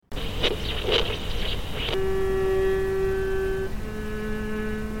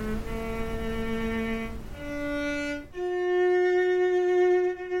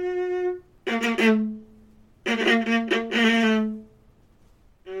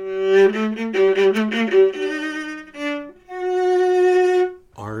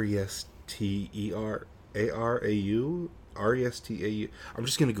R-E-S-T-E-R-A-R-A-U? R-E-S-T-A-U. I'm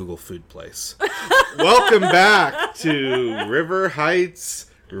just going to Google food place. Welcome back to River Heights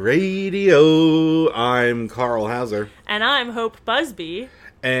Radio. I'm Carl Hauser. And I'm Hope Busby.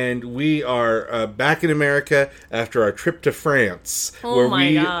 And we are back in America after our trip to France, where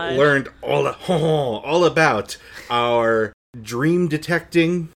we learned all about our dream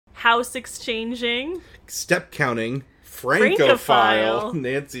detecting, house exchanging, step counting, Francophile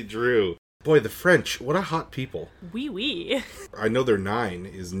Nancy Drew. Boy, the French, what a hot people. Oui, oui. I know their 9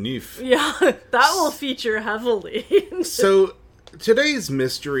 is neuf. Yeah, that will feature heavily. So, today's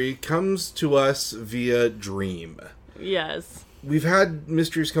mystery comes to us via dream. Yes. We've had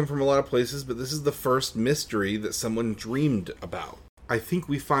mysteries come from a lot of places, but this is the first mystery that someone dreamed about. I think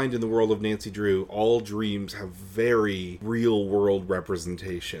we find in the world of Nancy Drew, all dreams have very real-world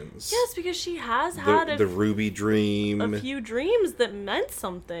representations. Yes, because she has had the Ruby dream. A few dreams that meant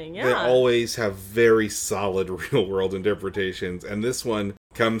something, yeah. They always have very solid real-world interpretations, and this one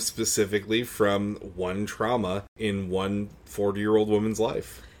comes specifically from one trauma in one 40-year-old woman's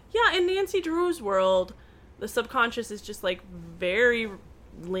life. Yeah, in Nancy Drew's world, the subconscious is just, like, very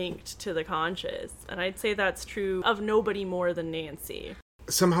linked to the conscious. And I'd say that's true of nobody more than Nancy.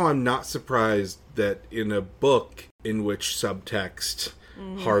 Somehow I'm not surprised that in a book in which subtext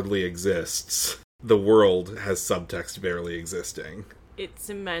hardly exists, the world has subtext barely existing. It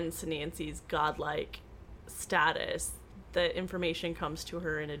cements Nancy's godlike status. The information comes to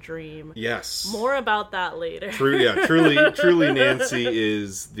her in a dream. Yes. More about that later. Truly Nancy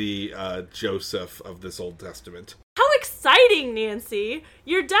is the Joseph of this Old Testament. How exciting, Nancy!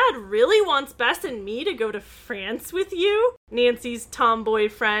 Your dad really wants Bess and me to go to France with you? Nancy's tomboy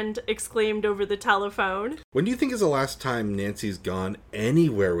friend exclaimed over the telephone. When do you think is the last time Nancy's gone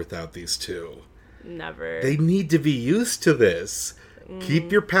anywhere without these two? Never. They need to be used to this.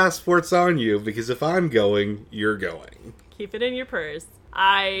 Keep your passports on you, because if I'm going, you're going. Keep it in your purse.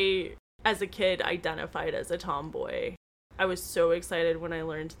 I, as a kid, identified as a tomboy. I was so excited when I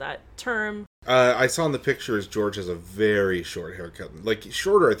learned that term. I saw in the pictures George has a very short haircut. Like,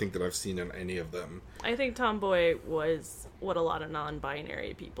 shorter, I think, than I've seen in any of them. I think tomboy was what a lot of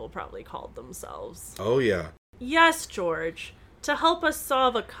non-binary people probably called themselves. Oh, yeah. Yes, George. To help us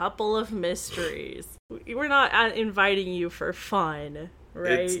solve a couple of mysteries. We're not inviting you for fun,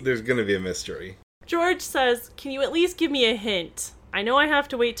 right? There's going to be a mystery. George says, can you at least give me a hint? I know I have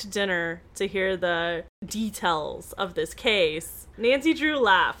to wait to dinner to hear the details of this case. Nancy Drew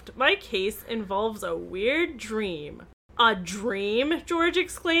laughed. My case involves a weird dream. A dream? George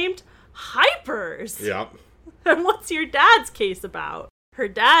exclaimed. Hypers! Yep. And what's your dad's case about? Her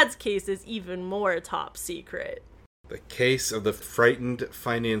dad's case is even more top secret. The Case of the Frightened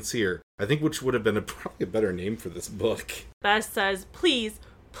Financier. I think which would have been probably a better name for this book. Bess says, please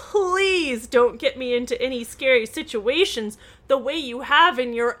don't get me into any scary situations the way you have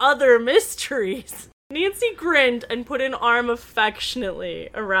in your other mysteries. Nancy grinned and put an arm affectionately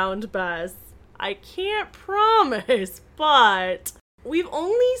around Bess. I can't promise, but we've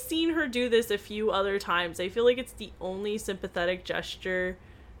only seen her do this a few other times. I feel like it's the only sympathetic gesture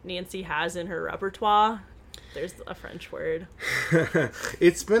Nancy has in her repertoire. There's a French word.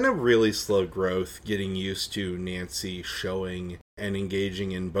 It's been a really slow growth getting used to Nancy showing and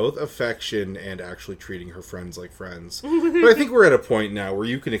engaging in both affection and actually treating her friends like friends. But I think we're at a point now where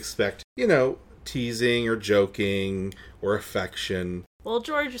you can expect, teasing or joking or affection. Well,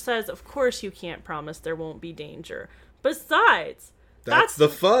 George says, of course you can't promise there won't be danger. Besides, that's the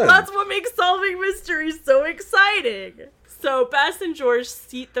fun. That's what makes solving mysteries so exciting. So Bess and George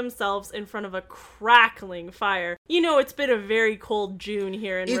seat themselves in front of a crackling fire. It's been a very cold June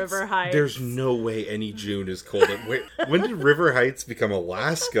here in River Heights. There's no way any June is cold. Wait, when did River Heights become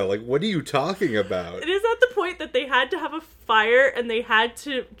Alaska? Like, what are you talking about? It is at the point that they had to have a fire and they had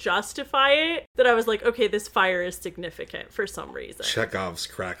to justify it that I was like, okay, this fire is significant for some reason. Chekhov's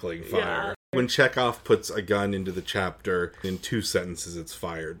crackling fire. Yeah. When Chekhov puts a gun into the chapter, in 2 sentences it's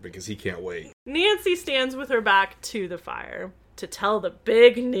fired because he can't wait. Nancy stands with her back to the fire to tell the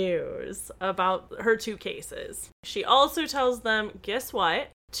big news about her 2 cases. She also tells them, guess what?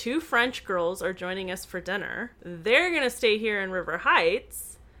 2 French girls are joining us for dinner. They're going to stay here in River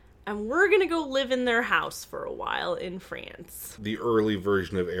Heights, and we're going to go live in their house for a while in France. The early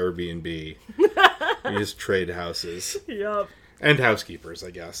version of Airbnb. We just trade houses. Yup. And housekeepers, I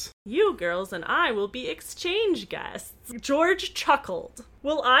guess. You girls and I will be exchange guests. George chuckled.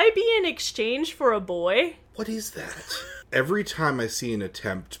 Will I be in exchange for a boy? What is that? Every time I see an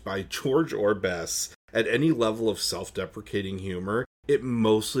attempt by George or Bess at any level of self-deprecating humor, it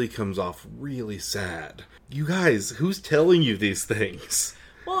mostly comes off really sad. You guys, who's telling you these things?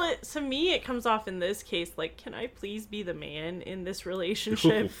 Well, to me, it comes off in this case like, can I please be the man in this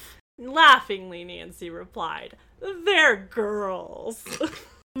relationship? Oof. Laughingly, Nancy replied, they're girls.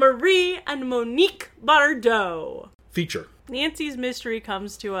 Marie and Monique Bardot. Feature. Nancy's mystery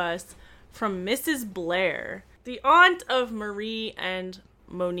comes to us from Mrs. Blair, the aunt of Marie and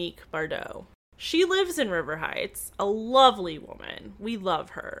Monique Bardot. She lives in River Heights, a lovely woman. We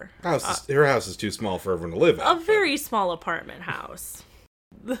love her. Her house is too small for everyone to live in. A very small apartment house.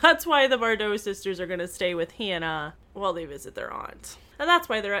 That's why the Bardot sisters are going to stay with Hannah while they visit their aunt. And that's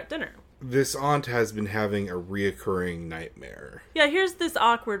why they're at dinner. This aunt has been having a reoccurring nightmare. Yeah, here's this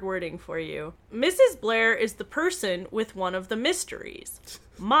awkward wording for you. Mrs. Blair is the person with one of the mysteries.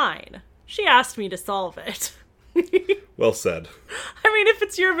 Mine. She asked me to solve it. Well said. I mean, if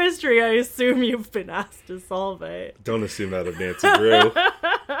it's your mystery, I assume you've been asked to solve it. Don't assume that of Nancy Drew.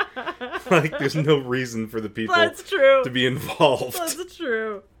 Like, there's no reason for the people That's true. to be involved. That's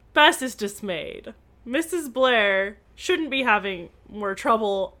true. Bess is dismayed. Mrs. Blair shouldn't be having more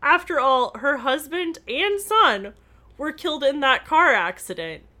trouble. After all, her husband and son were killed in that car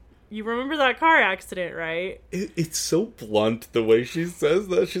accident. You remember that car accident, right? It's so blunt the way she says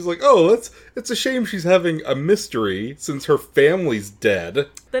that. She's like, oh, it's a shame she's having a mystery since her family's dead.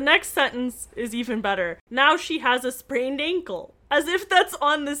 The next sentence is even better. Now she has a sprained ankle. As if that's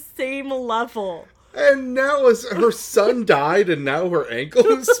on the same level. And now her son died and now her ankle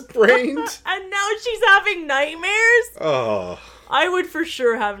is sprained? And now she's having nightmares? Oh. I would for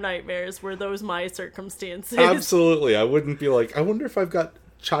sure have nightmares were those my circumstances. Absolutely. I wouldn't be like, I wonder if I've got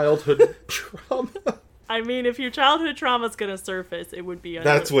childhood trauma. I mean, if your childhood trauma's gonna surface, it would be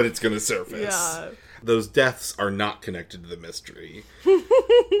That's when it's gonna surface. Yeah. Those deaths are not connected to the mystery.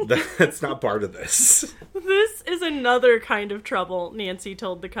 That's not part of this. This is another kind of trouble, Nancy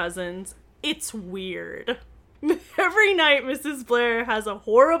told the cousins. It's weird. Every night, Mrs. Blair has a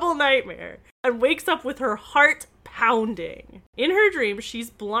horrible nightmare and wakes up with her heart pounding. In her dream, she's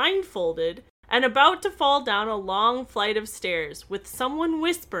blindfolded and about to fall down a long flight of stairs with someone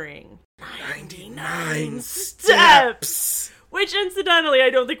whispering, 99 steps! Which, incidentally, I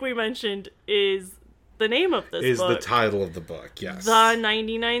don't think we mentioned is the name of this book. Is the title of the book, yes. The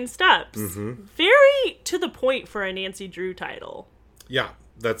 99 Steps. Mm-hmm. Very to the point for a Nancy Drew title. Yeah,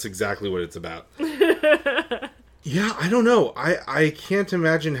 that's exactly what it's about. Yeah, I don't know. I can't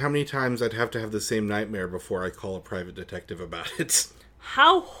imagine how many times I'd have to have the same nightmare before I call a private detective about it.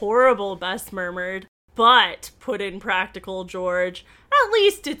 How horrible, Bess murmured. But, put in practical George, at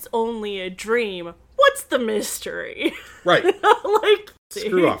least it's only a dream. What's the mystery? Right. Like,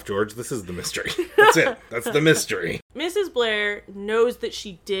 screw off, George. This is the mystery. That's it. That's the mystery. Mrs. Blair knows that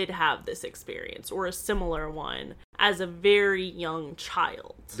she did have this experience, or a similar one, as a very young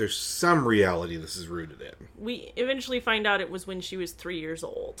child. There's some reality this is rooted in. We eventually find out it was when she was 3 years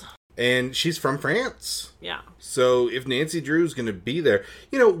old. And she's from France. Yeah. So if Nancy Drew's going to be there,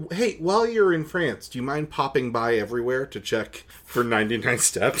 hey, while you're in France, do you mind popping by everywhere to check for 99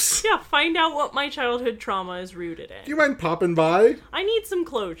 steps? Yeah, find out what my childhood trauma is rooted in. Do you mind popping by? I need some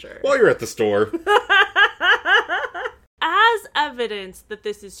closure. While you're at the store. As evidence that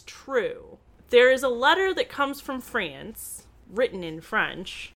this is true, there is a letter that comes from France, written in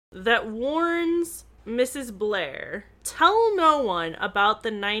French, that warns Mrs. Blair, tell no one about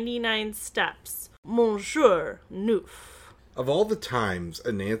the 99 steps, Monsieur Neuf. Of all the times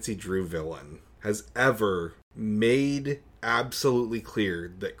a Nancy Drew villain has ever made absolutely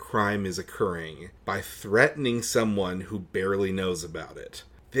clear that crime is occurring by threatening someone who barely knows about it,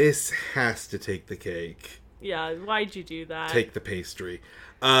 this has to take the cake. Yeah, why'd you do that? Take the pastry.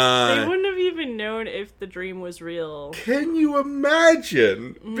 They wouldn't have even known if the dream was real. Can you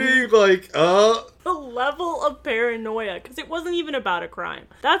imagine being like, The level of paranoia, because it wasn't even about a crime.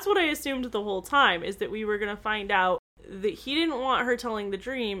 That's what I assumed the whole time, is that we were going to find out that he didn't want her telling the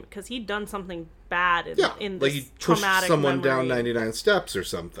dream because he'd done something bad in this like he pushed traumatic someone memory. down 99 steps or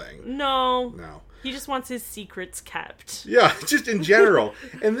something. No. He just wants his secrets kept. Yeah, just in general.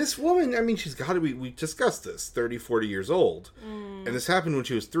 And this woman, I mean, she's got to be, we discussed this, 30, 40 years old. And this happened when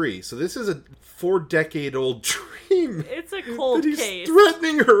she was 3. So this is a 4-decade-old dream. It's a cold that case. He's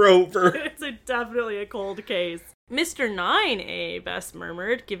threatening her over. It's definitely a cold case. Mr. 9A, Bess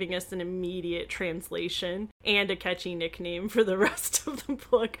murmured, giving us an immediate translation and a catchy nickname for the rest of the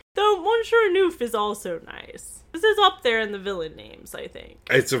book. Though Monsieur Neuf is also nice. This is up there in the villain names, I think.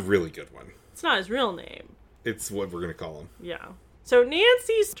 It's a really good one. It's not his real name. It's what we're going to call him. Yeah. So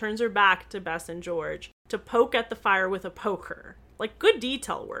Nancy turns her back to Bess and George to poke at the fire with a poker. Like, good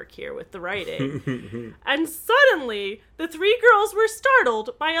detail work here with the writing. And suddenly, the three girls were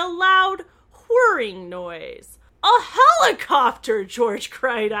startled by a loud whirring noise. A helicopter, George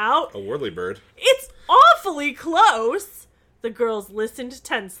cried out. A whirlybird. It's awfully close. The girls listened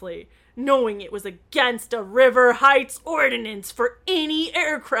tensely, knowing it was against a River Heights ordinance for any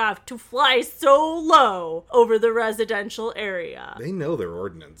aircraft to fly so low over the residential area. They know their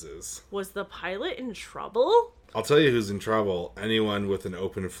ordinances. Was the pilot in trouble? I'll tell you who's in trouble. Anyone with an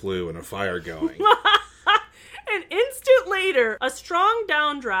open flue and a fire going. An instant later, a strong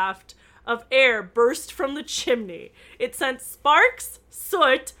downdraft of air burst from the chimney. It sent sparks,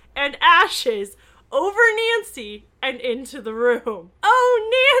 soot, and ashes over Nancy and into the room.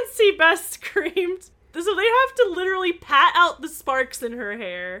 Oh, Nancy, Beth screamed. So they have to literally pat out the sparks in her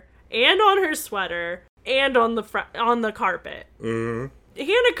hair and on her sweater and on the carpet. Mm-hmm.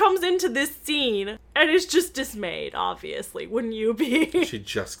 Hannah comes into this scene and is just dismayed, obviously. Wouldn't you be? She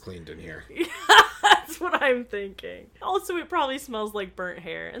just cleaned in here. That's what I'm thinking. Also, it probably smells like burnt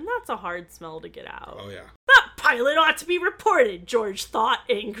hair, and that's a hard smell to get out. Oh, yeah. That pilot ought to be reported, George thought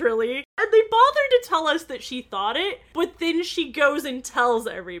angrily. And they bothered to tell us that she thought it, but then she goes and tells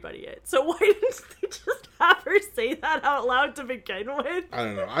everybody it. So why didn't they just have her say that out loud to begin with? I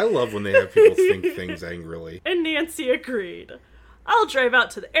don't know. I love when they have people think things angrily. And Nancy agreed. I'll drive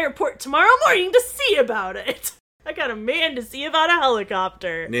out to the airport tomorrow morning to see about it. I got a man to see about a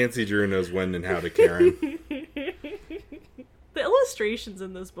helicopter. Nancy Drew knows when and how to Karen. The illustrations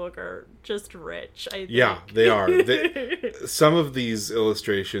in this book are just rich, I think. Yeah, they are. Some of these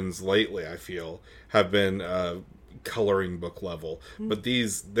illustrations lately, I feel, have been coloring book level. But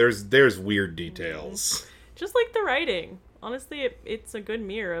there's weird details. Just like the writing. Honestly, it's a good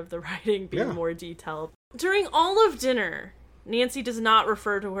mirror of the writing being more detailed. During all of dinner, Nancy does not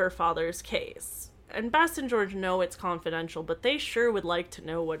refer to her father's case. And Bess and George know it's confidential, but they sure would like to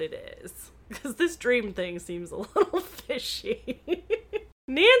know what it is. Because this dream thing seems a little fishy.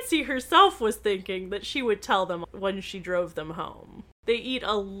 Nancy herself was thinking that she would tell them when she drove them home. They eat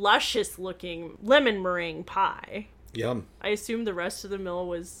a luscious-looking lemon meringue pie. Yum. I assume the rest of the meal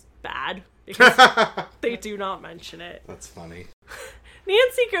was bad, because they do not mention it. That's funny.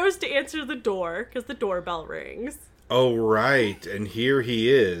 Nancy goes to answer the door, because the doorbell rings. Oh, right. And here he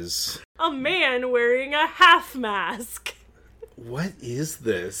is. A man wearing a half mask. What is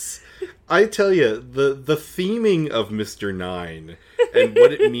this? I tell you, the theming of Mr. Nine and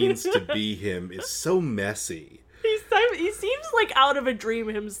what it means to be him is so messy. He seems like out of a dream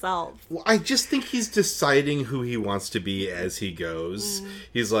himself. Well, I just think he's deciding who he wants to be as he goes.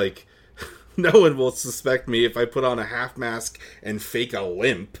 He's like, no one will suspect me if I put on a half mask and fake a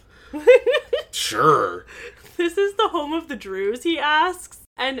limp. Sure. This is the home of the Drews, he asks.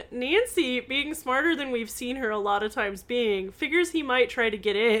 And Nancy, being smarter than we've seen her a lot of times being, figures he might try to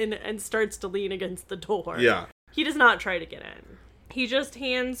get in and starts to lean against the door. Yeah. He does not try to get in. He just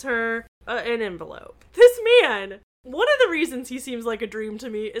hands her an envelope. This man, one of the reasons he seems like a dream to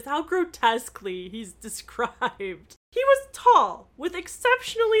me is how grotesquely he's described. He was tall, with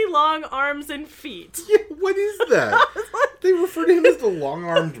exceptionally long arms and feet. Yeah, what is that? They refer to him as the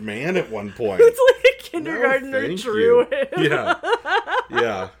long-armed man at one point. It's like a kindergartner drew him. Yeah.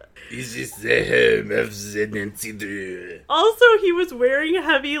 Yeah. Is this the home of the Nancy Drew? Also, he was wearing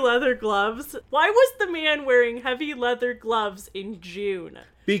heavy leather gloves. Why was the man wearing heavy leather gloves in June?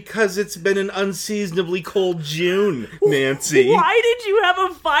 Because it's been an unseasonably cold June, Nancy. Why did you have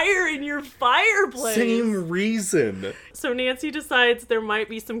a fire in your fireplace? Same reason. So Nancy decides there might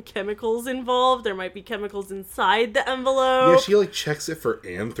be some chemicals involved. There might be chemicals inside the envelope. Yeah, she checks it for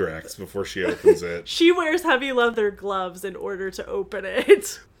anthrax before she opens it. She wears heavy leather gloves in order to open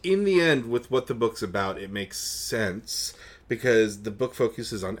it. In the end, with what the book's about, it makes sense. Because the book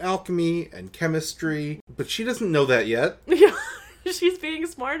focuses on alchemy and chemistry. But she doesn't know that yet. Yeah. She's being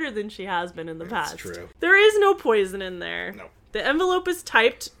smarter than she has been in the past. That's true. There is no poison in there. No. The envelope is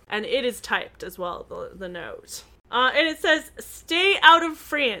typed, and it is typed as well, the note. And it says, "Stay out of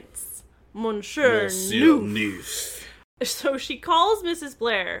France, Monsieur Neuf." So she calls Mrs.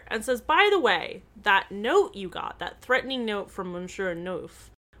 Blair and says, "By the way, that note you got, that threatening note from Monsieur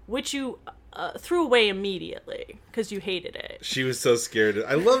Neuf, which you threw away immediately because you hated it." She was so scared.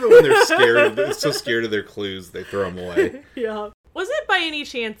 I love it when they're scared. They're so scared of their clues, they throw them away. Yeah. Was it by any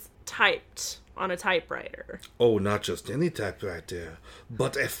chance typed on a typewriter? Oh, not just any typewriter,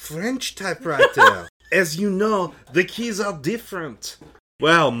 but a French typewriter. As you know, the keys are different.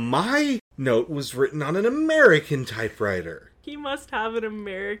 Well, my note was written on an American typewriter. He must have an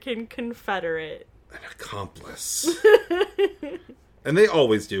American Confederate. An accomplice. And they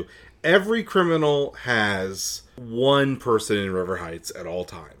always do. Every criminal has one person in River Heights at all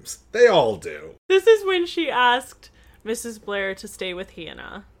times. They all do. This is when she asked Mrs. Blair to stay with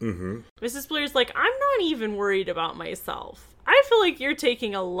Hannah. Mm-hmm. Mrs. Blair's like, I'm not even worried about myself. I feel like you're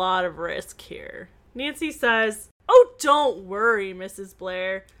taking a lot of risk here. Nancy says, oh, don't worry, Mrs.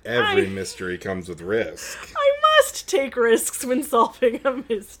 Blair. Every mystery comes with risk. I must take risks when solving a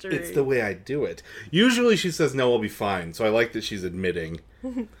mystery. It's the way I do it. Usually she says, no, I'll be fine. So I like that she's admitting.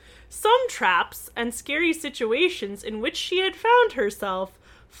 Some traps and scary situations in which she had found herself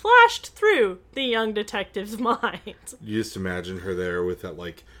flashed through the young detective's mind. You just imagine her there with that,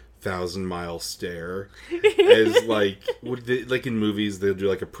 1,000-mile stare. As, like in movies, they'll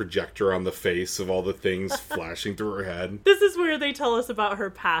do, a projector on the face of all the things flashing through her head. This is where they tell us about her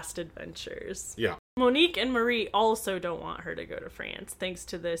past adventures. Yeah. Monique and Marie also don't want her to go to France, thanks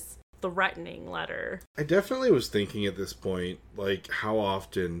to this threatening letter. I definitely was thinking at this point, how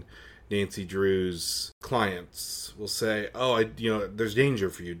often Nancy Drew's clients will say, oh, there's danger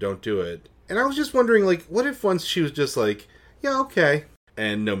for you, don't do it. And I was just wondering, what if once she was just yeah, okay,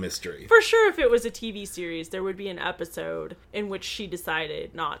 and no mystery? For sure, if it was a TV series, there would be an episode in which she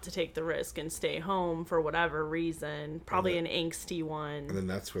decided not to take the risk and stay home for whatever reason. Probably an angsty one. And then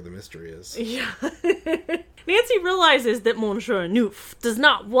that's where the mystery is. Yeah. Nancy realizes that Monsieur Neuf does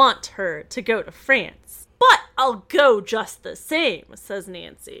not want her to go to France. But I'll go just the same, says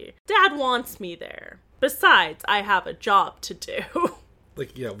Nancy. Dad wants me there. Besides, I have a job to do.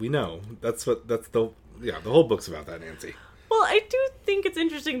 Yeah, we know. The whole book's about that, Nancy. Well, I do think it's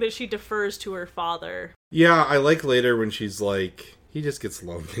interesting that she defers to her father. Yeah, I like later when she's like, he just gets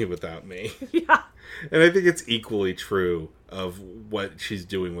lonely without me. Yeah. And I think it's equally true of what she's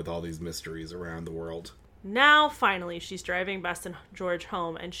doing with all these mysteries around the world. Now, finally, she's driving Bess and George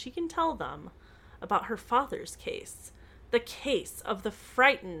home, and she can tell them about her father's case. The case of the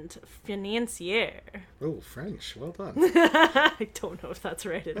frightened financier. Oh, French. Well done. I don't know if that's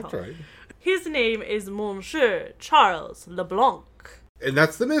right at all. That's right. His name is Monsieur Charles Leblanc. And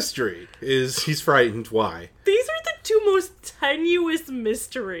that's the mystery, is he's frightened. Why? These are the two most tenuous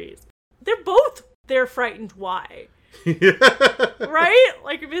mysteries. They're frightened why. Right?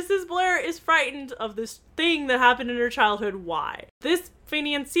 Mrs. Blair is frightened of this thing that happened in her childhood. Why? This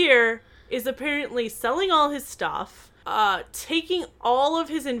financier is apparently selling all his stuff, taking all of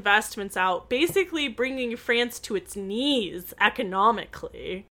his investments out, basically bringing France to its knees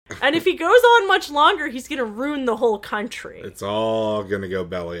economically. And if he goes on much longer, he's going to ruin the whole country. It's all going to go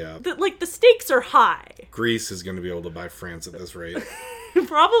belly up. The stakes are high. Greece is going to be able to buy France at this rate.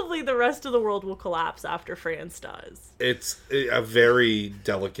 Probably the rest of the world will collapse after France does. It's a very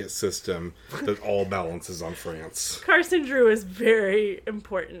delicate system that all balances on France. Carson Drew is very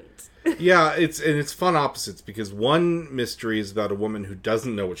important. Yeah, it's fun opposites, because one mystery is about a woman who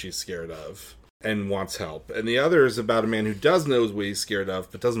doesn't know what she's scared of and wants help. And the other is about a man who does know what he's scared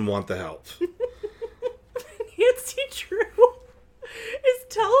of but doesn't want the help. Nancy Drew is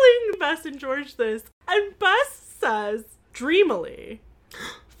telling Bess and George this, and Bess says, dreamily,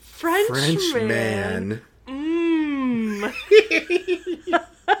 Frenchman.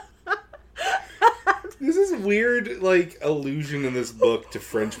 This is weird, allusion in this book to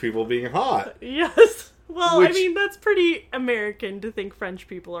French people being hot. Yes. Well, that's pretty American to think French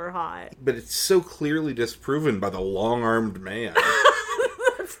people are hot. But it's so clearly disproven by the long-armed man.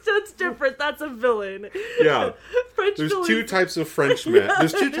 That's different. That's a villain. Yeah. There's two types of French men.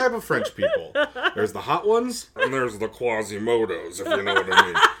 There's two types of French people. There's the hot ones, and there's the Quasimodos, if you know what I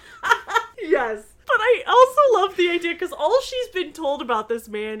mean. Yes. But I also love the idea, because all she's been told about this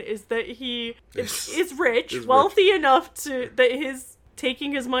man is that he is rich, wealthy enough that his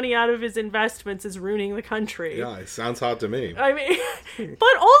taking his money out of his investments is ruining the country. Yeah, it sounds hot to me.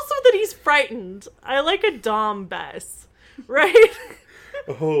 But also that he's frightened. I like a Dom Bess, right?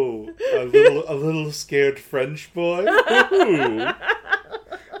 Oh, a little scared French boy? Ooh.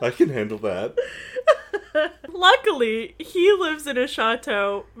 I can handle that. Luckily, he lives in a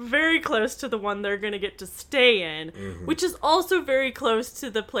chateau very close to the one they're going to get to stay in, which is also very close to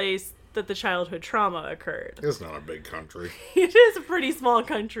the place that the childhood trauma occurred. It's not a big country. It is a pretty small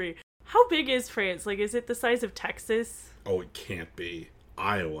country. How big is France? Is it the size of Texas? Oh, it can't be.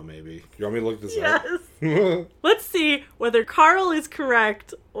 Iowa, maybe. You want me to look this up? Yes. Let's see whether Carl is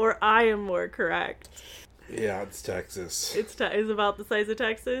correct or I am more correct. Yeah, it's Texas. It's about the size of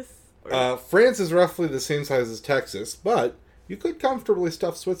Texas? France is roughly the same size as Texas, but you could comfortably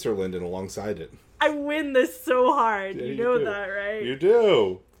stuff Switzerland in alongside it. I win this so hard. Yeah, you know do. that, right? You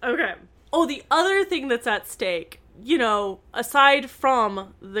do. Okay. Oh, the other thing that's at stake, aside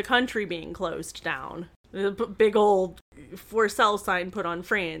from the country being closed down, A big old for sale sign put on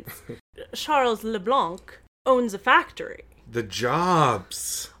France. Charles Leblanc owns a factory. The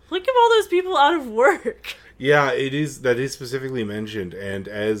jobs. Look at all those people out of work. Yeah, that is specifically mentioned, and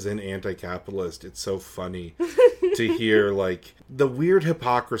as an anti-capitalist, it's so funny to hear, like, the weird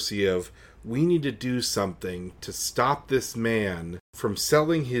hypocrisy of, we need to do something to stop this man from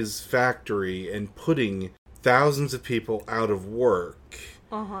selling his factory and putting thousands of people out of work.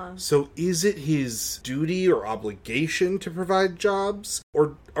 Uh-huh. So is it his duty or obligation to provide jobs?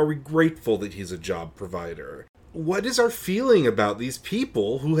 Or are we grateful that he's a job provider? What is our feeling about these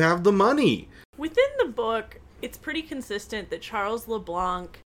people who have the money? Within the book, it's pretty consistent that Charles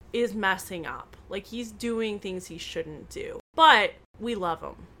Leblanc is messing up. Like, he's doing things he shouldn't do. But we love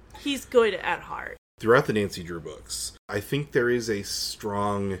him. He's good at heart. Throughout the Nancy Drew books, I think there is a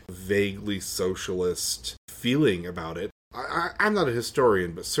strong, vaguely socialist feeling about it. I'm not a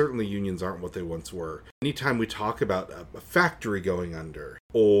historian, but certainly unions aren't what they once were. Anytime we talk about a factory going under,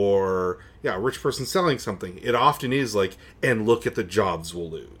 or, a rich person selling something, it often is like, and look at the jobs we'll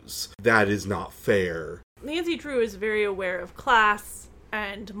lose. That is not fair. Nancy Drew is very aware of class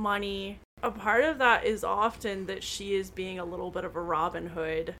and money. A part of that is often that she is being a little bit of a Robin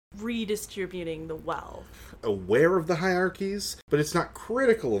Hood, redistributing the wealth. Aware of the hierarchies, but it's not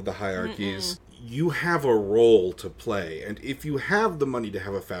critical of the hierarchies. You have a role to play, and if you have the money to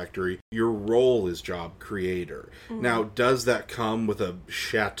have a factory, your role is job creator. Now, does that come with a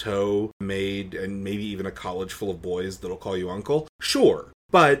chateau made and maybe even a college full of boys that'll call you uncle? Sure,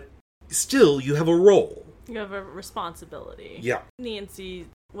 but still, you have a role. You have a responsibility. Yeah. Nancy,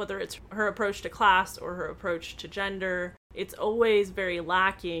 whether it's her approach to class or her approach to gender, it's always very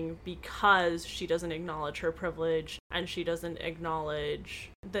lacking because she doesn't acknowledge her privilege and she doesn't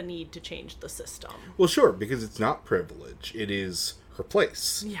acknowledge the need to change the system. Well, sure, because it's not privilege. It is her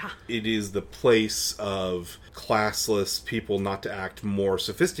place. Yeah. It is the place of classless people not to act more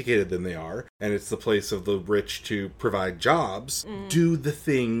sophisticated than they are, and it's the place of the rich to provide jobs. Do the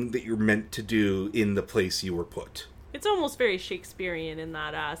thing that you're meant to do in the place you were put. It's almost very Shakespearean in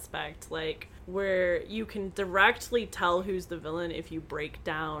that aspect, like, where you can directly tell who's the villain if you break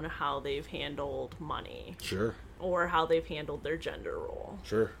down how they've handled money. Sure. Or how they've handled their gender role.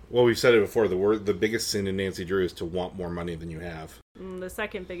 Sure. Well, we've said it before, the biggest sin in Nancy Drew is to want more money than you have. The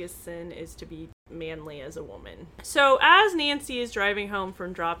second biggest sin is to be manly as a woman. So, as Nancy is driving home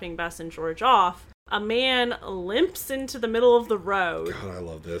from dropping Bess and George off, a man limps into the middle of the road. God, I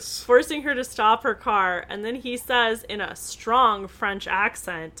love this. Forcing her to stop her car, and then he says in a strong French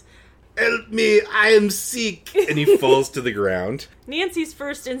accent, "Help me, I am sick!" And he falls to the ground. Nancy's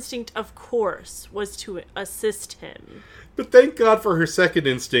first instinct, of course, was to assist him. But thank God for her second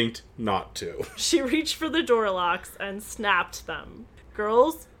instinct, not to. She reached for the door locks and snapped them.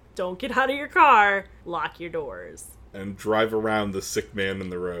 Girls, don't get out of your car. Lock your doors. And drive around the sick man in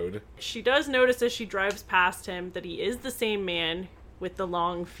the road. She does notice as she drives past him that he is the same man with the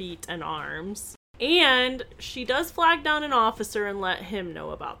long feet and arms. And she does flag down an officer and let him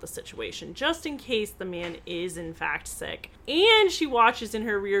know about the situation, just in case the man is in fact sick. And she watches in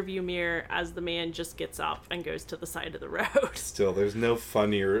her rearview mirror as the man just gets up and goes to the side of the road. Still, there's no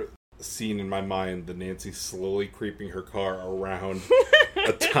funnier scene in my mind than Nancy slowly creeping her car around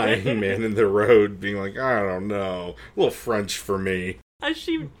a dying man in the road, being like, I don't know, a little French for me. As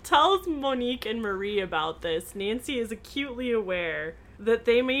she tells Monique and Marie about this, Nancy is acutely aware that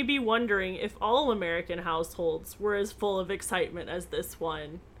they may be wondering if all American households were as full of excitement as this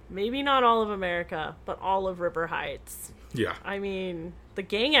one. Maybe not all of America, but all of River Heights. Yeah. I mean, the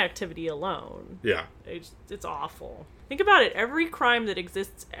gang activity alone. Yeah. It's awful. Think about it. Every crime that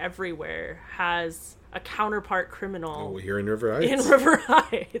exists everywhere has a counterpart criminal. Oh, here in River Heights. In River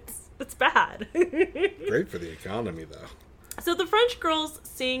Heights. It's bad. Great for the economy, though. So the French girls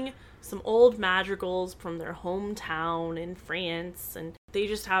sing some old madrigals from their hometown in France, and they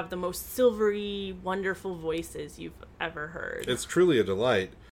just have the most silvery, wonderful voices you've ever heard. It's truly a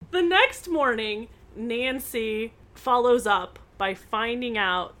delight. The next morning, Nancy follows up by finding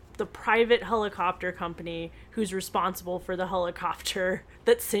out the private helicopter company who's responsible for the helicopter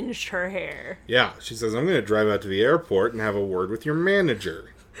that singed her hair. Yeah, she says, I'm going to drive out to the airport and have a word with your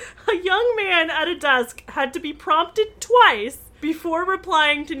manager. A young man at a desk had to be prompted twice before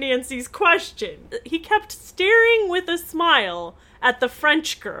replying to Nancy's question. He kept staring with a smile at the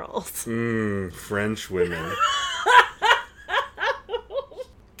French girls. French women.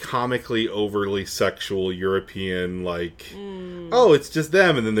 Comically overly sexual European, like, oh, it's just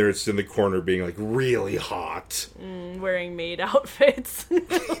them, and then they're just in the corner being, like, really hot. Wearing maid outfits.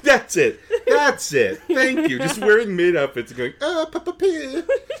 That's it. Thank you. Just wearing maid outfits and going, Papa Pig.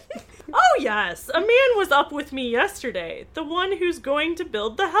 Oh, yes, a man was up with me yesterday. The one who's going to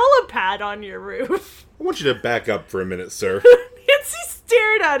build the helipad on your roof. I want you to back up for a minute, sir. Nancy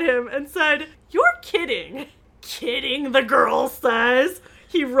stared at him and said, "You're kidding." "Kidding," the girl says.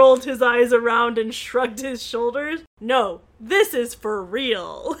 He rolled his eyes around and shrugged his shoulders. "No, this is for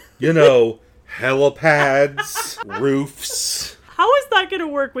real." You know, helipads, roofs. How is that going to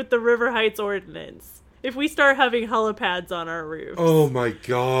work with the River Heights ordinance if we start having helipads on our roofs? Oh my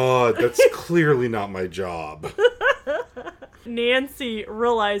god, that's clearly not my job. Nancy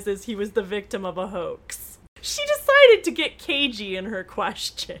realizes he was the victim of a hoax. She decided to get cagey in her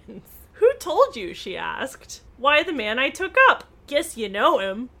questions. "Who told you?" she asked. "Why, the man I took up. Guess you know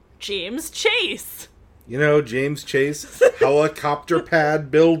him. James Chase." You know, James Chase, helicopter pad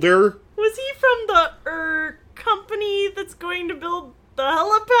builder. Was he from the, company that's going to build the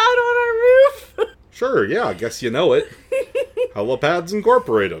helipad on our roof? Sure, yeah, I guess you know it. Helipads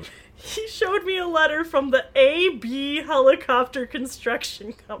Incorporated. He showed me a letter from the AB Helicopter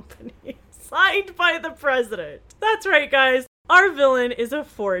Construction Company, signed by the president. That's right, guys. Our villain is a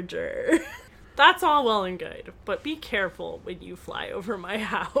forger. That's all well and good, but be careful when you fly over my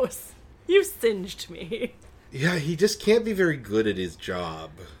house. You singed me. Yeah, he just can't be very good at his job.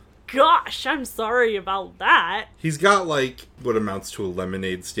 Gosh, I'm sorry about that. He's got, like, what amounts to a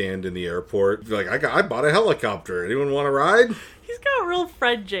lemonade stand in the airport. Like, I bought a helicopter. Anyone want to ride? He's got real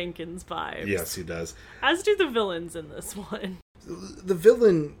Fred Jenkins vibes. Yes, he does. As do the villains in this one. The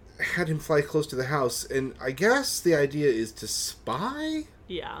villain had him fly close to the house, and I guess the idea is to spy?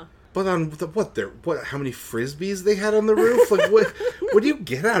 Yeah. But on how many frisbees they had on the roof? Like, what do you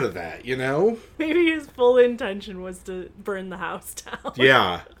get out of that, you know? Maybe his full intention was to burn the house down.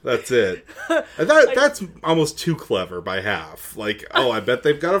 Yeah, that's it. That's almost too clever by half. Like, oh, I bet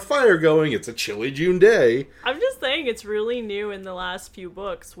they've got a fire going. It's a chilly June day. I'm just saying it's really new in the last few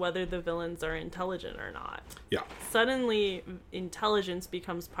books whether the villains are intelligent or not. Yeah. Suddenly, intelligence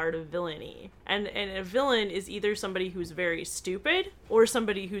becomes part of villainy. And a villain is either somebody who's very stupid or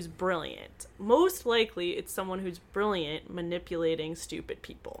somebody who's brilliant. Most likely, it's someone who's brilliant manipulating stupid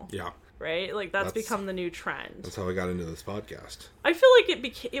people. Yeah. Right? Like, that's become the new trend. That's how I got into this podcast. I feel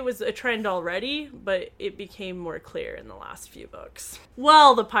like it was a trend already, but it became more clear in the last few books.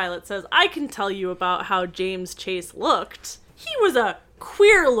 Well, the pilot says, I can tell you about how James Chase looked. He was a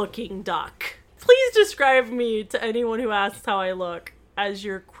queer-looking duck. Please describe me to anyone who asks how I look as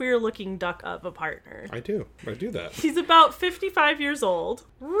your queer-looking duck of a partner. I do that. He's about 55 years old,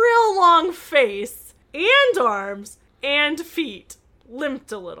 real long face, and arms, and feet,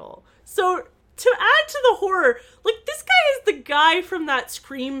 limped a little. So, to add to the horror, like, this guy is the guy from that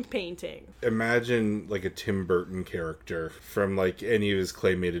Scream painting. Imagine, like, a Tim Burton character from, like, any of his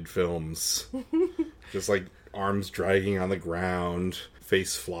claymated films. Just, like, arms dragging on the ground,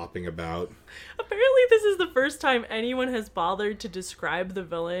 face flopping about. Apparently this is the first time anyone has bothered to describe the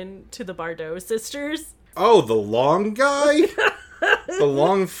villain to the Bardot sisters. Oh, the long guy? The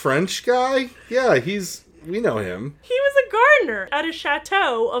long French guy? Yeah, we know him. He was a gardener at a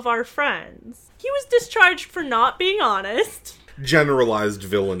chateau of our friends. He was discharged for not being honest. Generalized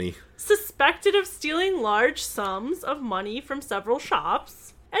villainy. Suspected of stealing large sums of money from several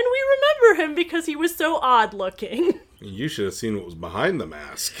shops. And we remember him because he was so odd looking. You should have seen what was behind the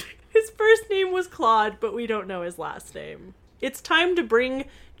mask. His first name was Claude, but we don't know his last name. It's time to bring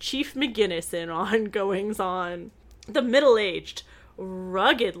Chief McGinnis in on goings-on. The middle-aged,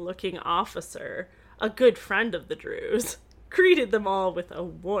 rugged-looking officer, a good friend of the Drews, greeted them all with a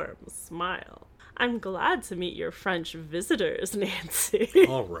warm smile. I'm glad to meet your French visitors, Nancy.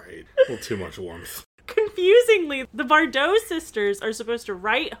 All right. A little too much warmth. Confusingly, the Bardot sisters are supposed to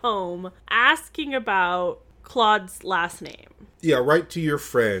write home asking about Claude's last name. Yeah, write to your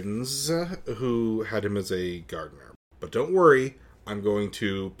friends who had him as a gardener. But don't worry, I'm going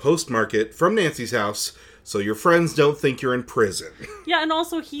to postmark it from Nancy's house so your friends don't think you're in prison. Yeah, and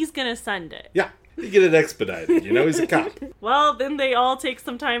also he's gonna send it. Yeah, you get it expedited. You know, he's a cop. Well, then they all take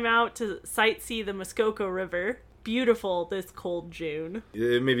some time out to sightsee the Muskoka River. Beautiful this cold June.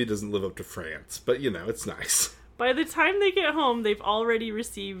 Maybe it doesn't live up to France, but you know, it's nice. By the time they get home, they've already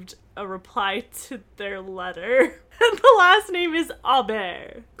received a reply to their letter. And the last name is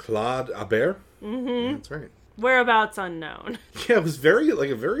Aubert. Claude Aubert? Mm-hmm. Yeah, that's right. Whereabouts unknown. Yeah, it was a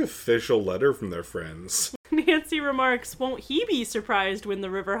very official letter from their friends. Nancy remarks, won't he be surprised when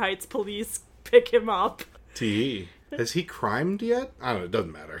the River Heights police pick him up? T.E. Has he crimed yet? I don't know, it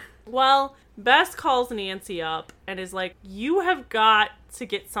doesn't matter. Well, Bess calls Nancy up and is like, you have got to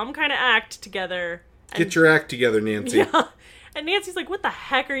get some kind of act together. Get your act together, Nancy. Yeah. And Nancy's like, what the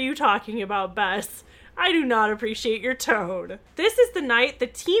heck are you talking about, Bess? I do not appreciate your tone. This is the night the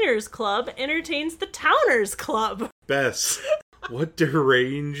Teeners Club entertains the Towners Club. Bess, what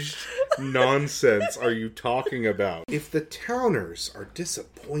deranged nonsense are you talking about? If the Towners are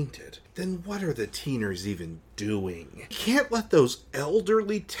disappointed, then what are the Teeners even doing? You can't let those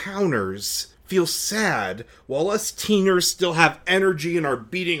elderly Towners feel sad while us Teeners still have energy in our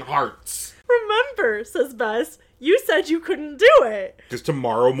beating hearts. Remember, says Bess, you said you couldn't do it. Because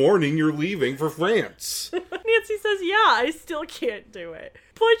tomorrow morning you're leaving for France. Nancy says, yeah, I still can't do it.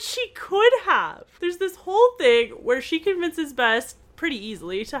 But she could have. There's this whole thing where she convinces Bess pretty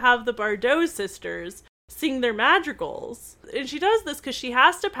easily to have the Bardot sisters sing their madrigals. And she does this because she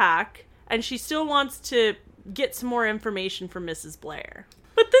has to pack, and she still wants to get some more information from Mrs. Blair.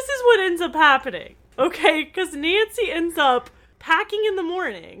 But this is what ends up happening, okay? Because Nancy ends up packing in the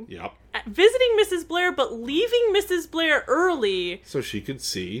morning. Yep. Visiting Mrs. Blair, but leaving Mrs. Blair early. So she could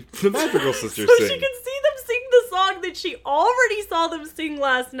see the Madrigal Sisters so sing. she could see them sing the song that she already saw them sing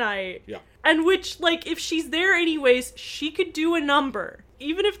last night. Yeah. And which, like, if she's there anyways, she could do a number.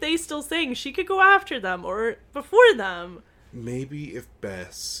 Even if they still sing, she could go after them or before them. Maybe if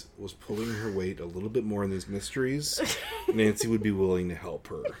Bess was pulling her weight a little bit more in these mysteries, Nancy would be willing to help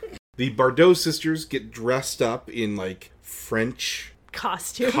her. The Bardot sisters get dressed up in, like, French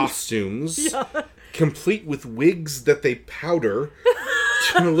costumes, yeah. complete with wigs that they powder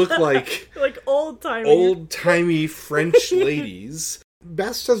to look like old-timey French ladies.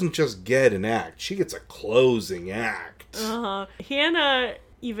 Bess doesn't just get an act, she gets a closing act. Hannah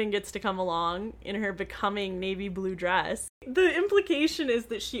even gets to come along in her becoming navy blue dress. The implication is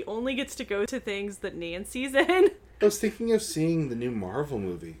that she only gets to go to things that Nancy's in. I was thinking of seeing the new Marvel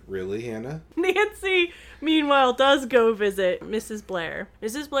movie. Really, Hannah? Nancy, meanwhile, does go visit Mrs. Blair.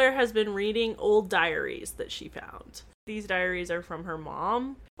 Mrs. Blair has been reading old diaries that she found. These diaries are from her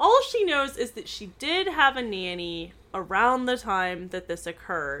mom. All she knows is that she did have a nanny around the time that this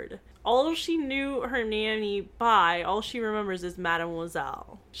occurred. All she knew her nanny by, all she remembers is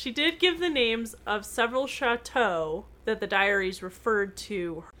Mademoiselle. She did give the names of several chateaux that the diaries referred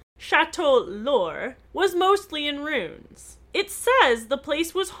to. Chateau Lourdes was mostly in ruins. It says the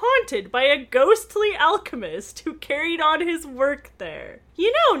place was haunted by a ghostly alchemist who carried on his work there.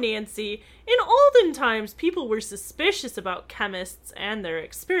 You know, Nancy, in olden times people were suspicious about chemists and their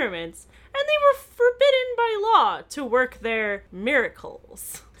experiments, and they were forbidden by law to work their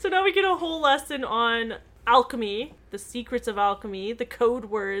miracles. So now we get a whole lesson on alchemy, the secrets of alchemy, the code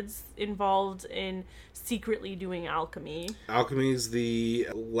words involved in secretly doing alchemy. Alchemy is the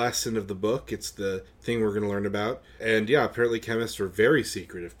lesson of the book. It's the thing we're going to learn about. And yeah, apparently chemists are very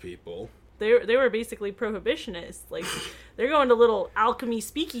secretive people. They were basically prohibitionists. Like, they're going to little alchemy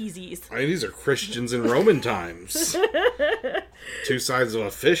speakeasies. I mean, these are Christians in Roman times. Two sides of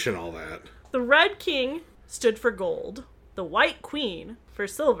a fish and all that. The Red King stood for gold. The White Queen for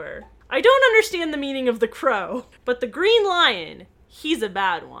silver. I don't understand the meaning of the crow, but the Green Lion, he's a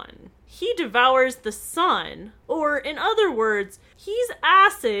bad one. He devours the sun, or in other words, he's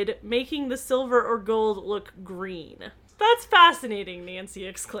acid, making the silver or gold look green. That's fascinating, Nancy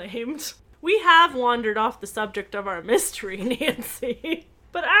exclaimed. We have wandered off the subject of our mystery, Nancy.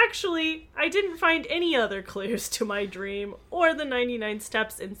 But actually, I didn't find any other clues to my dream or the 99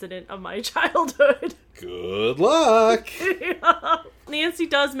 Steps incident of my childhood. Good luck! Yeah. Nancy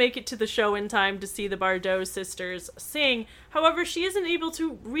does make it to the show in time to see the Bardot sisters sing. However, she isn't able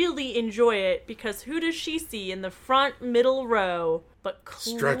to really enjoy it because who does she see in the front middle row but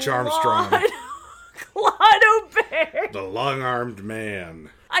Claude? Stretch Armstrong. Claude Aubert. The long-armed man.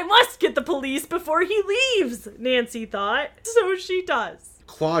 I must get the police before he leaves, Nancy thought. So she does.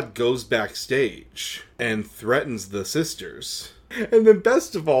 Claude goes backstage and threatens the sisters. And then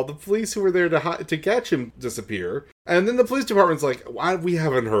best of all, the police who were there to catch him disappear. And then the police department's like, why? We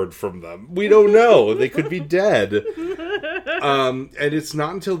haven't heard from them. We don't know. They could be dead. And it's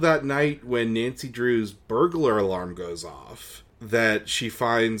not until that night when Nancy Drew's burglar alarm goes off that she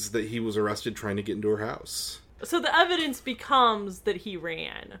finds that he was arrested trying to get into her house. So the evidence becomes that he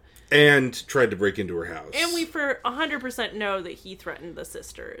ran. And tried to break into her house. And we for 100% know that he threatened the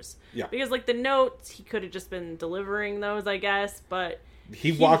sisters. Yeah. Because, like, the notes, he could have just been delivering those, I guess, but...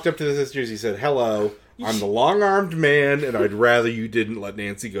 He walked up to the sisters, he said, hello, I'm the long-armed man, and I'd rather you didn't let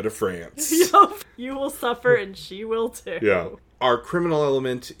Nancy go to France. You will suffer, and she will too. Yeah. Our criminal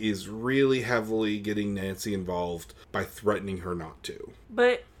element is really heavily getting Nancy involved by threatening her not to.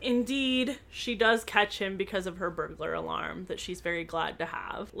 But indeed, she does catch him because of her burglar alarm that she's very glad to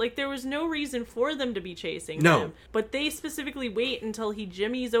have. Like, there was no reason for them to be chasing him. But they specifically wait until he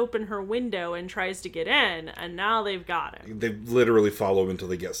jimmies open her window and tries to get in, and now they've got him. They literally follow him until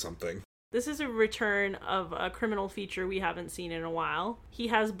they get something. This is a return of a criminal feature we haven't seen in a while. He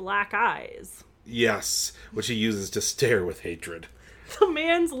has black eyes. Yes, which he uses to stare with hatred. The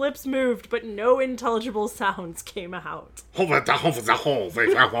man's lips moved, but no intelligible sounds came out.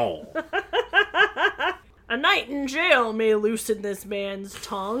 A night in jail may loosen this man's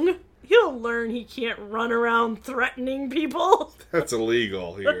tongue. He'll learn he can't run around threatening people. That's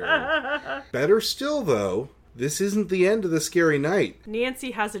illegal here. Better still, though, this isn't the end of the scary night.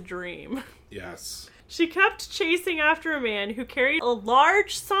 Nancy has a dream. Yes. She kept chasing after a man who carried a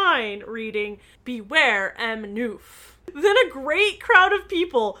large sign reading, "Beware M. Noof." Then a great crowd of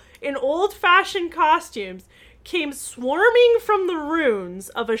people in old-fashioned costumes came swarming from the ruins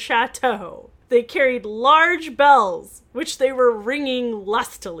of a chateau. They carried large bells, which they were ringing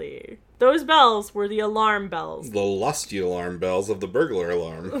lustily. Those bells were the alarm bells. The lusty alarm bells of the burglar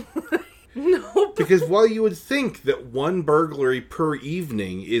alarm. Nope. Because while you would think that one burglary per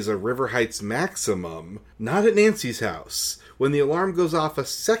evening is a River Heights maximum, not at Nancy's house. When the alarm goes off a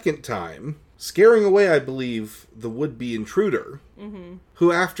second time, scaring away, I believe, the would-be intruder,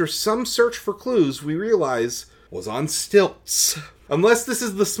 who after some search for clues, we realize was on stilts. Unless this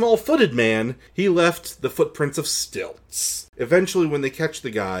is the small-footed man, he left the footprints of stilts. Eventually, when they catch the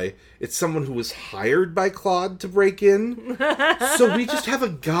guy, it's someone who was hired by Claude to break in. So we just have a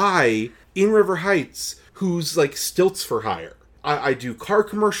guy in River Heights who's like stilts for hire. I do car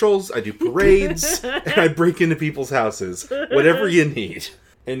commercials, I do parades, and I break into people's houses. Whatever you need.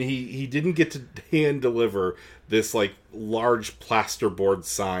 And he didn't get to hand deliver this like large plasterboard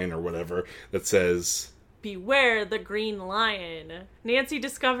sign or whatever that says, "Beware the Green Lion." Nancy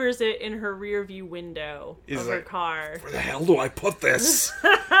discovers it in her rearview window of her car. Where the hell do I put this?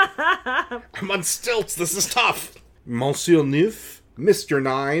 I'm on stilts. This is tough. Monsieur Neuf, Mr.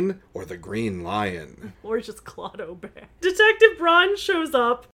 Nine, or the Green Lion. Or just Claude Aubert. Detective Braun shows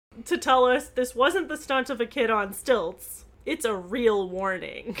up to tell us this wasn't the stunt of a kid on stilts. It's a real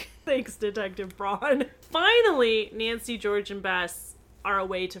warning. Thanks, Detective Braun. Finally, Nancy, George, and Bess are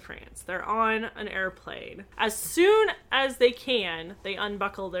away to France. They're on an airplane. As soon as they can, they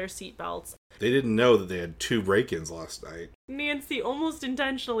unbuckle their seatbelts. They didn't know that they had 2 break-ins last night. Nancy almost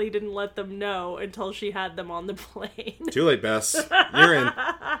intentionally didn't let them know until she had them on the plane. Too late, Bess. You're in.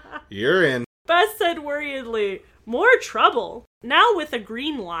 You're in. Bess said worriedly, "More trouble? Now with a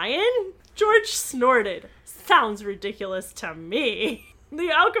green lion?" George snorted. "Sounds ridiculous to me.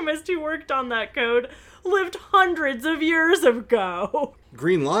 The alchemist who worked on that code lived hundreds of years ago."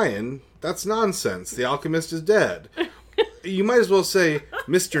 Green Lion? That's nonsense. The alchemist is dead. You might as well say,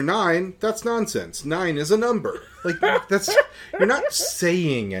 Mr. Nine, that's nonsense. 9 is a number. Like, that's... You're not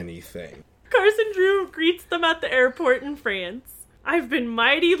saying anything. Carson Drew greets them at the airport in France. "I've been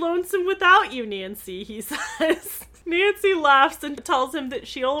mighty lonesome without you, Nancy," he says. Nancy laughs and tells him that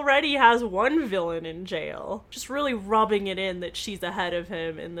she already has one villain in jail. Just really rubbing it in that she's ahead of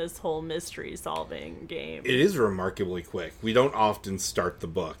him in this whole mystery-solving game. It is remarkably quick. We don't often start the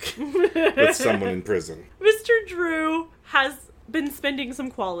book with someone in prison. Mr. Drew has been spending some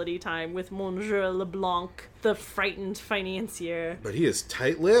quality time with Monsieur LeBlanc, the frightened financier. But he is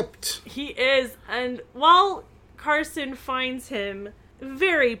tight-lipped. He is, and while Carson finds him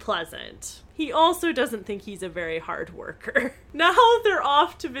very pleasant, he also doesn't think he's a very hard worker. Now they're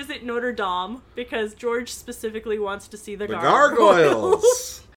off to visit Notre Dame because George specifically wants to see the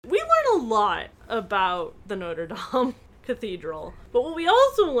gargoyles. We learn a lot about the Notre Dame Cathedral. But what we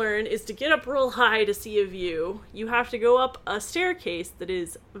also learn is to get up real high to see a view, you have to go up a staircase that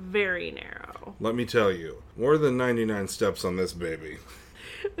is very narrow. Let me tell you, more than 99 steps on this baby.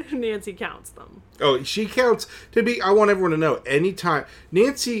 Nancy counts them. Oh, she counts to be... I want everyone to know, anytime...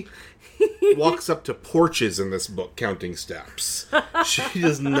 Nancy walks up to porches in this book counting steps. She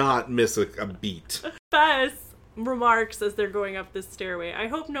does not miss a beat. Bess remarks as they're going up this stairway, "I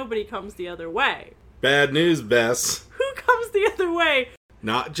hope nobody comes the other way." Bad news, Bess. Who comes the other way?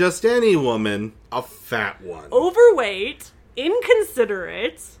 Not just any woman, a fat one. Overweight,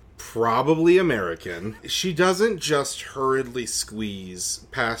 inconsiderate, probably American. She doesn't just hurriedly squeeze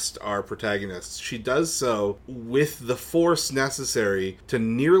past our protagonists. She does so with the force necessary to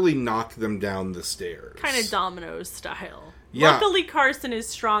nearly knock them down the stairs. Kind of Dominoes style. Yeah. Luckily, Carson is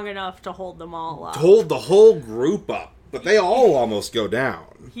strong enough to hold them all up. Hold the whole group up. But they all almost go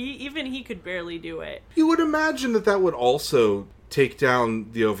down. Even he could barely do it. You would imagine that would also take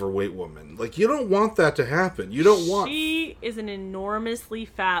down the overweight woman. Like, you don't want that to happen. You don't want... She is an enormously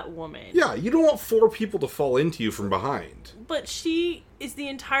fat woman. Yeah, you don't want 4 people to fall into you from behind. But she is the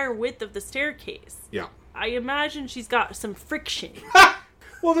entire width of the staircase. Yeah. I imagine she's got some friction.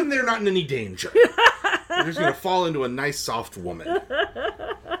 Well, then they're not in any danger. They're just going to fall into a nice, soft woman.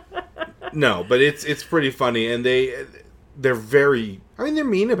 No, but it's pretty funny, and they're very, I mean, they're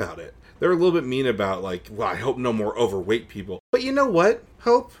mean about it. They're a little bit mean about, like, well, I hope no more overweight people. But you know what,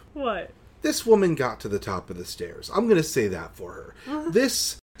 Hope? What? This woman got to the top of the stairs. I'm going to say that for her.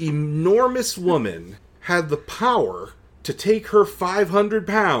 This enormous woman had the power to take her 500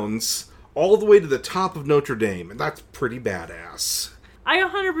 pounds all the way to the top of Notre Dame, and that's pretty badass. I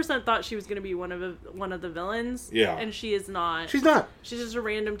 100% thought she was going to be one of the villains. Yeah. And she is not. She's not. She's just a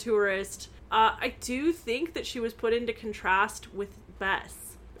random tourist. I do think that she was put into contrast with Bess.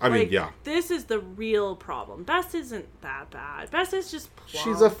 I mean, yeah. This is the real problem. Bess isn't that bad. Bess is just plump.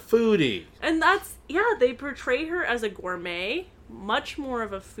 She's a foodie. And that's, yeah, they portray her as a gourmet, much more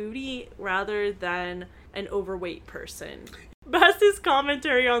of a foodie rather than an overweight person. Bess's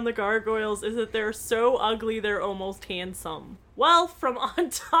commentary on the gargoyles is that they're so ugly they're almost handsome. Well, from on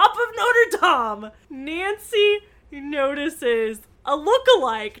top of Notre Dame, Nancy notices a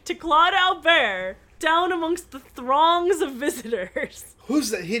look-alike to Claude Albert down amongst the throngs of visitors.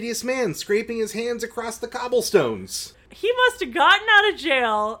 Who's that hideous man scraping his hands across the cobblestones? He must have gotten out of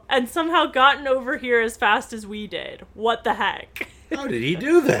jail and somehow gotten over here as fast as we did. What the heck? How did he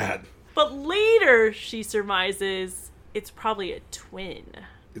do that? But later, she surmises, it's probably a twin.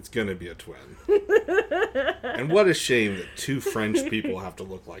 It's gonna be a twin. And what a shame that two French people have to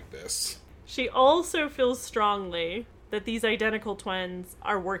look like this. She also feels strongly that these identical twins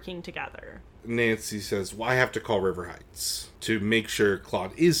are working together. Nancy says, well, I have to call River Heights to make sure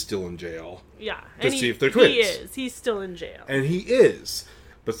Claude is still in jail. Yeah. To see if they're twins. He is. He's still in jail. And he is.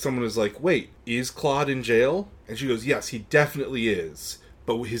 But someone is like, wait, is Claude in jail? And she goes, yes, he definitely is.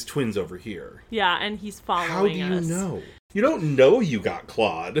 But his twin's over here. Yeah, and he's following us. How do you know? You don't know you got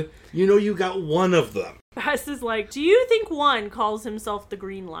Claude. You know you got one of them. Bess is like, do you think one calls himself the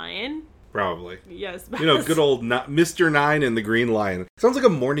Green Lion? Probably. Yes, Bess. You know, good old Mr. Nine and the Green Lion. Sounds like a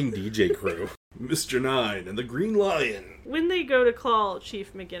morning DJ crew. Mr. Nine and the Green Lion. When they go to call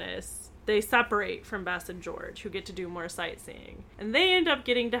Chief McGinnis, they separate from Bess and George, who get to do more sightseeing. And they end up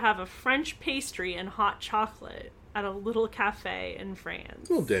getting to have a French pastry and hot chocolate at a little cafe in France.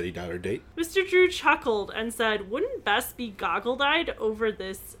 Little daddy-daughter date. Mr. Drew chuckled and said, wouldn't Bess be goggle-eyed over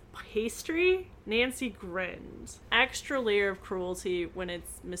this pastry? Nancy grinned. Extra layer of cruelty when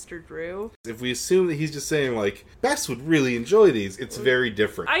it's Mr. Drew. If we assume that he's just saying, like, Bess would really enjoy these, it's very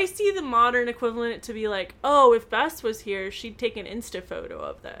different. I see the modern equivalent to be like, oh, if Bess was here, she'd take an Insta photo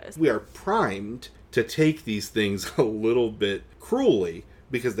of this. We are primed to take these things a little bit cruelly,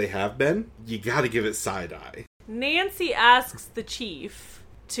 because they have been. You gotta give it side-eye. Nancy asks the chief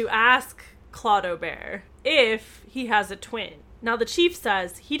to ask Claude Aubert if he has a twin. Now, the chief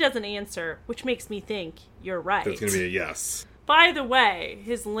says he doesn't answer, which makes me think you're right. That's going to be a yes. By the way,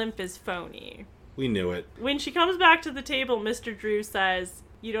 his limp is phony. We knew it. When she comes back to the table, Mr. Drew says,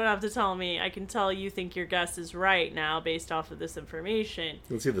 you don't have to tell me. I can tell you think your guess is right now based off of this information. You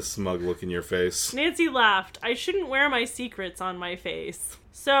can see the smug look in your face. Nancy laughed. I shouldn't wear my secrets on my face.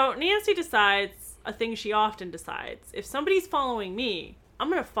 So Nancy decides a thing she often decides. If somebody's following me,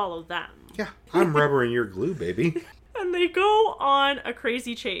 I'm going to follow them. Yeah, I'm rubber and you're glue, baby. And they go on a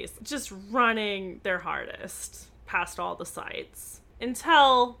crazy chase, just running their hardest past all the sites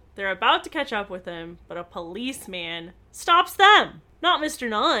until they're about to catch up with him, but a policeman stops them, not Mr.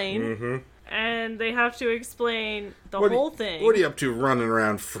 Nine. Mm-hmm. And they have to explain the whole thing. What are you up to running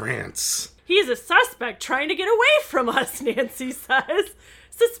around France? He's a suspect trying to get away from us, Nancy says.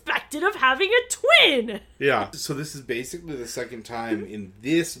 Suspected of having a twin. Yeah. So this is basically the second time in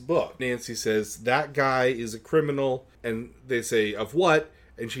this book. Nancy says, that guy is a criminal. And they say, of what?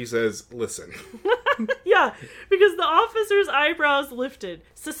 And she says, listen. Yeah, because the officer's eyebrows lifted.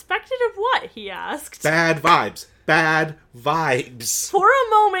 Suspected of what? He asked. Bad vibes. Bad vibes. For a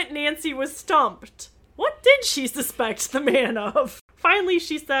moment, Nancy was stumped. What did she suspect the man of? Finally,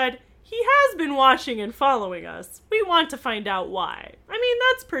 she said, he has been watching and following us. We want to find out why. I mean,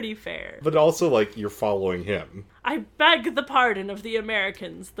 that's pretty fair. But also, like, you're following him. I beg the pardon of the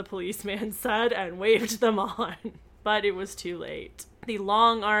Americans, the policeman said, and waved them on. But it was too late. The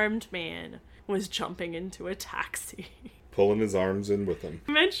long-armed man was jumping into a taxi. Pulling his arms in with him.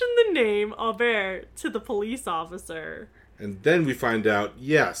 Mention the name Aubert to the police officer. And then we find out,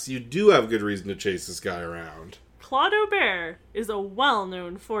 yes, you do have good reason to chase this guy around. Claude Aubert is a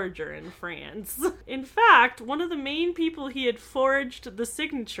well-known forger in France. In fact, one of the main people he had forged the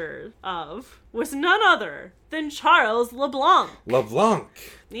signature of was none other than Charles Leblanc. Leblanc.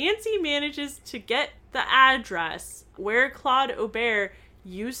 Nancy manages to get the address where Claude Aubert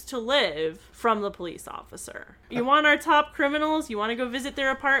used to live from the police officer. You want our top criminals? You want to go visit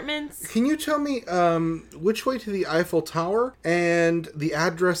their apartments? Can you tell me which way to the Eiffel Tower and the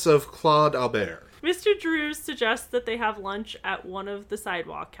address of Claude Albert? Mr. Drew suggests that they have lunch at one of the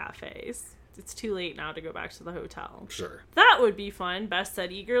sidewalk cafes. It's too late now to go back to the hotel. Sure. That would be fun, Bess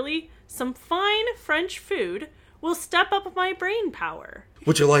said eagerly. Some fine French food will step up my brain power.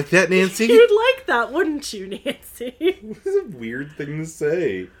 Would you like that, Nancy? You'd like that, wouldn't you, Nancy? This is a weird thing to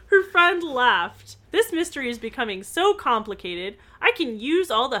say. Her friend laughed. This mystery is becoming so complicated, I can use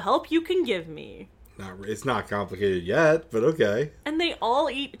all the help you can give me. It's not complicated yet, but okay. And they all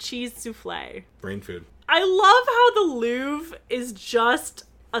eat cheese souffle. Brain food. I love how the Louvre is just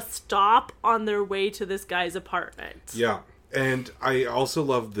a stop on their way to this guy's apartment. Yeah. And I also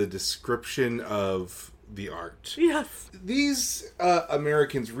love the description of the art. Yes. These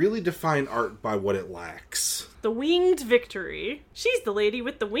Americans really define art by what it lacks. The winged victory. She's the lady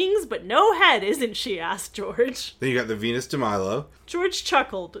with the wings but no head, isn't she? Asked George. Then you got the Venus de Milo. George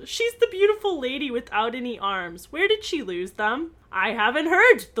chuckled. She's the beautiful lady without any arms. Where did she lose them? I haven't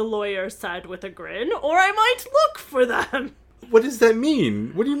heard, the lawyer said with a grin, or I might look for them. What does that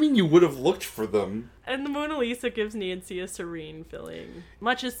mean? What do you mean you would have looked for them? And the Mona Lisa gives Nancy a serene feeling.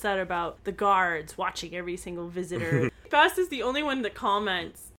 Much is said about the guards watching every single visitor. Bess is the only one that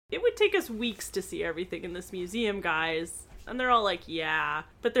comments, it would take us weeks to see everything in this museum, guys. And they're all like, yeah,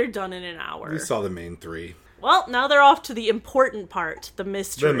 but they're done in an hour. We saw the main three. Well, now they're off to the important part, the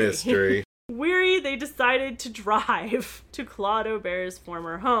mystery. The mystery. Weary, they decided to drive to Claude Aubert's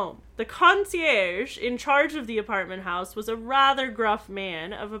former home. The concierge in charge of the apartment house was a rather gruff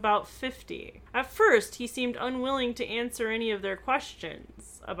man of about 50. At first, he seemed unwilling to answer any of their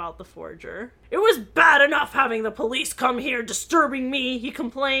questions about the forger. It was bad enough having the police come here disturbing me, he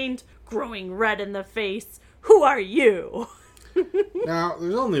complained, growing red in the face. Who are you? Now,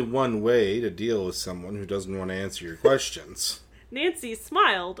 there's only one way to deal with someone who doesn't want to answer your questions. Nancy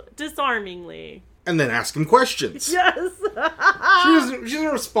smiled disarmingly. And then ask him questions. Yes! She doesn't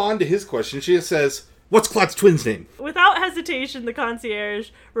respond to his question. She just says, what's Claude's twin's name? Without hesitation, the concierge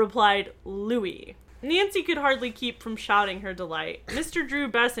replied, Louis. Nancy could hardly keep from shouting her delight. Mr. Drew,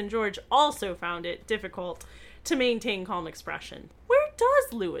 Bess, and George also found it difficult to maintain calm expression. Where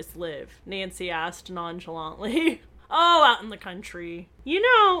does Louis live? Nancy asked nonchalantly. Oh, out in the country. You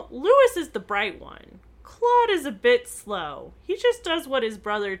know, Louis is the bright one. Claude is a bit slow. He just does what his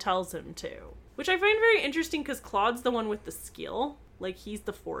brother tells him to. Which I find very interesting because Claude's the one with the skill. Like, he's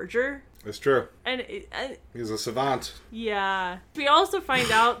the forger. That's true. And he's a savant. Yeah. We also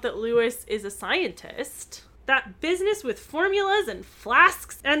find out that Louis is a scientist. That business with formulas and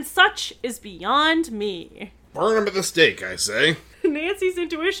flasks and such is beyond me. Burn him at the stake, I say. Nancy's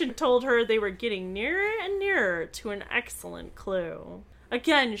intuition told her they were getting nearer and nearer to an excellent clue.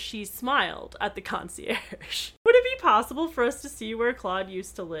 Again, she smiled at the concierge. Would it be possible for us to see where Claude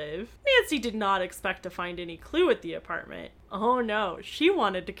used to live? Nancy did not expect to find any clue at the apartment. Oh no, she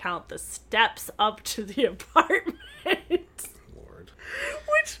wanted to count the steps up to the apartment. Lord.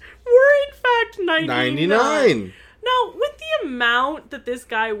 Which were in fact 99. Now, with the amount that this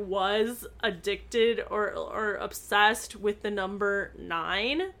guy was addicted or obsessed with the number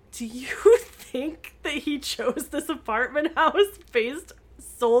 9, do you think that he chose this apartment house based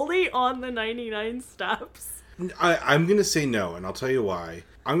solely on the 99 steps? I'm going to say no, and I'll tell you why.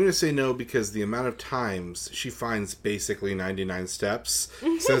 I'm going to say no because the amount of times she finds basically 99 steps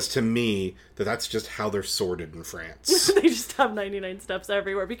says to me that that's just how they're sorted in France. They just have 99 steps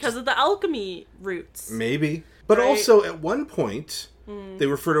everywhere because of the alchemy roots. Maybe. But right? Also, at one point, they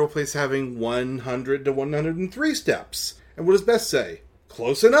refer to a place having 100 to 103 steps. And what does Bess say?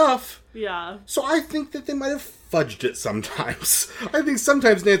 Close enough. Yeah. So I think that they might have fudged it sometimes. I think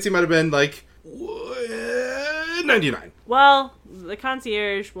sometimes Nancy might have been like, 99. Well, the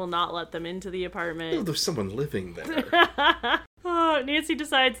concierge will not let them into the apartment. Oh, there's someone living there. Nancy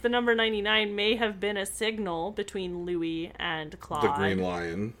decides the number 99 may have been a signal between Louis and Claude. The Green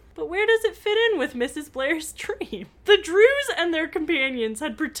Lion. But where does it fit in with Mrs. Blair's dream? The Drews and their companions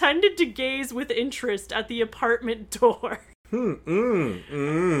had pretended to gaze with interest at the apartment door.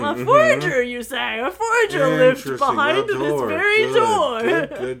 A forger, you say? A forger lived behind this very door.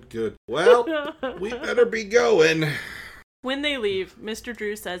 Good. Well, we better be going. When they leave, Mr.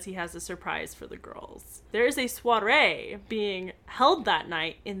 Drew says he has a surprise for the girls. There is a soiree being held that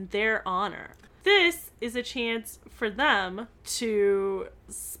night in their honor. This is a chance for them to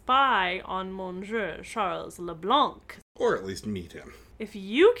spy on Monsieur Charles Leblanc. Or at least meet him. If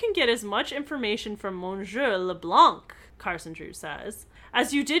you can get as much information from Monsieur Leblanc, Carson Drew says,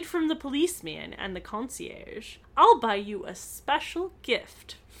 as you did from the policeman and the concierge. I'll buy you a special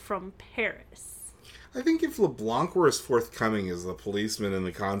gift from Paris. I think if LeBlanc were as forthcoming as the policeman and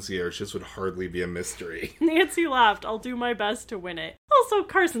the concierge, this would hardly be a mystery. Nancy laughed. I'll do my best to win it. Also,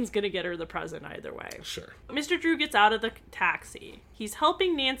 Carson's gonna get her the present either way. Sure. Mr. Drew gets out of the taxi. He's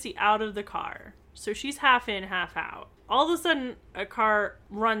helping Nancy out of the car, so she's half in, half out. All of a sudden, a car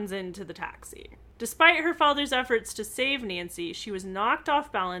runs into the taxi. Despite her father's efforts to save Nancy, she was knocked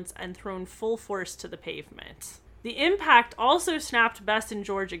off balance and thrown full force to the pavement. The impact also snapped Bess and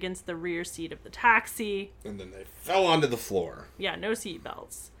George against the rear seat of the taxi. And then they fell onto the floor. Yeah, no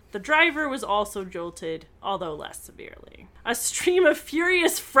seatbelts. The driver was also jolted, although less severely. A stream of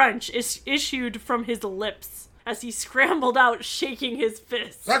furious French issued from his lips as he scrambled out, shaking his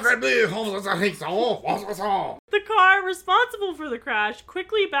fists. The car responsible for the crash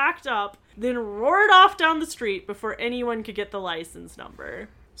quickly backed up, then roared off down the street before anyone could get the license number.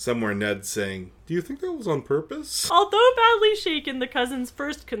 Somewhere Ned's saying, "Do you think that was on purpose?" Although badly shaken, the cousin's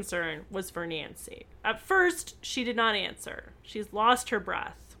first concern was for Nancy. At first, she did not answer. She's lost her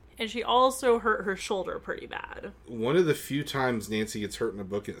breath. And she also hurt her shoulder pretty bad. One of the few times Nancy gets hurt in a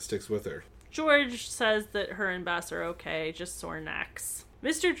book and it sticks with her. George says that her and Bess are okay, just sore necks.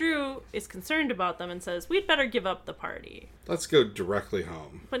 Mr. Drew is concerned about them and says, we'd better give up the party. Let's go directly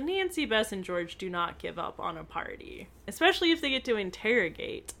home. But Nancy, Bess, and George do not give up on a party. Especially if they get to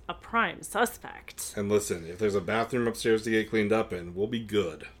interrogate a prime suspect. And listen, if there's a bathroom upstairs to get cleaned up in, we'll be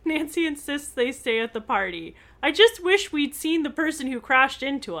good. Nancy insists they stay at the party. I just wish we'd seen the person who crashed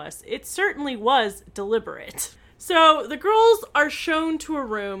into us. It certainly was deliberate. So the girls are shown to a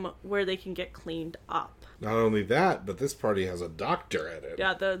room where they can get cleaned up. Not only that, but this party has a doctor in it.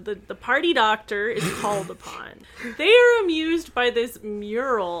 Yeah, the party doctor is called upon. They are amused by this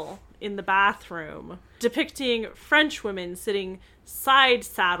mural in the bathroom depicting French women sitting side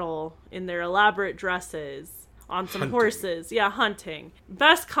saddle in their elaborate dresses on some horses. Yeah, hunting.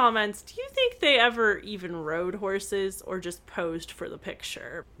 Bess comments, do you think they ever even rode horses or just posed for the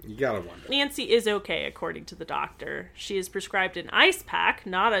picture? You gotta wonder. Nancy is okay, according to the doctor. She is prescribed an ice pack,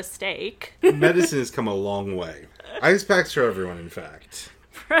 not a steak. Medicine has come a long way. Ice packs for everyone, in fact.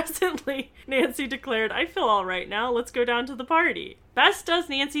 Presently, Nancy declared, I feel all right now. Let's go down to the party. Bess does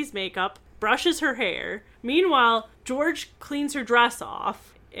Nancy's makeup, brushes her hair. Meanwhile, George cleans her dress off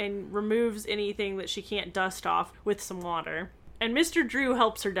and removes anything that she can't dust off with some water. And Mr. Drew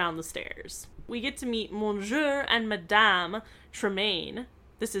helps her down the stairs. We get to meet Monsieur and Madame Tremaine.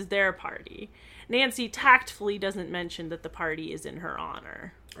 This is their party. Nancy tactfully doesn't mention that the party is in her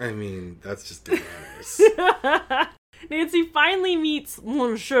honor. I mean, that's just good manners. Nancy finally meets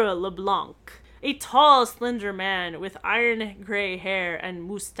Monsieur LeBlanc, a tall, slender man with iron gray hair and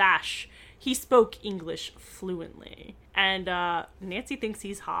moustache. He spoke English fluently. And Nancy thinks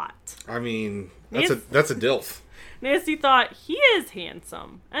he's hot. I mean, that's a DILF. Nancy thought he is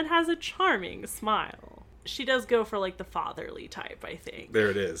handsome and has a charming smile. She does go for like the fatherly type, I think. There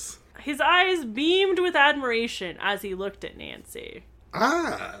it is. His eyes beamed with admiration as he looked at Nancy.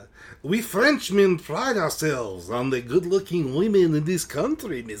 Ah, we Frenchmen pride ourselves on the good-looking women in this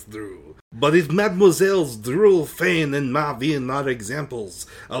country, Miss Drew. But if Mademoiselles Drew, Fane, and Marvin are examples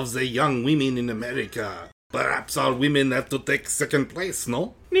of the young women in America, perhaps our women have to take second place,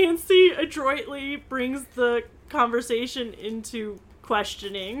 no? Nancy adroitly brings the conversation into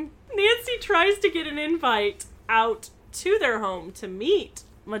questioning. Nancy tries to get an invite out to their home to meet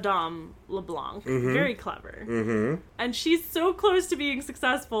Madame LeBlanc. Mm-hmm. Very clever. Mm-hmm. And she's so close to being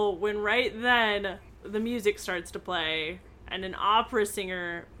successful when right then the music starts to play and an opera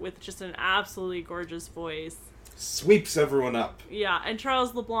singer with just an absolutely gorgeous voice sweeps everyone up. Yeah, and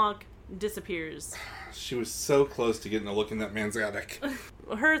Charles LeBlanc disappears. She was so close to getting a look in that man's attic.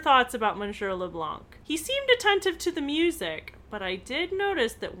 Her thoughts about Monsieur LeBlanc. He seemed attentive to the music, but I did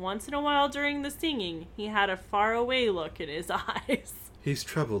notice that once in a while during the singing, he had a faraway look in his eyes. He's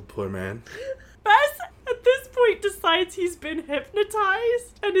troubled, poor man. Bess, at this point, decides he's been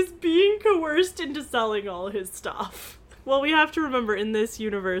hypnotized and is being coerced into selling all his stuff. Well, we have to remember, in this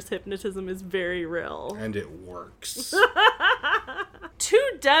universe, hypnotism is very real. And it works. Two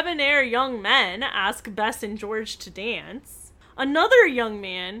debonair young men ask Bess and George to dance. Another young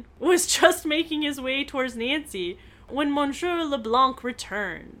man was just making his way towards Nancy when Monsieur LeBlanc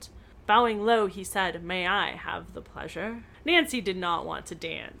returned. Bowing low, he said, "May I have the pleasure?" Nancy did not want to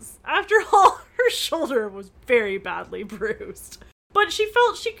dance. After all, her shoulder was very badly bruised. But she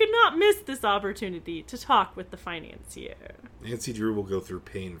felt she could not miss this opportunity to talk with the financier. Nancy Drew will go through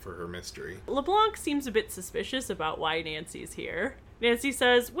pain for her mystery. LeBlanc seems a bit suspicious about why Nancy's here. Nancy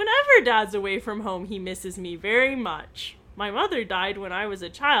says, whenever Dad's away from home, he misses me very much. My mother died when I was a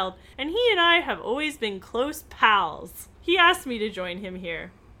child, and he and I have always been close pals. He asked me to join him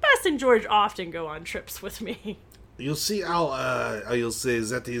here. Bess and George often go on trips with me. You see how you'll say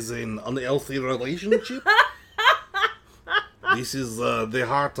that is an unhealthy relationship? This is the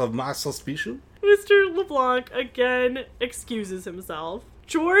heart of my suspicion. Mr. LeBlanc again excuses himself.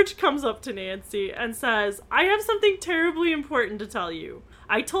 George comes up to Nancy and says, I have something terribly important to tell you.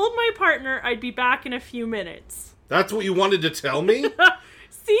 I told my partner I'd be back in a few minutes. That's what you wanted to tell me?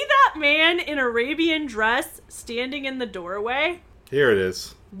 See that man in Arabian dress standing in the doorway? Here it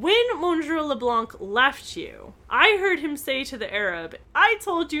is. When Monsieur LeBlanc left you, I heard him say to the Arab, I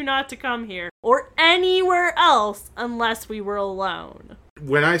told you not to come here or anywhere else unless we were alone.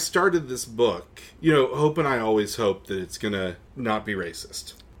 When I started this book, Hope and I always hope that it's gonna not be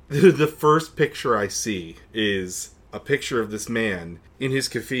racist. The first picture I see is a picture of this man in his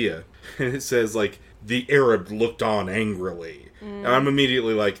keffiyeh, and it says, the Arab looked on angrily. And I'm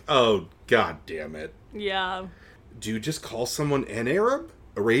immediately like, oh, god damn it. Yeah. Do you just call someone an Arab?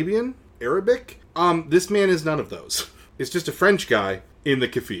 Arabian? Arabic? This man is none of those. It's just a French guy in the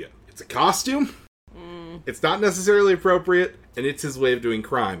keffiyeh. It's a costume. It's not necessarily appropriate, and it's his way of doing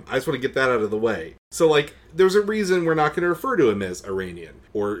crime. I just want to get that out of the way. So, there's a reason we're not going to refer to him as Iranian,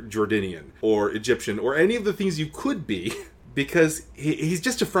 or Jordanian, or Egyptian, or any of the things you could be, because he's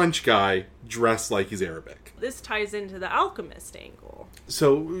just a French guy dressed like he's Arabic. This ties into the alchemist angle.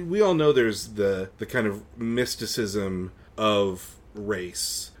 So, we all know there's the kind of mysticism of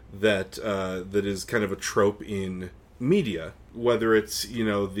race that is kind of a trope in media, whether it's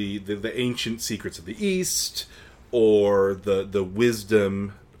the ancient secrets of the East or the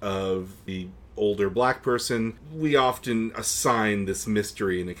wisdom of the older black person. We often assign this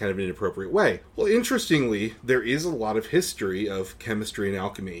mystery in a kind of inappropriate way. Well, interestingly, there is a lot of history of chemistry and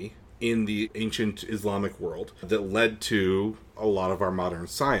alchemy in the ancient Islamic world that led to a lot of our modern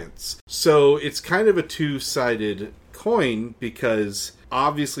science. So it's kind of a two-sided coin, because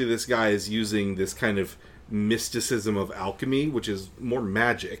obviously this guy is using this kind of mysticism of alchemy, which is more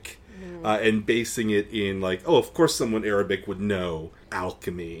magic, and basing it in of course someone Arabic would know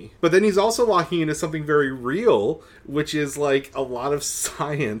alchemy. But then he's also locking into something very real, which is a lot of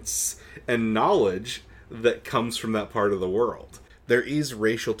science and knowledge that comes from that part of the world. There is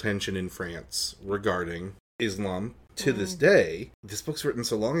racial tension in France regarding Islam to this day. This book's written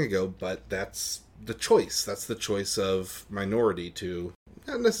so long ago, but that's the choice. That's the choice of minority to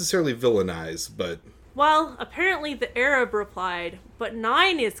not necessarily villainize, but... Well, apparently the Arab replied, but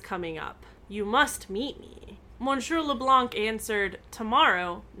 9 is coming up. You must meet me. Monsieur LeBlanc answered,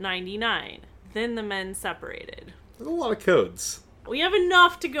 tomorrow, 99. Then the men separated. There's a lot of codes. We have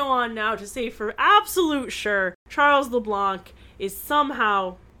enough to go on now to say for absolute sure Charles LeBlanc is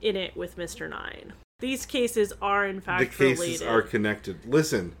somehow in it with Mr. 9. These cases are in fact related. The cases are connected.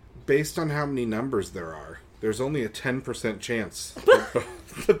 Listen, based on how many numbers there are, there's only a 10% chance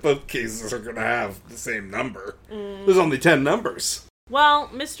that both cases are going to have the same number. There's only 10 numbers. Well,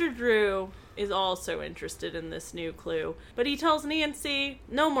 Mr. Drew is also interested in this new clue, but he tells Nancy,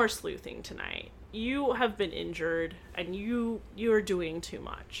 no more sleuthing tonight. You have been injured, and you are doing too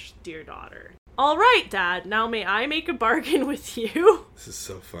much, dear daughter. All right, Dad, now may I make a bargain with you? This is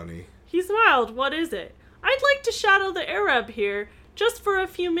so funny. He smiled. What is it? I'd like to shadow the Arab here just for a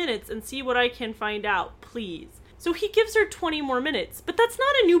few minutes and see what I can find out, please. So he gives her 20 more minutes, but that's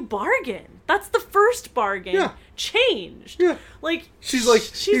not a new bargain. That's the first bargain changed. Yeah.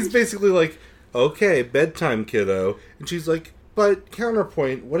 He's basically okay, bedtime, kiddo. And she's like, but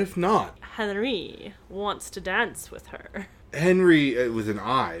counterpoint, what if not? Henry wants to dance with her. Henry, with an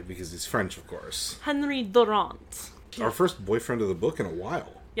I, because he's French, of course. Henry Durant. Our first boyfriend of the book in a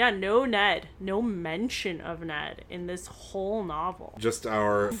while. Yeah, no Ned. No mention of Ned in this whole novel. Just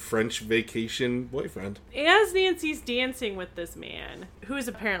our French vacation boyfriend. As Nancy's dancing with this man, who is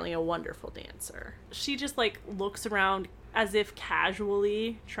apparently a wonderful dancer, she just looks around as if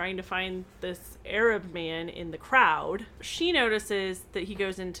casually trying to find this Arab man in the crowd. She notices that he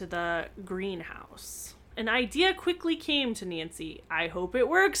goes into the greenhouse. An idea quickly came to Nancy. I hope it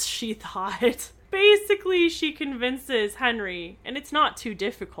works, she thought. Basically, she convinces Henry, and it's not too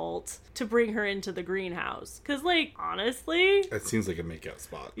difficult, to bring her into the greenhouse. Because, honestly... That seems like a makeout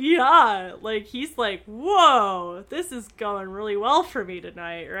spot. Yeah, he's like, whoa, this is going really well for me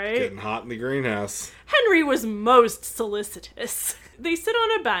tonight, right? Getting hot in the greenhouse. Henry was most solicitous. They sit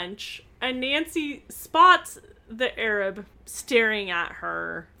on a bench, and Nancy spots the Arab staring at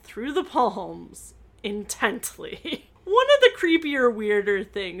her through the palms intently. One of the creepier, weirder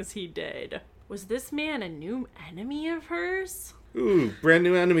things he did. Was this man a new enemy of hers? Ooh, brand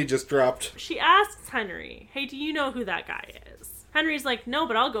new enemy just dropped. She asks Henry, hey, do you know who that guy is? Henry's like, no,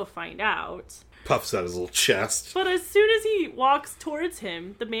 but I'll go find out. Puffs out his little chest. But as soon as he walks towards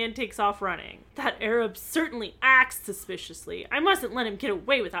him, the man takes off running. That Arab certainly acts suspiciously. I mustn't let him get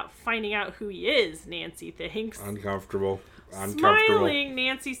away without finding out who he is, Nancy thinks. Uncomfortable. Smiling,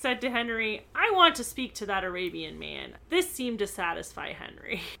 Nancy said to Henry, I want to speak to that Arabian man. This seemed to satisfy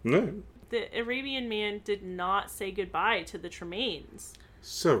Henry. No. The Arabian man did not say goodbye to the Tremaines.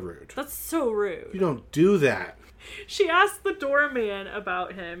 So rude. That's so rude. You don't do that. She asked the doorman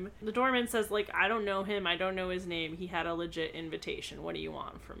about him. The doorman says, I don't know him. I don't know his name. He had a legit invitation. What do you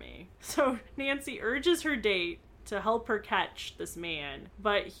want from me? So Nancy urges her date to help her catch this man,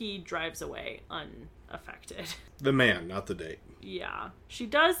 but he drives away unaffected. The man, not the date. Yeah. She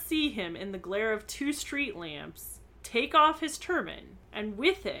does see him in the glare of 2 street lamps take off his turban, and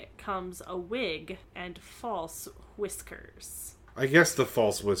with it comes a wig and false whiskers. I guess the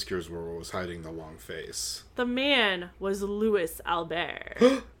false whiskers were what was hiding the long face. The man was Louis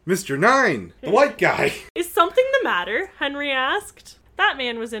Albert. Mr. Nine! The white guy! Is something the matter? Henry asked. That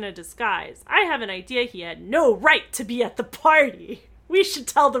man was in a disguise. I have an idea he had no right to be at the party. We should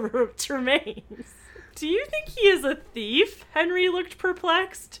tell the Tremaines. Do you think he is a thief? Henry looked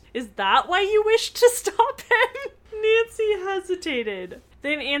perplexed. Is that why you wish to stop him? Nancy hesitated,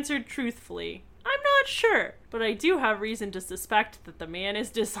 then answered truthfully. I'm not sure, but I do have reason to suspect that the man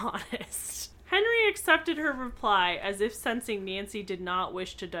is dishonest. Henry accepted her reply as if sensing Nancy did not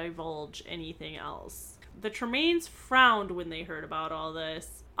wish to divulge anything else. The Tremaines frowned when they heard about all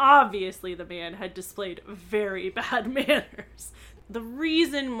this. Obviously, the man had displayed very bad manners. The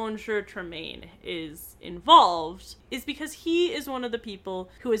reason Monsieur Tremaine is involved is because he is one of the people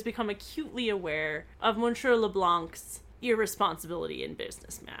who has become acutely aware of Monsieur Leblanc's irresponsibility in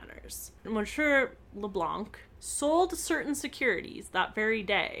business matters. Monsieur Leblanc sold certain securities that very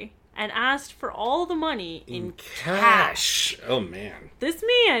day and asked for all the money in cash. Oh, man. This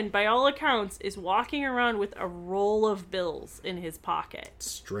man, by all accounts, is walking around with a roll of bills in his pocket.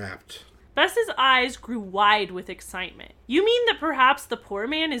 Strapped. Bess's eyes grew wide with excitement. You mean that perhaps the poor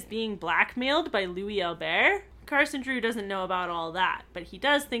man is being blackmailed by Louis Albert? Carson Drew doesn't know about all that, but he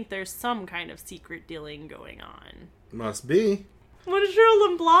does think there's some kind of secret dealing going on. Must be. Monsieur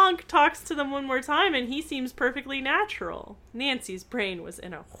Leblanc talks to them one more time, and he seems perfectly natural. Nancy's brain was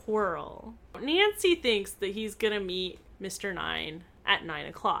in a whirl. Nancy thinks that he's gonna meet Mr. Nine at 9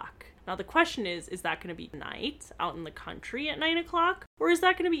 o'clock. Now the question is that going to be night out in the country at 9 o'clock? Or is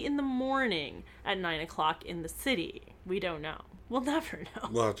that going to be in the morning at 9 o'clock in the city? We don't know. We'll never know.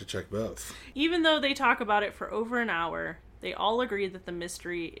 We'll have to check both. Even though they talk about it for over an hour, they all agree that the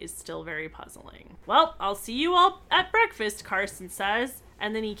mystery is still very puzzling. Well, I'll see you all at breakfast, Carson says,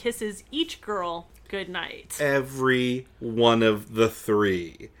 and then he kisses each girl good night. Every one of the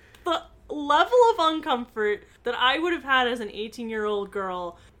 3. The level of uncomfort that I would have had as an 18-year-old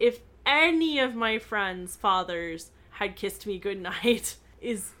girl if any of my friends' fathers had kissed me goodnight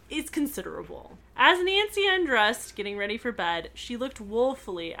is considerable. As Nancy undressed, getting ready for bed, she looked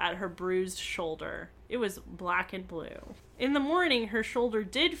woefully at her bruised shoulder. It was black and blue. In the morning, her shoulder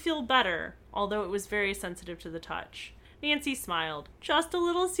did feel better, although it was very sensitive to the touch. Nancy smiled. Just a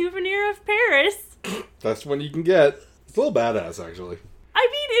little souvenir of Paris. That's one you can get. It's a little badass, actually. I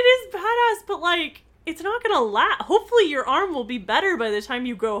mean, it is badass, but it's not gonna last. Hopefully your arm will be better by the time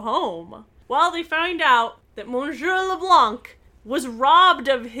you go home. Well, they find out that Monsieur Leblanc was robbed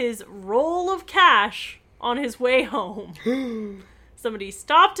of his roll of cash on his way home. Somebody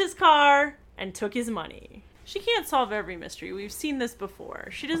stopped his car and took his money. She can't solve every mystery. We've seen this before.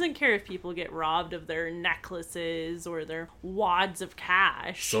 She doesn't care if people get robbed of their necklaces or their wads of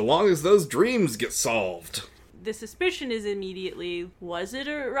cash. So long as those dreams get solved. The suspicion is immediately, was it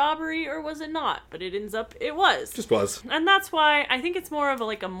a robbery or was it not? But it ends up, it was. Just was. And that's why I think it's more of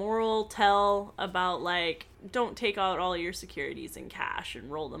a moral tell about don't take out all your securities in cash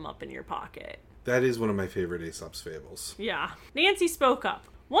and roll them up in your pocket. That is one of my favorite Aesop's fables. Yeah. Nancy spoke up.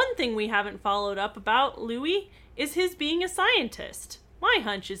 One thing we haven't followed up about Louis is his being a scientist. My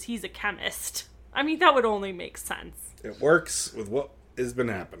hunch is he's a chemist. I mean, that would only make sense. It works with what has been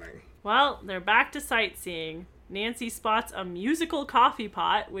happening. Well, they're back to sightseeing. Nancy spots a musical coffee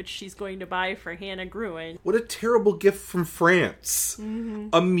pot, which she's going to buy for Hannah Gruen. What a terrible gift from France. Mm-hmm.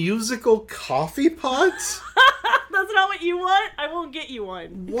 A musical coffee pot? That's not what you want? I won't get you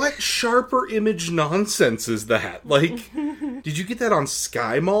one. What sharper image nonsense is that? Did you get that on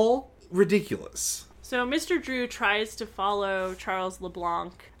Sky Mall? Ridiculous. So Mr. Drew tries to follow Charles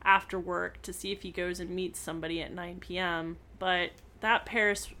Leblanc after work to see if he goes and meets somebody at 9 p.m., but That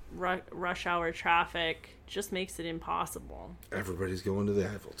Paris rush hour traffic just makes it impossible. Everybody's going to the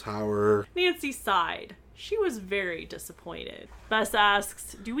Eiffel Tower. Nancy sighed. She was very disappointed. Bess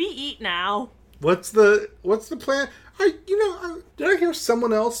asks, do we eat now? What's the plan? Did I hear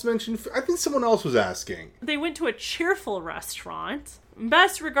someone else mention? I think someone else was asking. They went to a cheerful restaurant.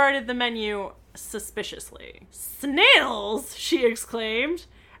 Bess regarded the menu suspiciously. Snails, she exclaimed.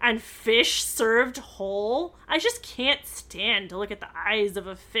 And fish served whole? I just can't stand to look at the eyes of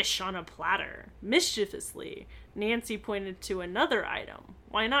a fish on a platter. Mischievously, Nancy pointed to another item.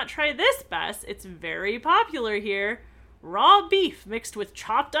 Why not try this, Bess? It's very popular here. Raw beef mixed with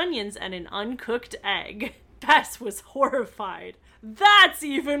chopped onions and an uncooked egg. Bess was horrified. That's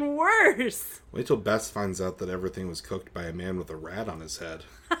even worse! Wait till Bess finds out that everything was cooked by a man with a rat on his head.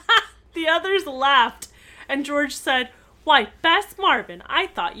 The others laughed, and George said, why, Bess Marvin, I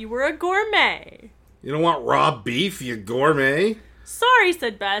thought you were a gourmet. You don't want raw beef, you gourmet? Sorry,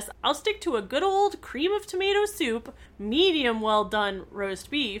 said Bess. I'll stick to a good old cream of tomato soup, medium well done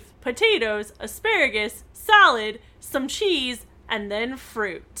roast beef, potatoes, asparagus, salad, some cheese, and then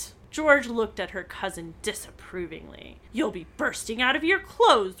fruit. George looked at her cousin disapprovingly. You'll be bursting out of your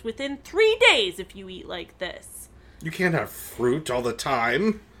clothes within 3 days if you eat like this. You can't have fruit all the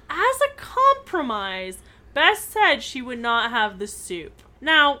time. As a compromise, Bess said she would not have the soup.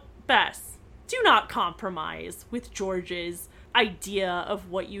 Now, Bess, do not compromise with George's idea of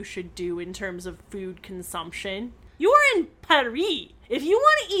what you should do in terms of food consumption. You're in Paris. If you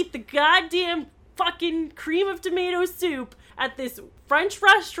want to eat the goddamn fucking cream of tomato soup at this French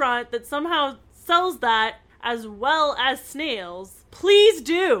restaurant that somehow sells that as well as snails, please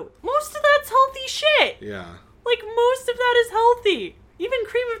do. Most of that's healthy shit. Yeah. Like, most of that is healthy. Even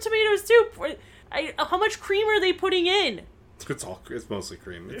cream of tomato soup. How much cream are they putting in? It's mostly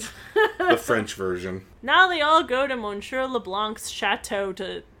cream. It's the French version. Now they all go to Monsieur Leblanc's chateau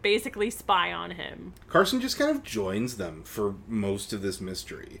to basically spy on him. Carson just kind of joins them for most of this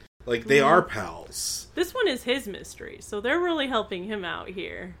mystery. Like, they are pals. This one is his mystery, so they're really helping him out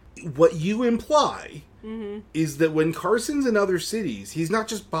here. What you imply is that when Carson's in other cities, he's not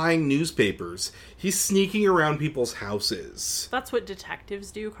just buying newspapers, he's sneaking around people's houses. That's what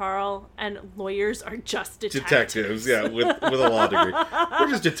detectives do, Carl, and lawyers are just detectives. Detectives, yeah, with a law degree. We're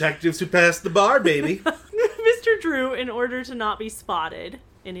just detectives who pass the bar, baby. Mr. Drew, in order to not be spotted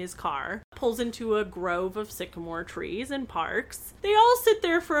in his car, pulls into a grove of sycamore trees and parks. They all sit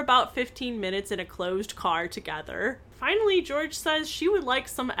there for about 15 minutes in a closed car together. Finally, George says she would like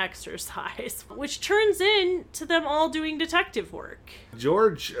some exercise, which turns into them all doing detective work.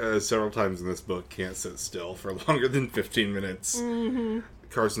 George, several times in this book, can't sit still for longer than 15 minutes. Mm-hmm.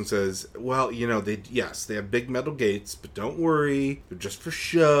 Carson says, well, they have big metal gates, but don't worry, they're just for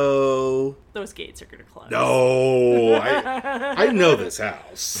show. Those gates are going to close. No, I know this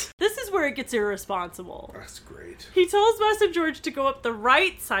house. This is where it gets irresponsible. That's great. He tells Bess and George to go up the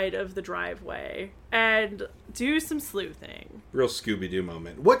right side of the driveway and do some sleuthing. Real Scooby-Doo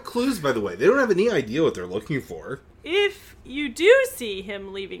moment. What clues, by the way? They don't have any idea what they're looking for. If you do see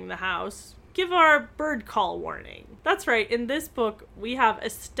him leaving the house, give our bird call warning. That's right, in this book, we have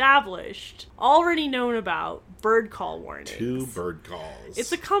established, already known about, bird call warnings. 2 bird calls.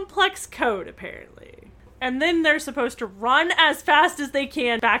 It's a complex code, apparently. And then they're supposed to run as fast as they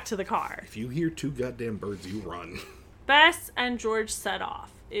can back to the car. If you hear 2 goddamn birds, you run. Bess and George set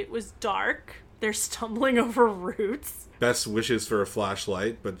off. It was dark. They're stumbling over roots. Bess wishes for a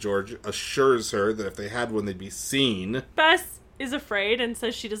flashlight, but George assures her that if they had one, they'd be seen. Bess is afraid and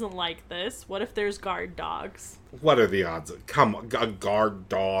says she doesn't like this. What if there's guard dogs? What are the odds of... Come on, a guard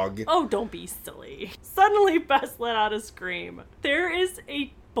dog. Oh, don't be silly. Suddenly, Bess let out a scream. There is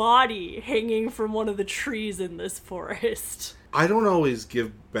a body hanging from one of the trees in this forest. I don't always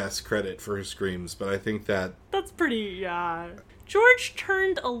give Bess credit for her screams, but I think that's pretty, George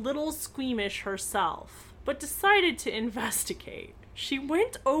turned a little squeamish herself, but decided to investigate. She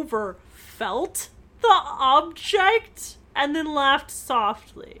went over, felt the object, and then laughed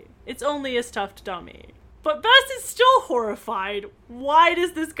softly. It's only a stuffed dummy. But Bess is still horrified. Why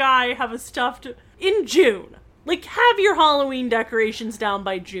does this guy have a stuffed... in June? Like, have your Halloween decorations down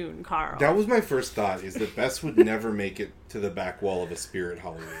by June, Carl. That was my first thought, is that Bess would never make it to the back wall of a spirit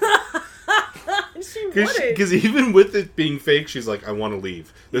Halloween. She wouldn't. Because even with it being fake, she's like, I want to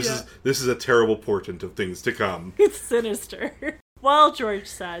leave. This is a terrible portent of things to come. It's sinister. Well, George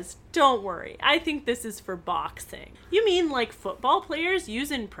says, don't worry. I think this is for boxing. You mean like football players use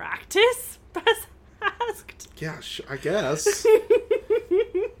in practice? Bess asked. Yeah, I guess.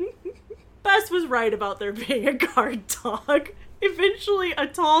 Bess was right about there being a guard dog. Eventually, a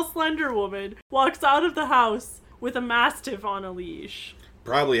tall, slender woman walks out of the house with a mastiff on a leash.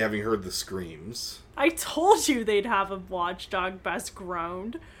 Probably having heard the screams. I told you they'd have a watchdog, Bess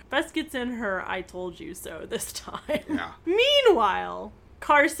groaned. Bess gets in her I told you so this time. Yeah. Meanwhile,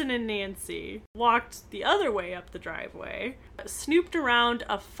 Carson and Nancy walked the other way up the driveway, snooped around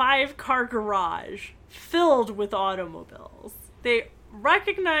a 5-car garage filled with automobiles. They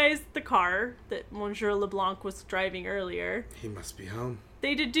recognized the car that Monsieur LeBlanc was driving earlier. He must be home.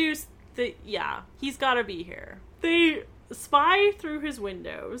 They deduced that, yeah, he's gotta be here. They spy through his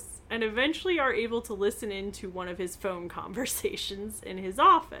windows and eventually are able to listen into one of his phone conversations in his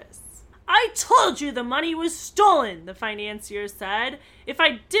office. I told you the money was stolen, the financier said. If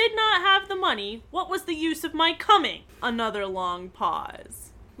I did not have the money, what was the use of my coming? Another long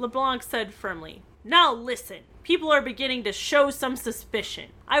pause. LeBlanc said firmly, now listen, people are beginning to show some suspicion.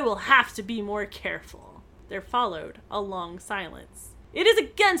 I will have to be more careful. There followed a long silence. It is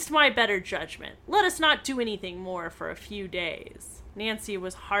against my better judgment. Let us not do anything more for a few days. Nancy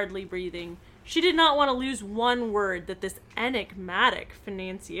was hardly breathing. She did not want to lose one word that this enigmatic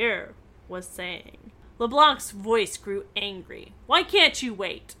financier was saying. LeBlanc's voice grew angry. Why can't you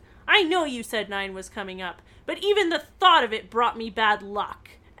wait? I know you said 9 was coming up, but even the thought of it brought me bad luck.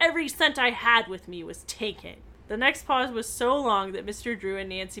 Every cent I had with me was taken. The next pause was so long that Mr. Drew and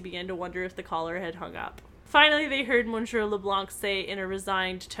Nancy began to wonder if the caller had hung up. Finally, they heard Monsieur LeBlanc say in a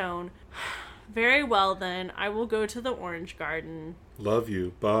resigned tone, very well then, I will go to the orange garden. Love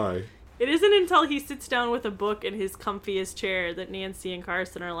you, bye. It isn't until he sits down with a book in his comfiest chair that Nancy and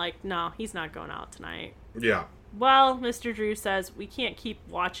Carson are like, no, he's not going out tonight. Yeah. Well, Mr. Drew says, we can't keep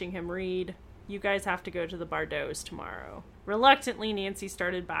watching him read. You guys have to go to the Bardot's tomorrow. Reluctantly, Nancy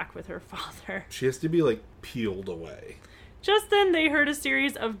started back with her father. She has to be, like, peeled away. Just then, they heard a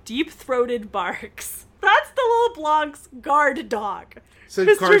series of deep-throated barks. That's the LeBlanc's guard dog, Said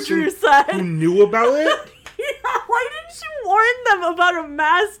Mr. Carson, Drew said. who knew about it? Yeah, why didn't you warn them about a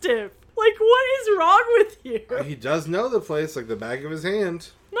mastiff? Like, what is wrong with you? He does know the place like the back of his hand.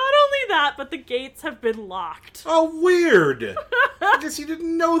 Not only that, but the gates have been locked. Oh, weird. I guess you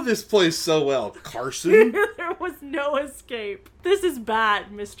didn't know this place so well, Carson. There was no escape. This is bad,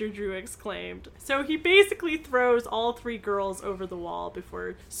 Mr. Drew exclaimed. So he basically throws all 3 girls over the wall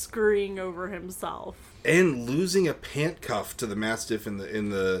before scurrying over himself. And losing a pant cuff to the mastiff in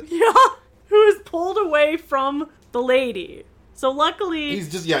the... Yeah, who is pulled away from the lady. So luckily... He's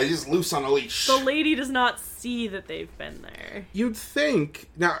just loose on a leash. The lady does not see that they've been there. You'd think...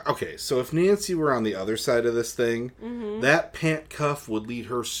 Now, okay, so if Nancy were on the other side of this thing, that pant cuff would lead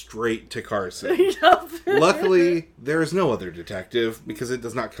her straight to Carson. Yep. Luckily, there is no other detective, because it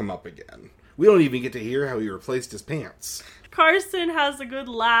does not come up again. We don't even get to hear how he replaced his pants. Carson has a good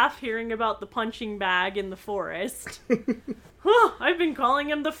laugh hearing about the punching bag in the forest. I've been calling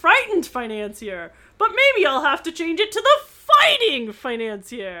him the frightened financier, but maybe I'll have to change it to the fighting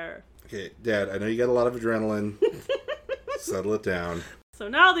financier. Okay, Dad, I know you got a lot of adrenaline. Settle it down. So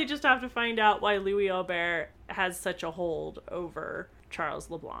now they just have to find out why Louis Aubert has such a hold over Charles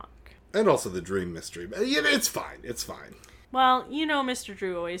LeBlanc. And also the dream mystery. But yeah, it's fine. It's fine. Well, you know Mr.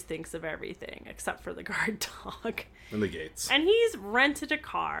 Drew always thinks of everything, except for the guard dog. And the gates. And he's rented a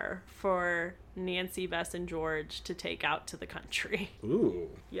car for Nancy, Bess, and George to take out to the country. Ooh.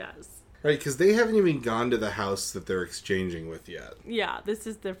 Yes. Right, because they haven't even gone to the house that they're exchanging with yet. Yeah, this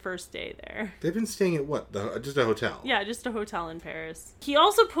is their first day there. They've been staying at what? Just a hotel? Yeah, just a hotel in Paris. He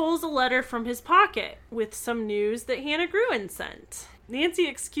also pulls a letter from his pocket with some news that Hannah Gruen sent. Nancy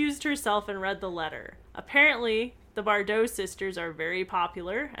excused herself and read the letter. Apparently, the Bardot sisters are very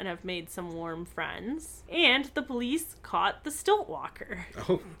popular and have made some warm friends. And the police caught the stilt walker.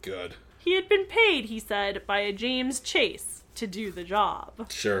 Oh, good. He had been paid, he said, by a James Chase to do the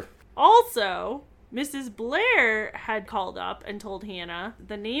job. Sure. Also, Mrs. Blair had called up and told Hannah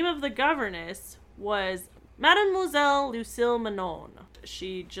the name of the governess was Mademoiselle Lucille Manon.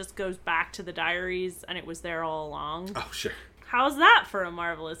 She just goes back to the diaries and it was there all along. Oh, sure. How's that for a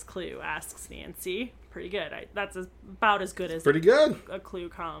marvelous clue, asks Nancy. Pretty good. That's about as good as Pretty good. a clue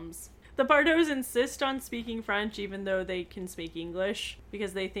comes. The Bardots insist on speaking French even though they can speak English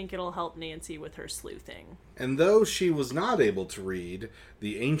because they think it'll help Nancy with her sleuthing. And though she was not able to read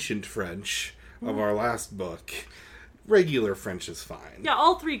the ancient French of our last book, regular French is fine. Yeah,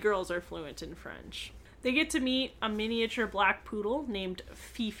 all 3 girls are fluent in French. They get to meet a miniature black poodle named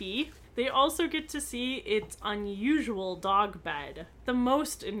Fifi. They also get to see its unusual dog bed. The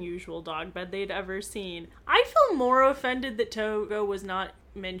most unusual dog bed they'd ever seen. I feel more offended that Togo was not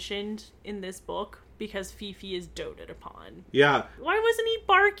mentioned in this book because Fifi is doted upon. Yeah. Why wasn't he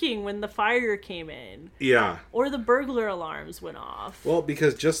barking when the fire came in? Yeah. Or the burglar alarms went off? Well,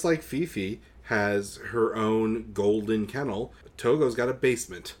 because just like Fifi, has her own golden kennel. Togo's got a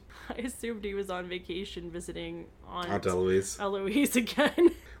basement. I assumed he was on vacation visiting Aunt Eloise. Eloise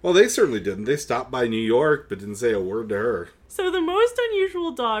again. Well, they certainly didn't. They stopped by New York, but didn't say a word to her. So the most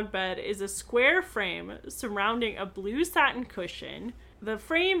unusual dog bed is a square frame surrounding a blue satin cushion. The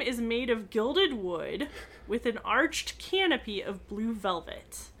frame is made of gilded wood with an arched canopy of blue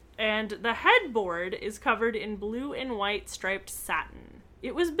velvet. And the headboard is covered in blue and white striped satin.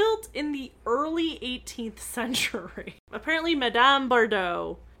 It was built in the early 18th century. Apparently, Madame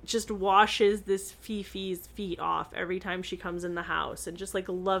Bardot just washes this Fifi's feet off every time she comes in the house and just like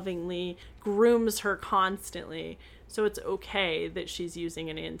lovingly grooms her constantly. So it's okay that she's using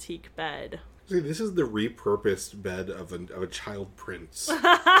an antique bed. See, this is the repurposed bed of a child prince.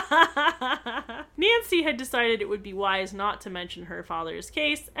 Nancy had decided it would be wise not to mention her father's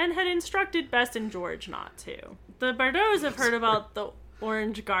case and had instructed Bess and George not to. The Bardots have heard about the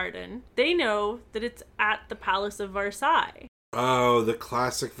Orange Garden. They know that it's at the Palace of Versailles. Oh, the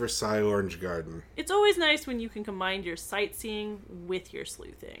classic Versailles Orange Garden. It's always nice when you can combine your sightseeing with your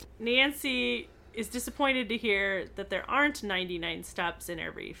sleuthing. Nancy is disappointed to hear that there aren't 99 steps in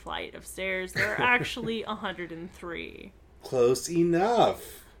every flight of stairs. There are actually 103. Close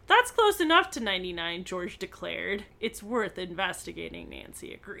enough. That's close enough to 99, George declared. It's worth investigating,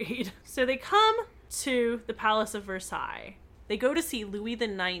 Nancy agreed. So they come to the Palace of Versailles. They go to see Louis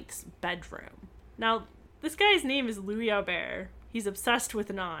IX's bedroom. Now, this guy's name is Louis Albert. He's obsessed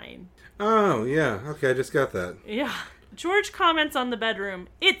with 9. Oh, yeah. Okay, I just got that. Yeah. George comments on the bedroom.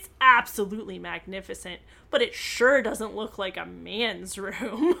 It's absolutely magnificent, but it sure doesn't look like a man's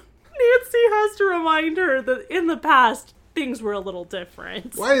room. Nancy has to remind her that in the past, things were a little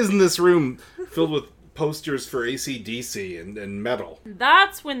different. Why isn't this room filled with posters for AC/DC and metal?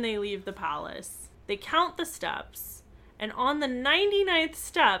 That's when they leave the palace. They count the steps, and on the 99th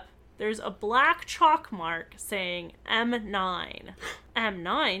step, there's a black chalk mark saying M9.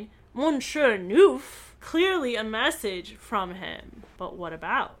 M9? Monsieur Neuf? Clearly a message from him. But what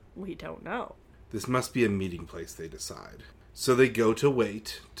about? We don't know. This must be a meeting place, they decide. So they go to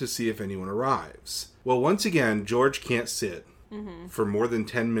wait to see if anyone arrives. Well, once again, George can't sit for more than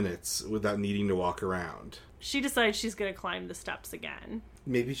 10 minutes without needing to walk around. She decides she's going to climb the steps again.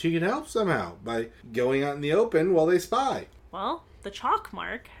 Maybe she can help somehow by going out in the open while they spy. Well, the chalk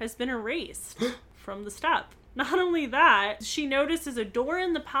mark has been erased from the step. Not only that, she notices a door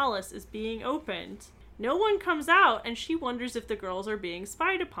in the palace is being opened. No one comes out, and she wonders if the girls are being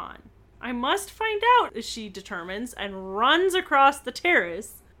spied upon. I must find out, she determines, and runs across the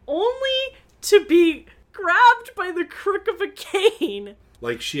terrace, only to be grabbed by the crook of a cane.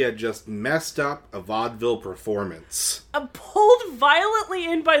 Like she had just messed up a vaudeville performance. Pulled violently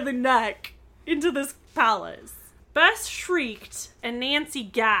in by the neck into this palace. Bess shrieked, and Nancy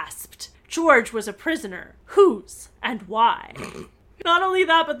gasped. George was a prisoner. Whose and why? Not only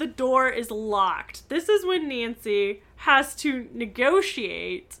that, but the door is locked. This is when Nancy has to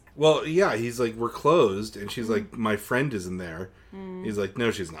negotiate. Well, yeah, he's like, we're closed. And she's like, my friend is in there. He's like,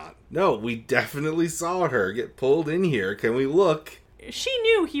 no, she's not. No, we definitely saw her get pulled in here. Can we look? She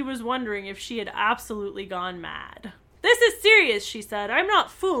knew he was wondering if she had absolutely gone mad. This is serious, she said. I'm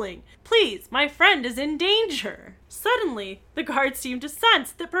not fooling. Please, my friend is in danger. Suddenly, the guards seemed to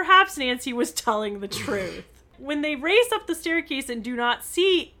sense that perhaps Nancy was telling the truth. When they race up the staircase and do not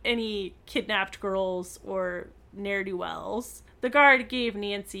see any kidnapped girls or ne'er-do-wells, the guard gave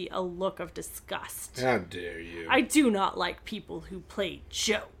Nancy a look of disgust. How dare you? I do not like people who play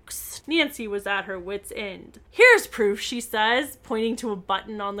jokes. Nancy was at her wit's end. Here's proof, she says, pointing to a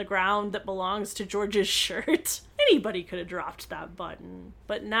button on the ground that belongs to George's shirt. Anybody could have dropped that button.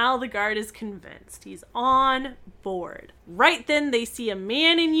 But now the guard is convinced. He's on board. Right then they see a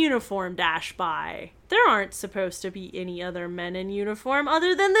man in uniform dash by. There aren't supposed to be any other men in uniform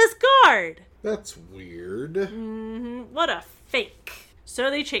other than this guard. That's weird. What a fake. So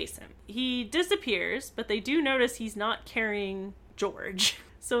they chase him. He disappears, but they do notice he's not carrying George.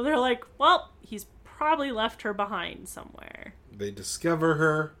 So they're like, well, he's probably left her behind somewhere. They discover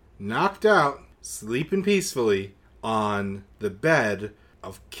her, knocked out, sleeping peacefully on the bed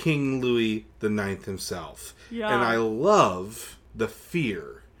of King Louis IX himself. Yeah. And I love the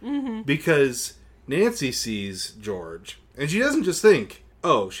fear. Because Nancy sees George, and she doesn't just think,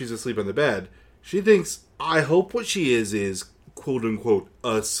 oh, she's asleep on the bed. She thinks, I hope what she is quote-unquote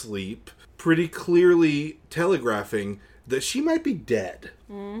asleep, pretty clearly telegraphing that she might be dead.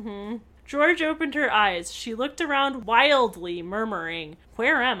 George opened her eyes. She looked around wildly, murmuring,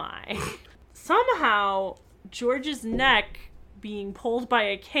 where am I? Somehow, George's neck being pulled by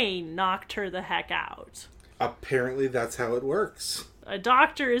a cane knocked her the heck out. Apparently that's how it works. A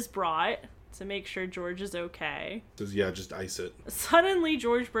doctor is brought. to make sure George is okay. Just ice it. Suddenly,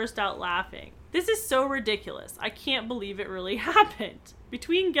 George burst out laughing. This is so ridiculous. I can't believe it really happened.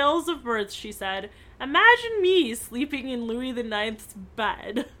 Between gills of mirth, she said, imagine me sleeping in Louis IX's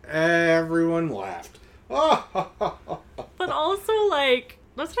bed. Everyone laughed. But also, like,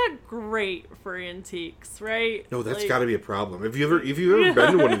 that's not great for antiques, right? No, that's like, got to be a problem. If you've ever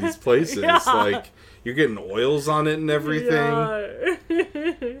been to one of these places, like, you're getting oils on it and everything. Yeah.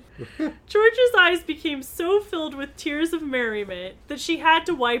 George's eyes became so filled with tears of merriment that she had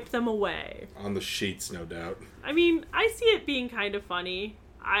to wipe them away. On the sheets, no doubt. I mean, I see it being kind of funny.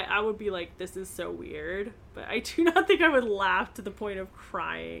 I would be like, this is so weird. But I do not think I would laugh to the point of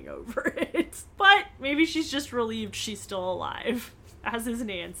crying over it. But maybe she's just relieved she's still alive, as is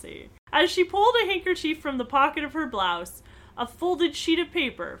Nancy. As she pulled a handkerchief from the pocket of her blouse, a folded sheet of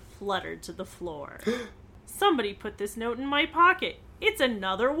paper fluttered to the floor. Somebody put this note in my pocket. It's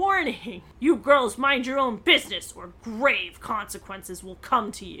another warning. You girls mind your own business or grave consequences will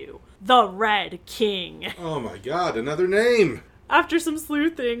come to you. The Red King. Oh my god, another name. After some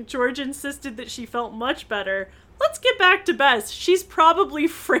sleuthing, George insisted that she felt much better. Let's get back to Bess. She's probably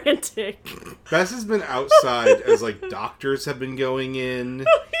frantic. Bess has been outside as, like, doctors have been going in.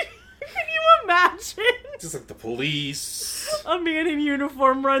 Can you imagine? Just like the police. A man in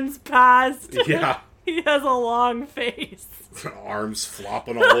uniform runs past. Yeah. He has a long face. Arms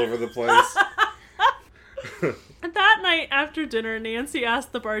flopping all over the place. That night after dinner, Nancy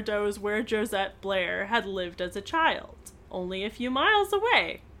asked the Bardots where Josette Blair had lived as a child. Only a few miles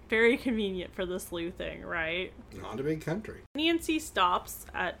away. Very convenient for the sleuthing, right? Not a big country. Nancy stops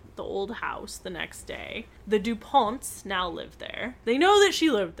at the old house the next day. The DuPonts now live there. They know that she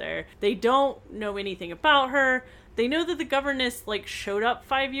lived there. They don't know anything about her. They know that the governess, like, showed up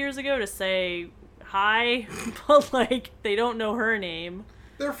 5 years ago to say hi, but, like, they don't know her name.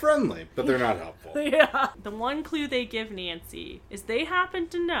 They're friendly, but they're not helpful. Yeah. The one clue they give Nancy is they happen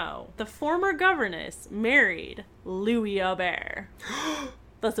to know the former governess married Louis Albert.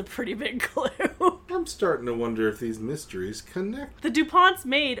 That's a pretty big clue. I'm starting to wonder if these mysteries connect. The DuPont's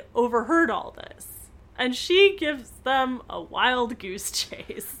maid overheard all this, and she gives them a wild goose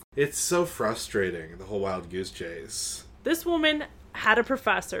chase. It's so frustrating, the whole wild goose chase. This woman had a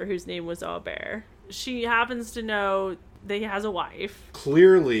professor whose name was Albert. She happens to know that he has a wife.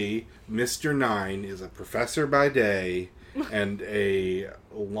 Clearly, Mr. Nine is a professor by day and a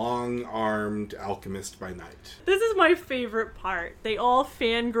long-armed alchemist by night. This is my favorite part. They all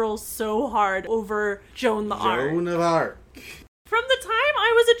fangirl so hard over Joan of Arc. Joan of Arc. From the time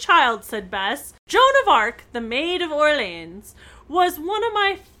I was a child, said Bess, Joan of Arc, the Maid of Orleans, was one of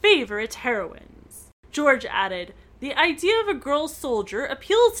my favorite heroines. George added, the idea of a girl soldier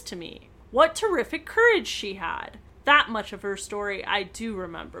appeals to me. What terrific courage she had. That much of her story I do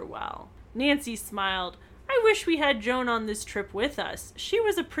remember well. Nancy smiled. I wish we had Joan on this trip with us. She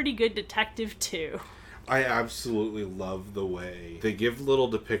was a pretty good detective, too. I absolutely love the way they give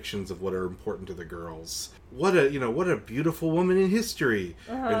little depictions of what are important to the girls. What a beautiful woman in history.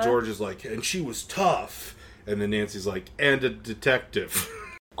 Uh-huh. And George is like, and she was tough. And then Nancy's like, and a detective.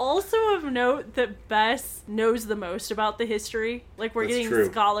 Also of note that Bess knows the most about the history. Like, we're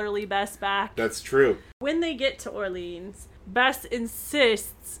getting scholarly Bess back. That's true. When they get to Orleans, Bess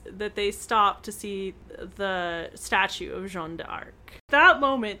insists that they stop to see the statue of Jeanne d'Arc. At that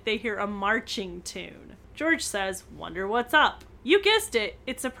moment, they hear a marching tune. George says, wonder what's up. You guessed it,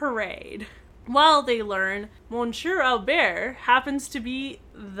 it's a parade. Well, they learn, Monsieur Albert happens to be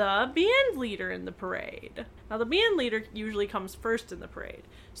the band leader in the parade. Now, the band leader usually comes first in the parade,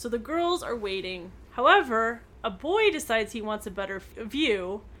 so the girls are waiting. However, a boy decides he wants a better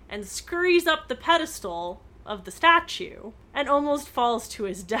view and scurries up the pedestal of the statue and almost falls to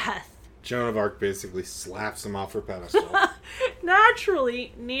his death. Joan of Arc basically slaps him off her pedestal.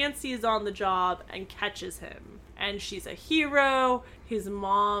 Naturally, Nancy is on the job and catches him. And she's a hero. His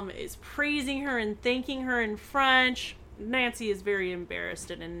mom is praising her and thanking her in French. Nancy is very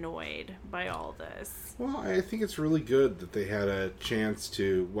embarrassed and annoyed by all this. Well, I think it's really good that they had a chance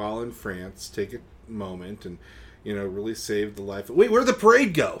to, while in France, take a moment and, really save the life. Wait, where'd the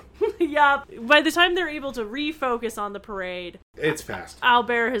parade go? Yeah, by the time they're able to refocus on the parade, it's past.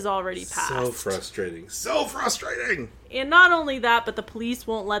 Albert has already passed. So frustrating. So frustrating! And not only that, but the police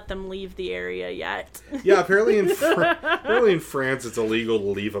won't let them leave the area yet. Yeah, apparently in France it's illegal to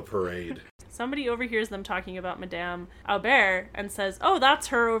leave a parade. Somebody overhears them talking about Madame Albert and says, oh, that's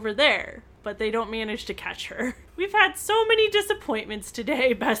her over there. but they don't manage to catch her. We've had so many disappointments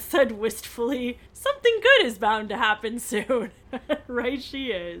today, Beth said wistfully. Something good is bound to happen soon. Right she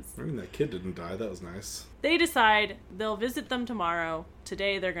is. I mean, that kid didn't die. That was nice. They decide they'll visit them tomorrow.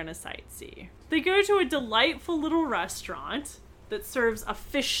 Today they're gonna sightsee. They go to a delightful little restaurant that serves a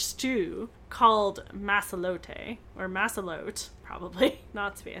fish stew called masalote, or masalote, probably,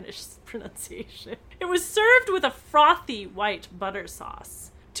 not Spanish pronunciation. It was served with a frothy white butter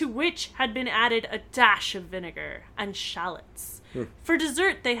sauce, to which had been added a dash of vinegar and shallots. For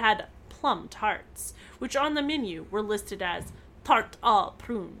dessert, they had plum tarts, which on the menu were listed as tarte aux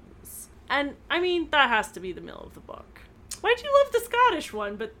prunes. And, I mean, that has to be the middle of the book. Why'd you love the Scottish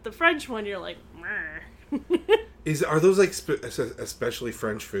one, but the French one, you're like, meh. Are those like especially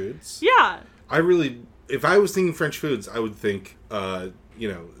French foods? Yeah. If I was thinking French foods, I would think,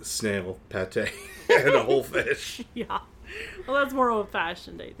 snail, pate, and a whole fish. Yeah. Well, that's more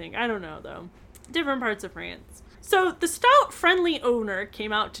old-fashioned, I think. I don't know, though. Different parts of France. So, the stout, friendly owner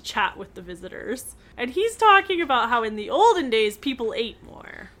came out to chat with the visitors, and he's talking about how in the olden days, people ate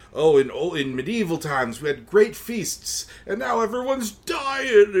more. Oh, in medieval times, we had great feasts, and now everyone's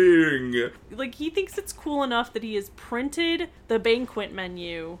dieting. Like, he thinks it's cool enough that he has printed the banquet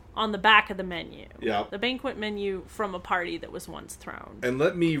menu on the back of the menu. Yeah. The banquet menu from a party that was once thrown. And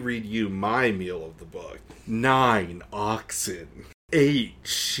let me read you my meal of the book. 9 oxen, 8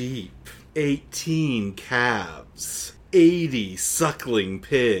 sheep, 18 calves, 80 suckling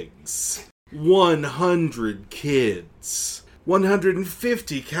pigs, 100 kids,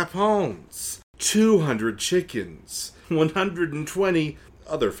 150 capons, 200 chickens, 120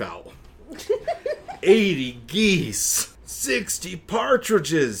 other fowl, 80 geese, 60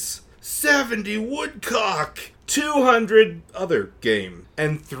 partridges, 70 woodcock, 200 other game,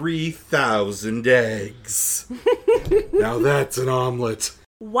 and 3,000 eggs. Now that's an omelet.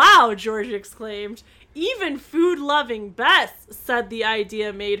 Wow, George exclaimed. Even food-loving Beth said the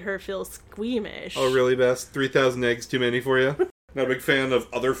idea made her feel squeamish. Oh, really, Bess? 3,000 eggs too many for you? Not a big fan of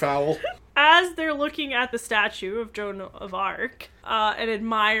other fowl? As they're looking at the statue of Joan of Arc and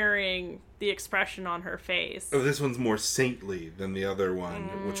admiring the expression on her face. Oh, this one's more saintly than the other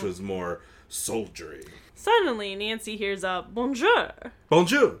one, which was more soldiery. Suddenly, Nancy hears a bonjour.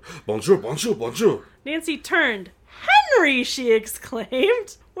 Bonjour! Bonjour, bonjour, bonjour! Nancy turned. Henry, she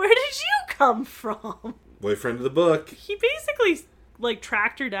exclaimed. Where did you come from? Boyfriend of the book. He basically,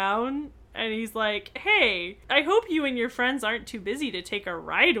 tracked her down, and he's like, hey, I hope you and your friends aren't too busy to take a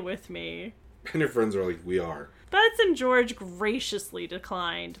ride with me. And her friends are like, we are. Beth and George graciously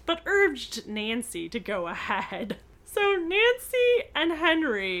declined, but urged Nancy to go ahead. So Nancy and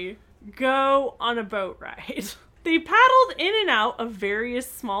Henry go on a boat ride. They paddled in and out of various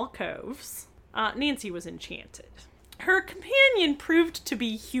small coves. Nancy was enchanted. Her companion proved to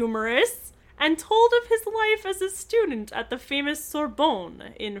be humorous and told of his life as a student at the famous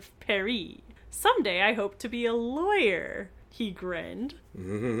Sorbonne in Paris. Someday I hope to be a lawyer, he grinned.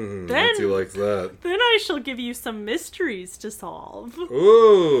 Nancy likes that. Then I shall give you some mysteries to solve.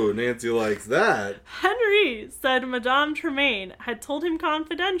 Ooh, Nancy likes that. Henry said Madame Tremaine had told him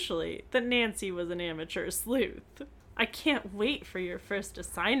confidentially that Nancy was an amateur sleuth. I can't wait for your first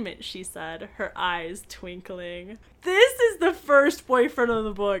assignment, she said, her eyes twinkling. This is the first boyfriend of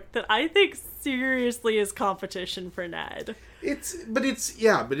the book that I think seriously is competition for Ned. It's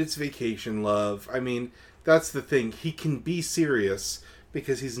vacation love. I mean, that's the thing. He can be serious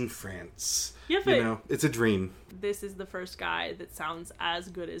because he's in France. Yeah, but it's a dream. This is the first guy that sounds as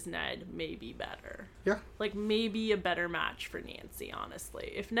good as Ned, maybe better. Yeah. Maybe a better match for Nancy,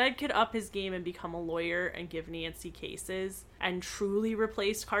 honestly. If Ned could up his game and become a lawyer and give Nancy cases and truly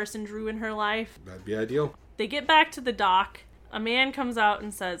replace Carson Drew in her life, that'd be ideal. They get back to the dock. A man comes out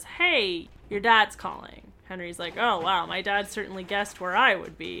and says, hey, your dad's calling. Henry's like, oh, wow, my dad certainly guessed where I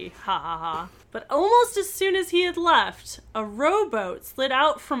would be. Ha ha ha. But almost as soon as he had left, a rowboat slid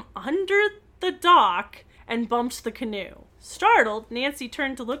out from under the dock and bumped the canoe. Startled, Nancy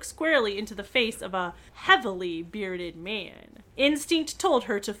turned to look squarely into the face of a heavily bearded man. Instinct told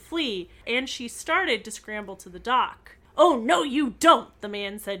her to flee, and she started to scramble to the dock. Oh, no, you don't, the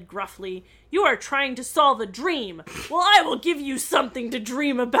man said gruffly. You are trying to solve a dream. Well, I will give you something to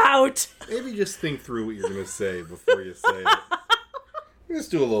dream about. Maybe just think through what you're going to say before you say it.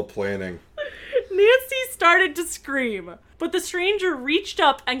 Just do a little planning. Nancy started to scream, but the stranger reached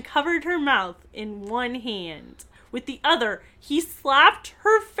up and covered her mouth in one hand. With the other, he slapped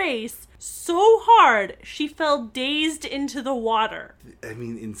her face so hard she fell dazed into the water. I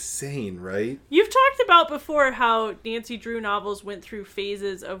mean, insane, right? You've talked about before how Nancy Drew novels went through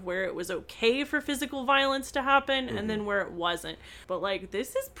phases of where it was okay for physical violence to happen and then where it wasn't. But, like,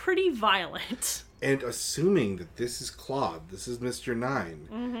 this is pretty violent. And assuming that this is Claude, this is Mr.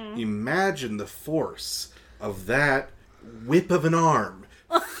 Nine, imagine the force of that whip of an arm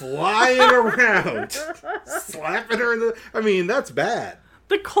flying around, slapping her in the... I mean, that's bad.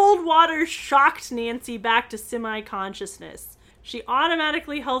 The cold water shocked Nancy back to semi-consciousness. She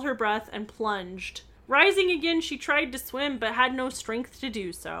automatically held her breath and plunged. Rising again, she tried to swim, but had no strength to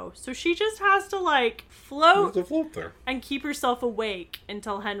do so. So she just has to, like, float there and keep herself awake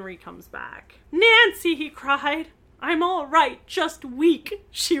until Henry comes back. "Nancy," he cried. "I'm all right, just weak,"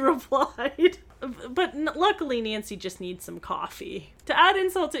 she replied. But luckily, Nancy just needs some coffee. To add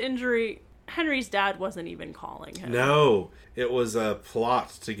insult to injury, Henry's dad wasn't even calling him. No, it was a plot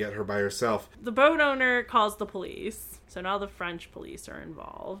to get her by herself. The boat owner calls the police, so now the French police are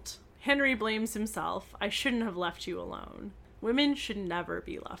involved. Henry blames himself. "I shouldn't have left you alone. Women should never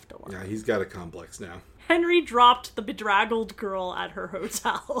be left alone." Yeah, he's got a complex now. Henry dropped the bedraggled girl at her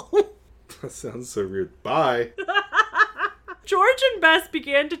hotel. That sounds so weird. Bye. George and Bess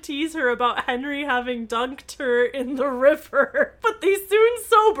began to tease her about Henry having dunked her in the river, but they soon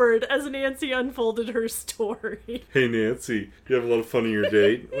sobered as Nancy unfolded her story. "Hey, Nancy, you have a lot of fun on your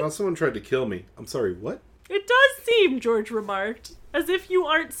date?" "Well, someone tried to kill me." "I'm sorry, what?" "It does seem," George remarked, "as if you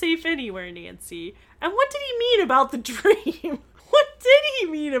aren't safe anywhere, Nancy. And what did he mean about the dream?" What did he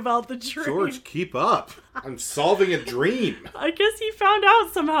mean about the dream? George, keep up. I'm solving a dream. I guess he found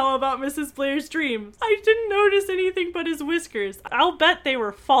out somehow about Mrs. Blair's dreams. I didn't notice anything but his whiskers. I'll bet they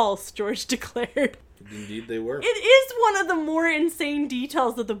were false, George declared. Indeed they were. It is one of the more insane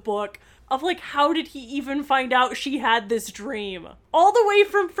details of the book of, like, how did he even find out she had this dream? All the way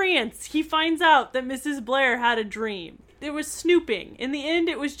from France, he finds out that Mrs. Blair had a dream. It was snooping. In the end,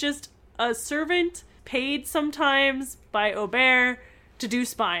 it was just a servant paid sometimes by Aubert to do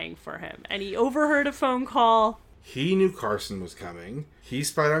spying for him. And he overheard a phone call. He knew Carson was coming. He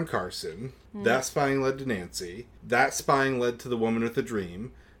spied on Carson. That spying led to Nancy. That spying led to the woman with the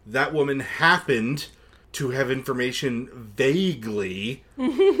dream. That woman happened to have information vaguely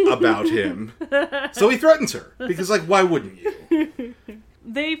about him. So he threatens her. Because, like, why wouldn't you?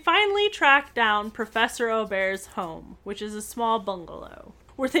 They finally track down Professor Aubert's home, which is a small bungalow.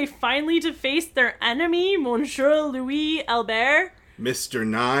 Were they finally to face their enemy, Monsieur Louis Albert? Mr.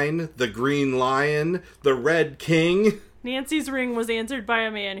 Nine, the Green Lion, the Red King. Nancy's ring was answered by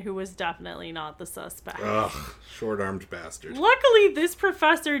a man who was definitely not the suspect. Ugh, short-armed bastard. Luckily, this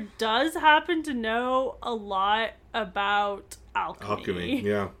professor does happen to know a lot about alchemy.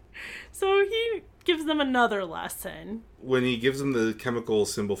 Yeah. So he gives them another lesson. When he gives them the chemical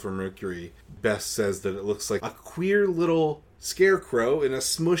symbol for mercury, Bess says that it looks like a queer little scarecrow in a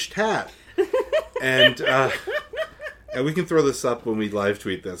smushed hat. And we can throw this up when we live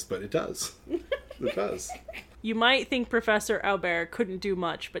tweet this, but it does. It does. You might think Professor Albert couldn't do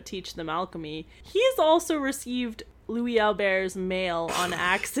much but teach them alchemy. He's also received Louis Albert's mail on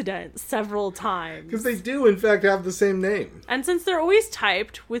accident several times. Because they do, in fact, have the same name. And since they're always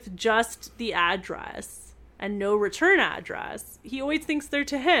typed with just the address and no return address, he always thinks they're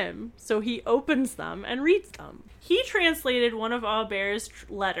to him, so he opens them and reads them. He translated one of Aubert's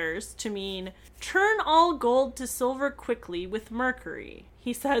letters to mean, "Turn all gold to silver quickly with mercury."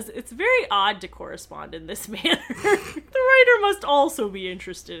 He says it's very odd to correspond in this manner. The writer must also be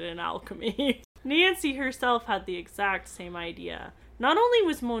interested in alchemy. Nancy herself had the exact same idea. Not only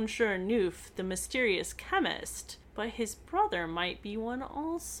was Monsieur Neuf the mysterious chemist, but his brother might be one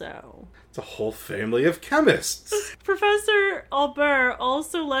also. It's a whole family of chemists. Professor Albert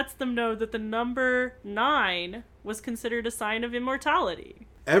also lets them know that the number 9 was considered a sign of immortality.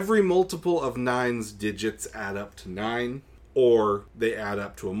 Every multiple of 9's digits add up to 9, or they add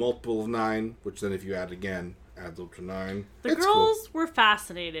up to a multiple of 9, which then if you add again, adds up to 9. The girls were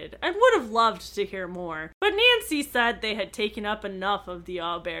fascinated and would have loved to hear more, but Nancy said they had taken up enough of the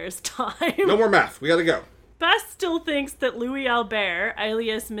Albert's time. No more math. We gotta go. Bess still thinks that Louis Albert,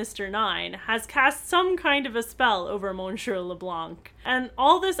 alias Mr. Nine, has cast some kind of a spell over Monsieur Leblanc, and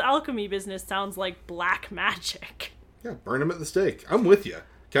all this alchemy business sounds like black magic. Yeah, burn him at the stake. I'm with you.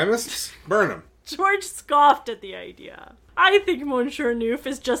 Chemists, burn him. George scoffed at the idea. I think Monsieur Neuf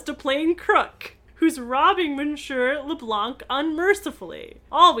is just a plain crook who's robbing Monsieur Leblanc unmercifully.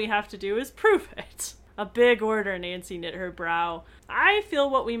 All we have to do is prove it. A big order, Nancy knit her brow. I feel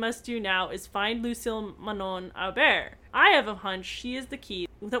what we must do now is find Lucille Manon Aubert. I have a hunch she is the key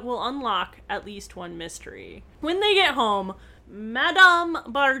that will unlock at least one mystery. When they get home, Madame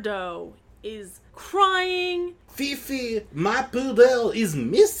Bardot is crying. Fifi, my poodle is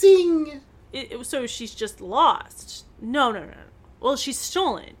missing. So she's just lost. No. Well, she's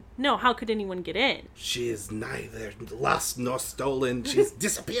stolen. No, how could anyone get in? She is neither lost nor stolen. She's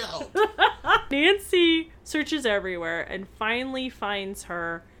disappeared. Nancy searches everywhere and finally finds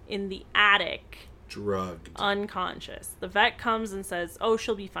her in the attic. Drugged. Unconscious. The vet comes and says, oh,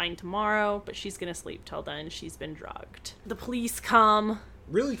 she'll be fine tomorrow, but she's going to sleep till then. She's been drugged. The police come.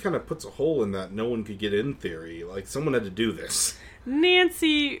 Really kind of puts a hole in that no one could get in theory. Like, someone had to do this.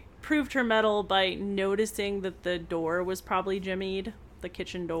 Nancy proved her mettle by noticing that the door was probably jimmied. The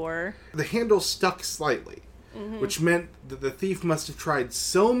kitchen door. The handle stuck slightly, which meant that the thief must have tried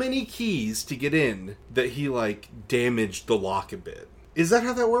so many keys to get in that he, damaged the lock a bit. Is that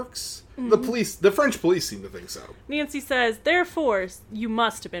how that works? The French police seem to think so. Nancy says, therefore, you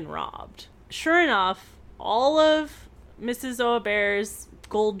must have been robbed. Sure enough, all of Mrs. Aubert's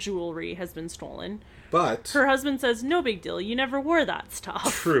gold jewelry has been stolen. But her husband says, no big deal, you never wore that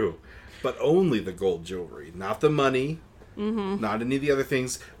stuff. True. But only the gold jewelry, not the money. Not any of the other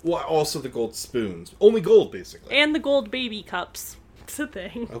things. Well, also the gold spoons. Only gold, basically. And the gold baby cups. It's a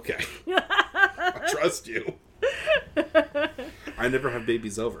thing. Okay. I trust you. I never have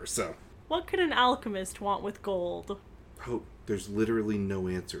babies over, so. What could an alchemist want with gold? Oh, there's literally no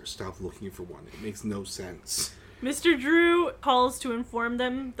answer. Stop looking for one. It makes no sense. Mr. Drew calls to inform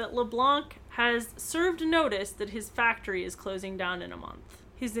them that LeBlanc has served notice that his factory is closing down in a month.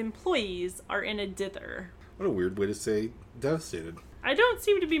 His employees are in a dither. What a weird way to say devastated. I don't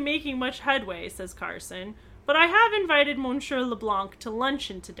seem to be making much headway, says Carson, but I have invited Monsieur LeBlanc to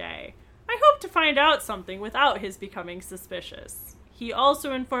luncheon today. I hope to find out something without his becoming suspicious. He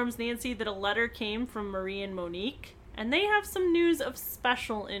also informs Nancy that a letter came from Marie and Monique, and they have some news of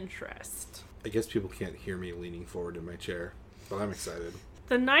special interest. I guess people can't hear me leaning forward in my chair, but I'm excited.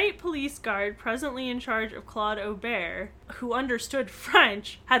 The night police guard presently in charge of Claude Aubert, who understood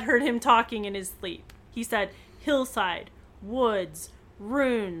French, had heard him talking in his sleep. He said, hillside, woods,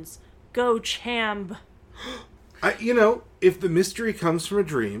 runes, go chamb. If the mystery comes from a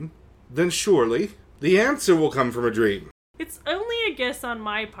dream, then surely the answer will come from a dream. It's only a guess on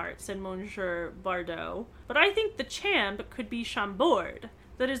my part, said Monsieur Bardot, but I think the chamb could be Chambord.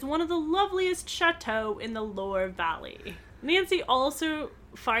 That is one of the loveliest chateaux in the Loire Valley. Nancy also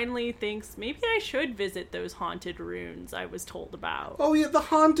finally thinks maybe I should visit those haunted ruins I was told about. Oh yeah, the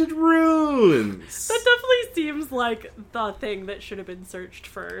haunted ruins! That definitely seems like the thing that should have been searched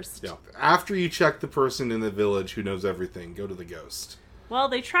first. Yeah. After you check the person in the village who knows everything, go to the ghost. Well,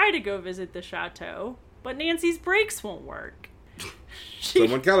 they try to go visit the chateau, but Nancy's brakes won't work.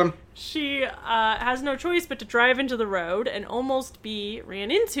 Someone cut him. She has no choice but to drive into the road and almost be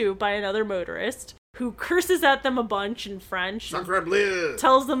ran into by another motorist who curses at them a bunch in French,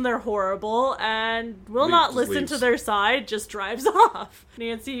 tells them they're horrible, and will not listen to their side, just drives off.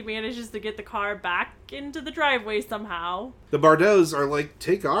 Nancy manages to get the car back into the driveway somehow. The Bardots are like,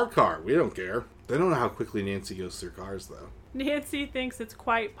 take our car, we don't care. They don't know how quickly Nancy goes through cars, though. Nancy thinks it's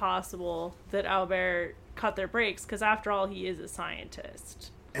quite possible that Albert cut their brakes, because after all, he is a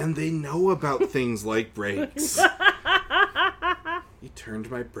scientist. And they know about things like brakes. He turned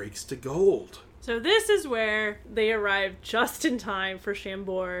my brakes to gold. So this is where they arrive just in time for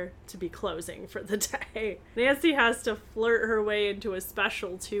Chambord to be closing for the day. Nancy has to flirt her way into a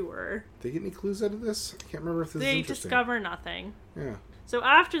special tour. Did they get any clues out of this? I can't remember if this is interesting. They discover nothing. Yeah. So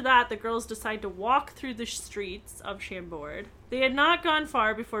after that, the girls decide to walk through the streets of Chambord. They had not gone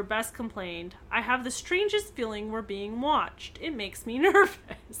far before Bess complained, I have the strangest feeling we're being watched. It makes me nervous.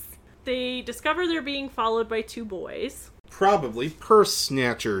 They discover they're being followed by two boys. Probably purse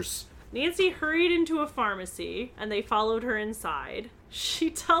snatchers. Nancy hurried into a pharmacy, and they followed her inside. She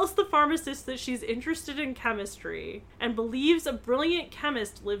tells the pharmacist that she's interested in chemistry, and believes a brilliant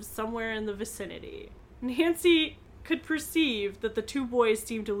chemist lives somewhere in the vicinity. Nancy could perceive that the two boys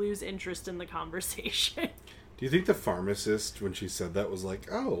seemed to lose interest in the conversation. Do you think the pharmacist, when she said that, was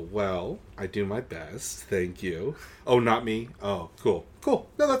like, oh, well, I do my best, thank you. Oh, not me? Oh, cool. Cool.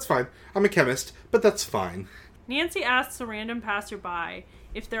 No, that's fine. I'm a chemist, but that's fine. Nancy asks a random passerby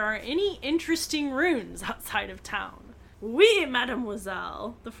if there are any interesting ruins outside of town. Oui,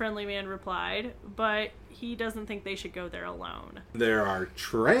 mademoiselle, the friendly man replied, but he doesn't think they should go there alone. There are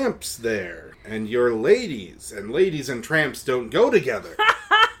tramps there, and you're ladies, and ladies and tramps don't go together.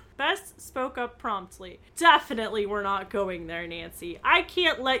 Bess spoke up promptly. Definitely we're not going there, Nancy. I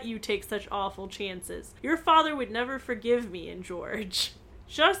can't let you take such awful chances. Your father would never forgive me and George.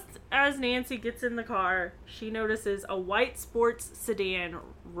 Just as Nancy gets in the car, she notices a white sports sedan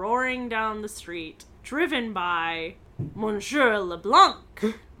roaring down the street, driven by Monsieur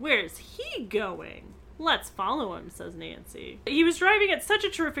LeBlanc. Where's he going? Let's follow him, says Nancy. He was driving at such a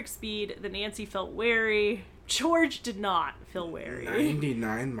terrific speed that Nancy felt wary. George did not feel wary.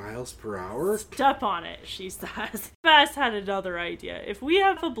 99 miles per hour? Step on it, she says. Bess had another idea. If we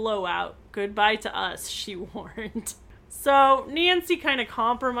have a blowout, goodbye to us, she warned. So Nancy kind of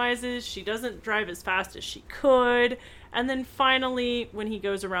compromises. She doesn't drive as fast as she could. And then finally, when he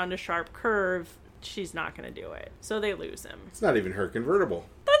goes around a sharp curve, she's not going to do it. So they lose him. It's not even her convertible.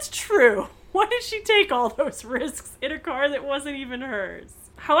 That's true. Why did she take all those risks in a car that wasn't even hers?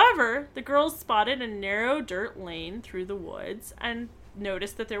 However, the girls spotted a narrow dirt lane through the woods and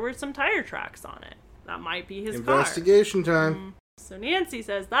noticed that there were some tire tracks on it. That might be his Investigation time. So Nancy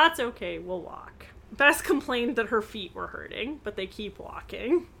says, that's okay, we'll walk. Bess complained that her feet were hurting, but they keep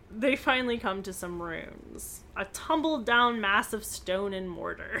walking. They finally come to some ruins. A tumbled down mass of stone and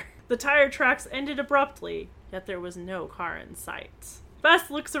mortar. The tire tracks ended abruptly, yet there was no car in sight. Bess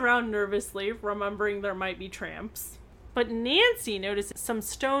looks around nervously, remembering there might be tramps. But Nancy notices some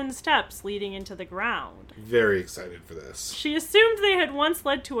stone steps leading into the ground. Very excited for this. She assumed they had once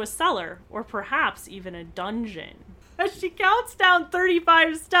led to a cellar, or perhaps even a dungeon. As she counts down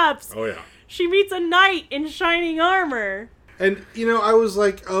 35 steps, Oh, yeah. she meets a knight in shining armor. And, I was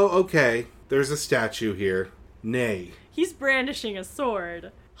like, oh, okay. There's a statue here. Nay. He's brandishing a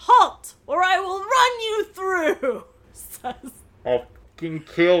sword. Halt, or I will run you through, says. I'll fucking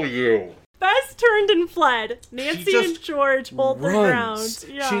kill you. Bess turned and fled. Nancy and George hold their ground.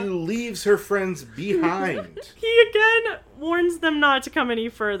 Yeah. She leaves her friends behind. He again warns them not to come any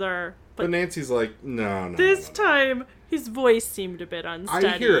further. But Nancy's like, no. This time, his voice seemed a bit unsteady.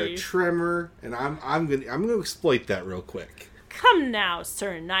 I hear a tremor, and I'm gonna exploit that real quick. Come now,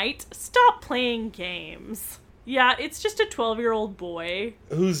 Sir Knight. Stop playing games. Yeah, it's just a 12-year-old boy.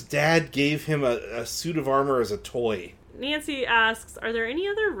 Whose dad gave him a suit of armor as a toy. Nancy asks, are there any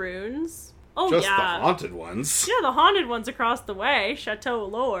other runes? Oh, just yeah. the haunted ones. Yeah, the haunted ones across the way. Chateau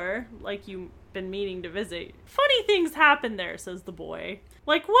Lore, like you've been meaning to visit. Funny things happen there, says the boy.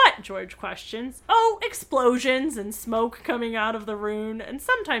 Like what? George questions. Oh, explosions and smoke coming out of the rune, and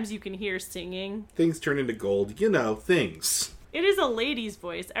sometimes you can hear singing. Things turn into gold. Things. It is a lady's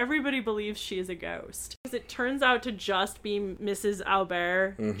voice. Everybody believes she is a ghost. Because it turns out to just be Mrs.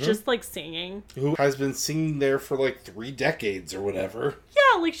 Albert, just like singing. Who has been singing there for like 3 decades or whatever.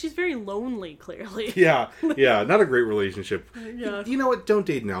 Yeah, like she's very lonely, clearly. Yeah, not a great relationship. Yeah. You know what? Don't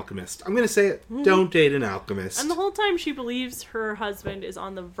date an alchemist. I'm going to say it. Don't date an alchemist. And the whole time she believes her husband is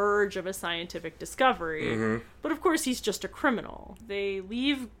on the verge of a scientific discovery. But of course he's just a criminal. They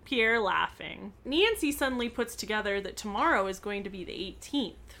leave Pierre laughing. Nancy suddenly puts together that tomorrow is going to be the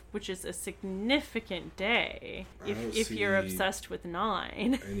 18th, which is a significant day if you're obsessed with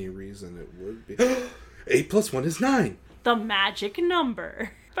 9. Any reason it would be. 8 plus 1 is 9. The magic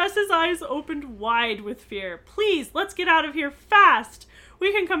number. Bess's eyes opened wide with fear. Please, let's get out of here fast.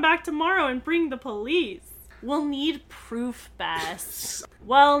 We can come back tomorrow and bring the police. We'll need proof, Bess.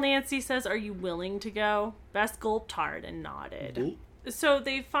 Well, Nancy says, are you willing to go? Bess gulped hard and nodded. So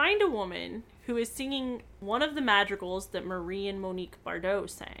they find a woman who is singing one of the madrigals that Marie and Monique Bardot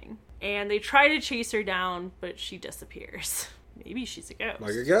sang. And they try to chase her down, but she disappears. Maybe she's a ghost.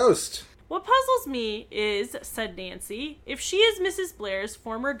 Like a ghost. What puzzles me is, said Nancy, if she is Mrs. Blair's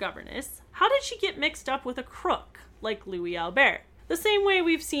former governess, how did she get mixed up with a crook like Louis Albert? The same way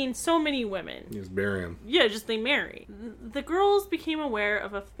we've seen so many women. He was burying. Yeah, just they marry. The girls became aware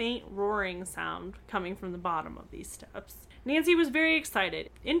of a faint roaring sound coming from the bottom of these steps. Nancy was very excited.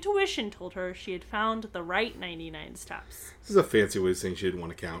 Intuition told her she had found the right 99 steps. This is a fancy way of saying she didn't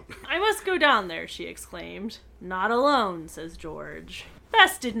want to count. I must go down there, she exclaimed. Not alone, says George.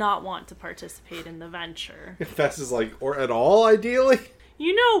 Bess did not want to participate in the venture. Bess is like, or at all, ideally?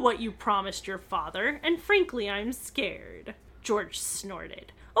 You know what you promised your father, and frankly, I'm scared. George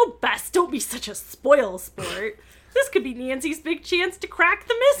snorted. Oh, Bess, don't be such a spoil sport. This could be Nancy's big chance to crack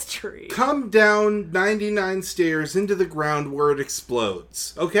the mystery. Come down 99 stairs into the ground where it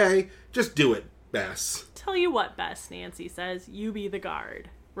explodes, okay? Just do it, Bess. Tell you what, Bess, Nancy says, you be the guard.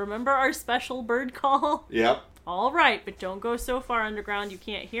 Remember our special bird call? Yep. All right, but don't go so far underground you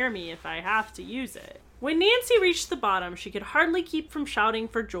can't hear me if I have to use it. When Nancy reached the bottom, she could hardly keep from shouting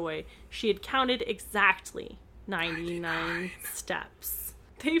for joy. She had counted exactly 99 steps.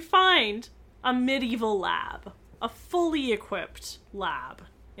 They find a medieval lab. A fully equipped lab.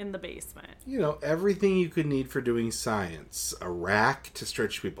 in the basement. You know, everything you could need for doing science. A rack to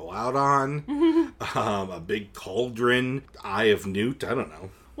stretch people out on, a big cauldron, eye of newt, I don't know.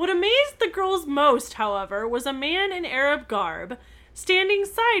 What amazed the girls most, however, was a man in Arab garb standing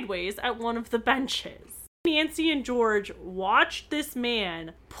sideways at one of the benches. Nancy and George watched this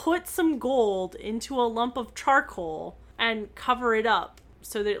man put some gold into a lump of charcoal and cover it up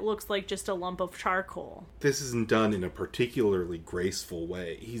so that it looks like just a lump of charcoal. This isn't done in a particularly graceful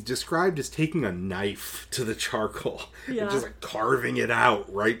way. He's described as taking a knife to the charcoal and just like carving it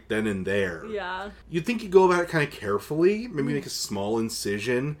out right then and there. Yeah. You'd think you'd go about it kind of carefully, maybe make a small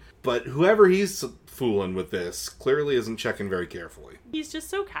incision, but whoever he's fooling with this clearly isn't checking very carefully. He's just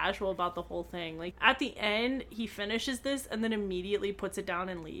so casual about the whole thing. Like, at the end, he finishes this and then immediately puts it down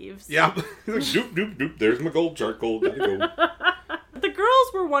and leaves. Yeah. Doop, doop, doop. There's my gold charcoal. Gotta go. The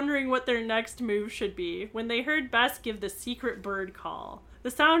girls were wondering what their next move should be when they heard Bess give the secret bird call.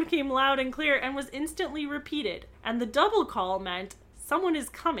 The sound came loud and clear and was instantly repeated, and the double call meant, someone is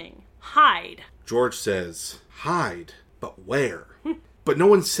coming. Hide. George says, hide, but where? But no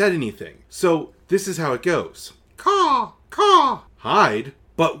one said anything. So this is how it goes. Caw, caw. Hide,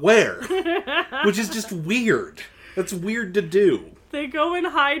 but where? Which is just weird. That's weird to do. They go and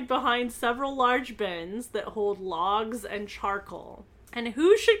hide behind several large bins that hold logs and charcoal. And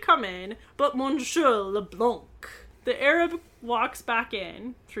who should come in but Monsieur LeBlanc? The Arab walks back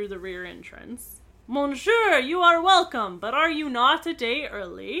in through the rear entrance. Monsieur, you are welcome, but are you not a day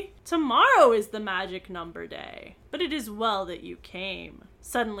early? Tomorrow is the magic number day. But it is well that you came.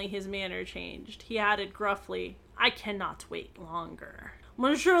 Suddenly his manner changed. He added gruffly, I cannot wait longer.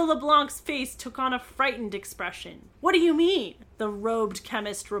 Monsieur LeBlanc's face took on a frightened expression. What do you mean? The robed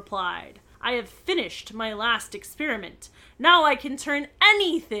chemist replied. I have finished my last experiment. Now I can turn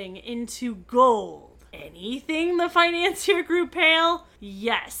anything into gold. Anything? The financier grew pale.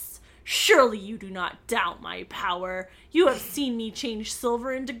 Yes. Surely you do not doubt my power. You have seen me change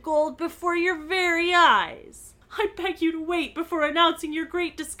silver into gold before your very eyes. I beg you to wait before announcing your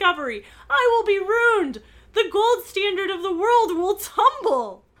great discovery. I will be ruined. The gold standard of the world will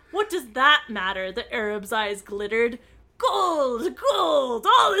tumble. What does that matter? The Arab's eyes glittered. Gold, gold,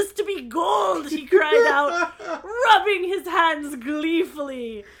 all is to be gold, he cried out, rubbing his hands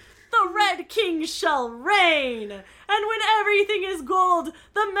gleefully. The Red King shall reign, and when everything is gold,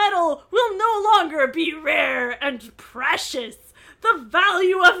 the metal will no longer be rare and precious. The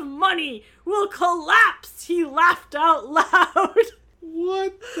value of money will collapse, he laughed out loud.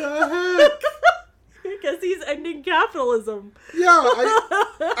 What the heck? I guess he's ending capitalism. Yeah,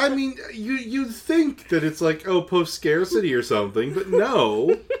 I mean, you'd think that it's like, oh, post-scarcity or something, but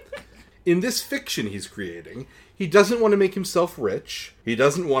no. In this fiction he's creating, he doesn't want to make himself rich. He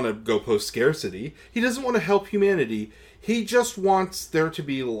doesn't want to go post-scarcity. He doesn't want to help humanity. He just wants there to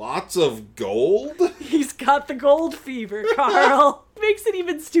be lots of gold. He's got the gold fever, Carl. Makes it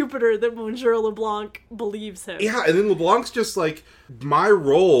even stupider that Monsieur LeBlanc believes him. Yeah, and then LeBlanc's just like, my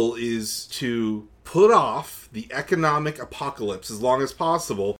role is to put off the economic apocalypse as long as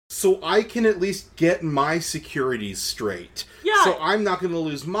possible so I can at least get my securities straight. Yeah. So I'm not going to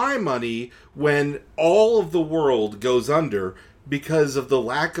lose my money when all of the world goes under because of the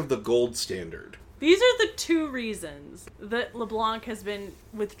lack of the gold standard. These are the two reasons that LeBlanc has been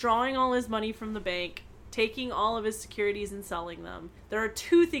withdrawing all his money from the bank, taking all of his securities and selling them. There are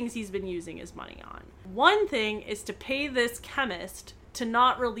two things he's been using his money on. One thing is to pay this chemist to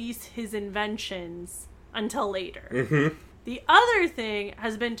not release his inventions until later. Mm-hmm. The other thing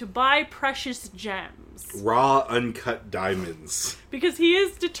has been to buy precious gems. Raw, uncut diamonds. Because he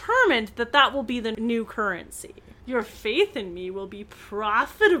is determined that that will be the new currency. Your faith in me will be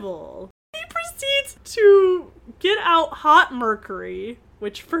profitable. He proceeds to get out hot mercury,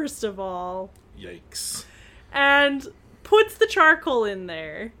 which first of all... Yikes. And puts the charcoal in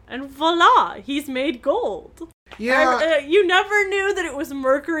there. And voila, he's made gold. Yeah. You never knew that it was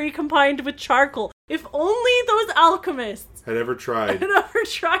mercury combined with charcoal. If only those alchemists had ever tried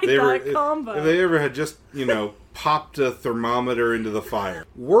that combo. If they ever had just, popped a thermometer into the fire.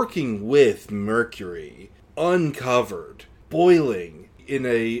 Working with mercury, uncovered, boiling in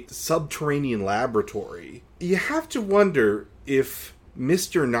a subterranean laboratory, you have to wonder if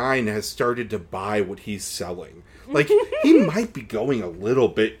Mr. Nine has started to buy what he's selling. Like, he might be going a little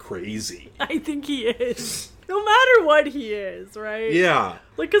bit crazy. I think he is. No matter what he is, right? Yeah.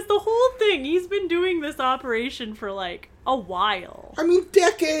 Like, because the whole thing, he's been doing this operation for, a while. I mean,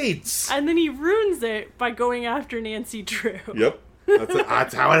 decades! And then he ruins it by going after Nancy Drew. Yep.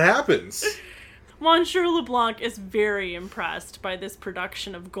 That's how it happens. Monsieur LeBlanc is very impressed by this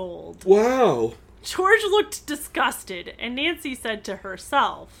production of gold. Wow. George looked disgusted, and Nancy said to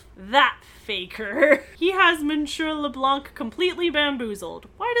herself, "That faker. He has Monsieur LeBlanc completely bamboozled.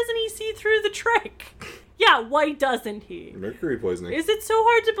 Why doesn't he see through the trick?" Yeah, why doesn't he? Mercury poisoning. Is it so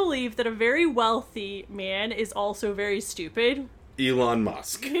hard to believe that a very wealthy man is also very stupid? Elon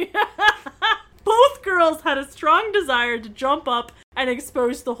Musk. Both girls had a strong desire to jump up and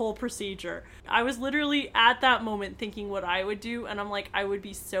expose the whole procedure. I was literally at that moment thinking what I would do, and I'm like, I would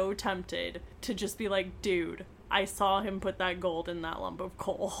be so tempted to just be like, dude, I saw him put that gold in that lump of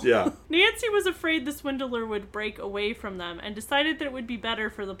coal. Yeah. Nancy was afraid the swindler would break away from them and decided that it would be better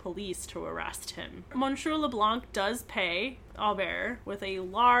for the police to arrest him. Monsieur LeBlanc does pay Albert with a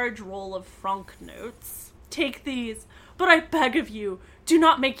large roll of franc notes. "Take these, but I beg of you, do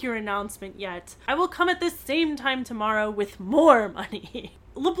not make your announcement yet. I will come at this same time tomorrow with more money."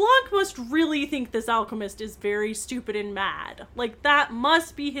 LeBlanc must really think this alchemist is very stupid and mad. Like, that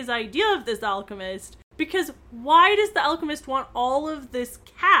must be his idea of this alchemist. Because why does the alchemist want all of this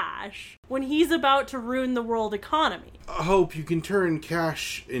cash when he's about to ruin the world economy? I hope you can turn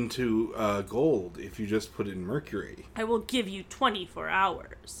cash into gold if you just put it in mercury. "I will give you 24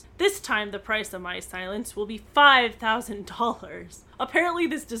 hours. This time the price of my silence will be $5,000. Apparently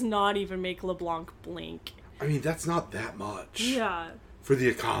this does not even make LeBlanc blink. I mean, that's not that much. Yeah. For the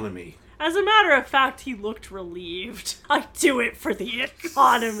economy. As a matter of fact, he looked relieved. "I do it for the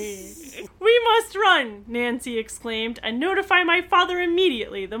economy." "We must run," Nancy exclaimed, "and notify my father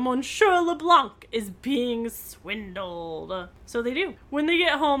immediately that Monsieur LeBlanc is being swindled." So they do. When they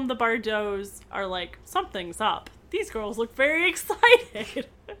get home, the Bardots are like, something's up. These girls look very excited.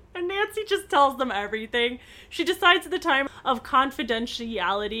 And Nancy just tells them everything. She decides the time of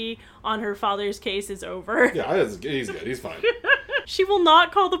confidentiality on her father's case is over. Yeah, he's good. He's fine. She will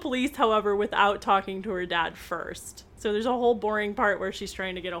not call the police, however, without talking to her dad first. So there's a whole boring part where she's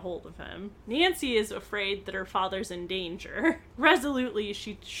trying to get a hold of him. Nancy is afraid that her father's in danger. Resolutely,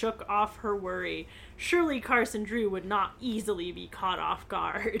 she shook off her worry. Surely Carson Drew would not easily be caught off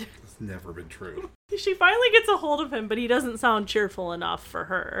guard. It's never been true. She finally gets a hold of him, but he doesn't sound cheerful enough for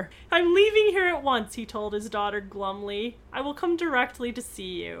her. "I'm leaving here at once," he told his daughter glumly. "I will come directly to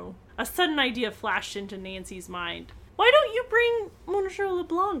see you." A sudden idea flashed into Nancy's mind. "Why don't you bring Monsieur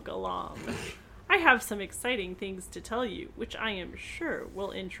LeBlanc along? I have some exciting things to tell you, which I am sure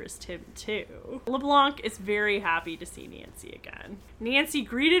will interest him too." LeBlanc is very happy to see Nancy again. Nancy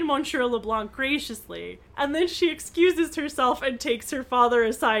greeted Monsieur LeBlanc graciously, and then she excuses herself and takes her father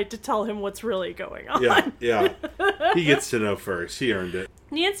aside to tell him what's really going on. Yeah. He gets to know first. He earned it.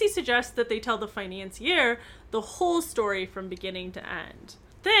 Nancy suggests that they tell the financier the whole story from beginning to end.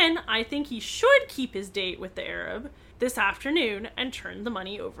 Then I think he should keep his date with the Arab this afternoon and turn the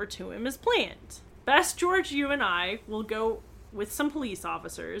money over to him as planned. Best, George, you and I will go with some police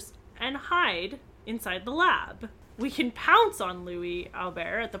officers and hide inside the lab. We can pounce on Louis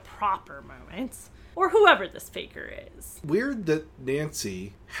Albert at the proper moments, or whoever this faker is. Weird that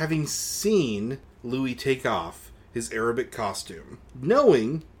Nancy, having seen Louis take off his Arabic costume,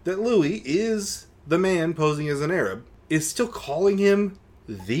 knowing that Louis is the man posing as an Arab, is still calling him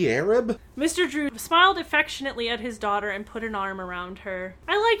the Arab? Mr. Drew smiled affectionately at his daughter and put an arm around her.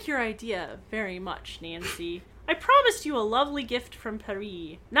 "I like your idea very much, Nancy. I promised you a lovely gift from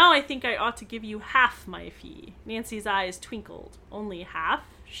Paris. Now I think I ought to give you half my fee." Nancy's eyes twinkled. "Only half?"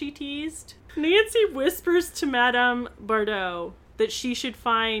 she teased. Nancy whispers to Madame Bardot that she should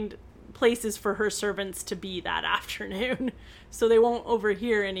find places for her servants to be that afternoon, so they won't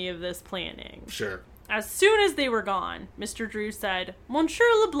overhear any of this planning. Sure. As soon as they were gone, Mr. Drew said, "Monsieur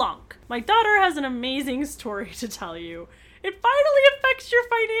LeBlanc, my daughter has an amazing story to tell you. It finally affects your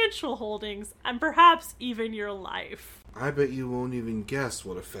financial holdings, and perhaps even your life." I bet you won't even guess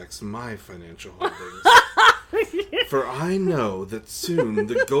what affects my financial holdings. For I know that soon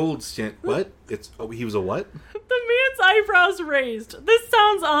the gold stand... What? He was a what? The man's eyebrows raised. This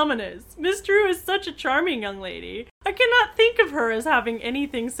sounds ominous. Miss Drew is such a charming young lady. I cannot think of her as having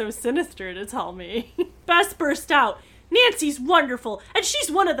anything so sinister to tell me. Bess burst out. "Nancy's wonderful, and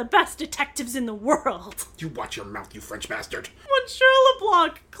she's one of the best detectives in the world." You watch your mouth, you French bastard. Monsieur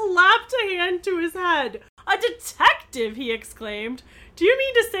LeBlanc clapped a hand to his head. "A detective!" he exclaimed. "Do you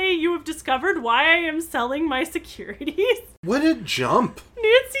mean to say you have discovered why I am selling my securities?" What a jump.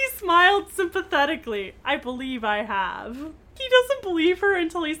 Nancy smiled sympathetically. "I believe I have." He doesn't believe her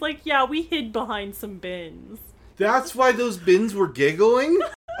until he's like, "Yeah, we hid behind some bins." That's why those bins were giggling?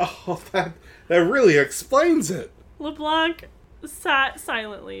 Oh, that really explains it. LeBlanc sat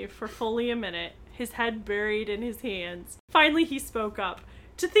silently for fully a minute, his head buried in his hands. Finally he spoke up.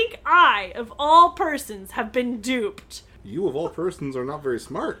 "To think I, of all persons, have been duped." You, of all persons, are not very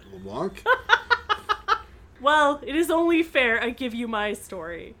smart, LeBlanc. Well, it is only fair I give you my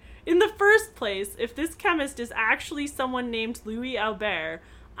story. In the first place, if this chemist is actually someone named Louis Albert,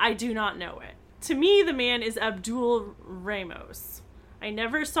 I do not know it. To me, the man is Abdul Ramos. I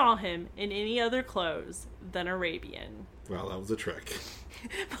never saw him in any other clothes than Arabian. Well, that was a trick.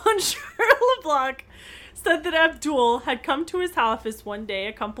 Monsieur LeBlanc said that Abdul had come to his office one day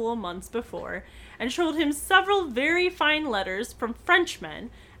a couple of months before and showed him several very fine letters from Frenchmen,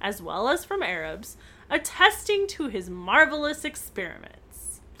 as well as from Arabs, attesting to his marvelous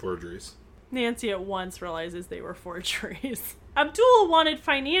experiments. Forgeries. Nancy at once realizes they were forgeries. Abdul wanted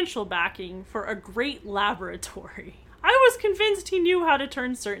financial backing for a great laboratory. I was convinced he knew how to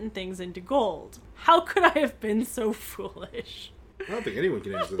turn certain things into gold. How could I have been so foolish? I don't think anyone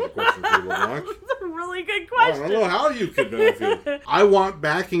can answer that question for you, LeBlanc. That's a really good question. I don't know how you could know if you... I want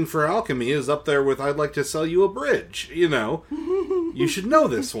backing for alchemy is up there with I'd like to sell you a bridge. You know, you should know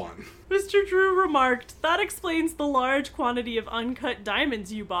this one. Mr. Drew remarked, that explains the large quantity of uncut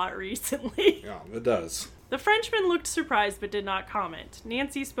diamonds you bought recently. Yeah, it does. The Frenchman looked surprised but did not comment.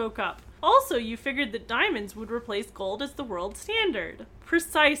 Nancy spoke up. Also, you figured that diamonds would replace gold as the world standard.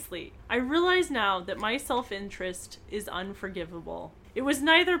 Precisely. I realize now that my self-interest is unforgivable. It was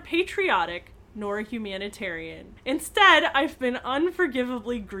neither patriotic nor humanitarian. Instead, I've been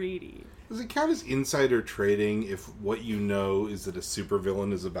unforgivably greedy. Does it count as insider trading if what you know is that a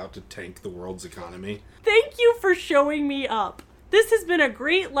supervillain is about to tank the world's economy? Thank you for showing me up. This has been a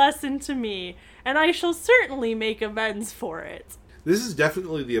great lesson to me, and I shall certainly make amends for it. This is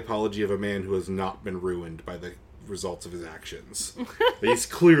definitely the apology of a man who has not been ruined by the results of his actions. He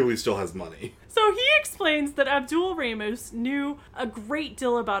clearly still has money. So he explains that Abdul Ramos knew a great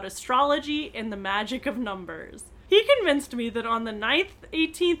deal about astrology and the magic of numbers. He convinced me that on the 9th,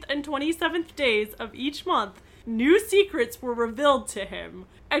 18th, and 27th days of each month, new secrets were revealed to him,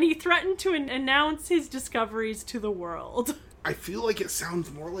 and he threatened to announce his discoveries to the world. I feel like it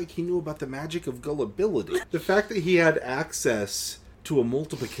sounds more like he knew about the magic of gullibility. The fact that he had access to a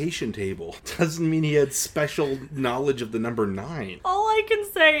multiplication table doesn't mean he had special knowledge of the number 9. All I can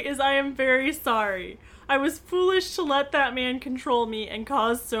say is I am very sorry. I was foolish to let that man control me and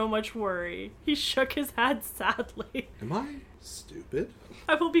cause so much worry. He shook his head sadly. Am I stupid?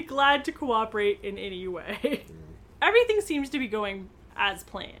 I will be glad to cooperate in any way. Everything seems to be going as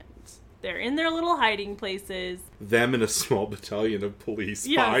planned. They're in their little hiding places. Them and a small battalion of police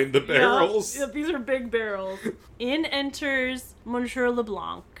behind the barrels. Yeah, these are big barrels. In enters Monsieur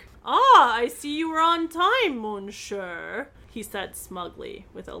LeBlanc. Ah, I see you were on time, Monsieur, he said smugly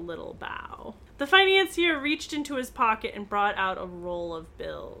with a little bow. The financier reached into his pocket and brought out a roll of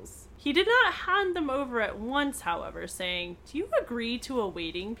bills. He did not hand them over at once, however, saying, "Do you agree to a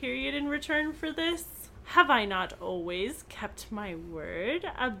waiting period in return for this?" "Have I not always kept my word?"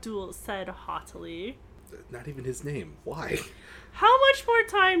 Abdul said haughtily. Not even his name. Why? "How much more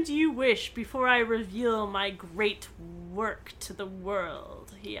time do you wish before I reveal my great work to the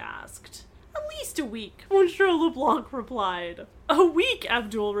world?" he asked. "At least a week," Monsieur LeBlanc replied. "A week,"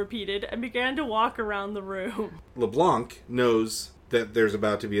 Abdul repeated and began to walk around the room. LeBlanc knows that there's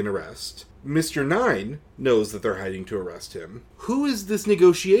about to be an arrest. Mr. 9 knows that they're hiding to arrest him. Who is this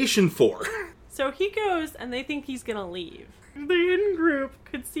negotiation for? So he goes, and they think he's gonna leave. The in-group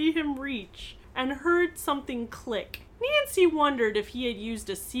could see him reach, and heard something click. Nancy wondered if he had used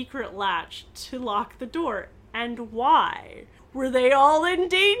a secret latch to lock the door, and why. Were they all in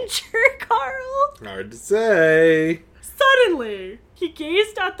danger, Carl? Hard to say. Suddenly, he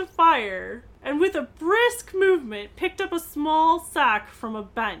gazed at the fire, and with a brisk movement, picked up a small sack from a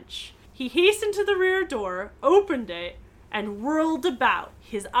bench. He hastened to the rear door, opened it, and whirled about.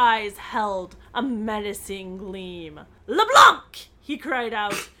 His eyes held a menacing gleam. "LeBlanc!" he cried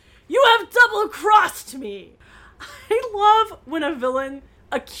out. "You have double-crossed me!" I love when a villain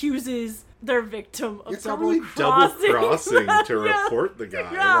accuses their victim of double-crossing. Double-crossing to report the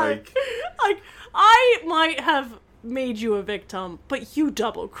guy. Yeah. Like, I might have made you a victim, but you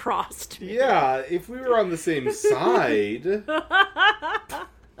double-crossed me. Yeah, if we were on the same side,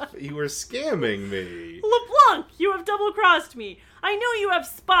 you were scamming me. LeBlanc, you have double-crossed me. I know you have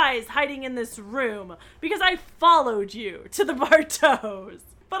spies hiding in this room, because I followed you to the Bartows.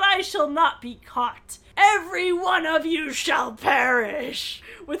 But I shall not be caught. Every one of you shall perish.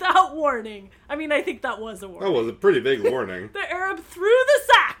 Without warning. I mean, I think that was a warning. That was a pretty big warning. The Arab threw the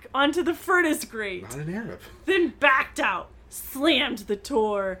sack onto the furnace grate. Not an Arab. Then backed out, slammed the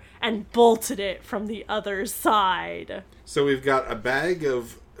door, and bolted it from the other side. So we've got a bag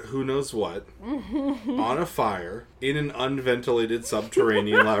of who knows what on a fire in an unventilated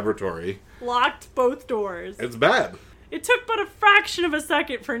subterranean laboratory. Locked both doors. It's bad. It took but a fraction of a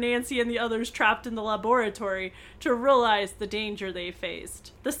second for Nancy and the others trapped in the laboratory to realize the danger they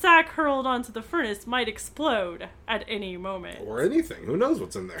faced. The sack hurled onto the furnace might explode at any moment. Or anything. Who knows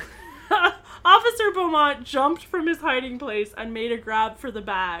what's in there? Officer Beaumont jumped from his hiding place and made a grab for the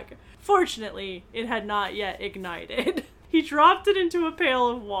bag. Fortunately, it had not yet ignited. He dropped it into a pail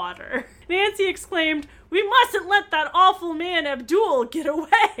of water. Nancy exclaimed, "We mustn't let that awful man Abdul get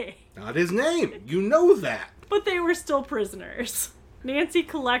away!" Not his name. You know that. But they were still prisoners. Nancy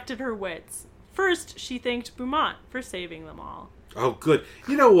collected her wits. First, she thanked Beaumont for saving them all. Oh, good.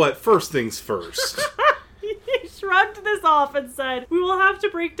 You know what? First things first. He shrugged this off and said, "We will have to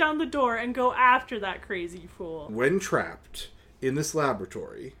break down the door and go after that crazy fool." When trapped in this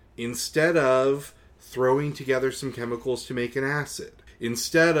laboratory, instead of throwing together some chemicals to make an acid,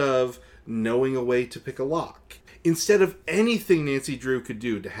 instead of knowing a way to pick a lock, instead of anything Nancy Drew could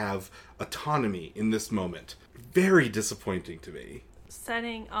do to have autonomy in this moment, very disappointing to me.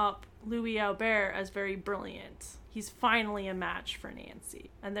 Setting up Louis Albert as very brilliant. He's finally a match for Nancy,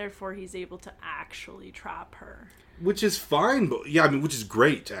 and therefore he's able to actually trap her. Which is fine, but which is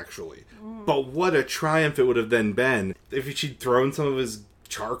great, actually. But what a triumph it would have then been if she'd thrown some of his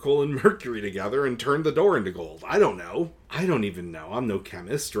charcoal and mercury together and turned the door into gold. I don't know. I don't even know. I'm no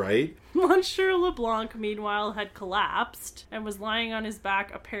chemist, right? Monsieur Leblanc, meanwhile, had collapsed and was lying on his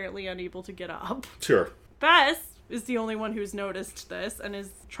back, apparently unable to get up. Sure. Bess is the only one who's noticed this and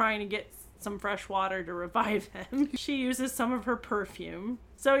is trying to get some fresh water to revive him. She uses some of her perfume.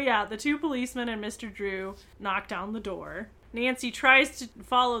 So yeah, the two policemen and Mr. Drew knock down the door. Nancy tries to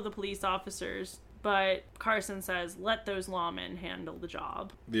follow the police officers, but Carson says, "Let those lawmen handle the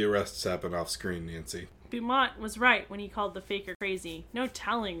job." The arrests happen off screen, Nancy. Beaumont was right when he called the faker crazy. No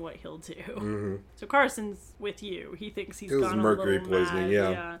telling what he'll do. Mm-hmm. So Carson's with you. He thinks he's It was gone a mercury little poisoning, mad.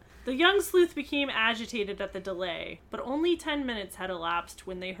 yeah. The young sleuth became agitated at the delay, but only 10 minutes had elapsed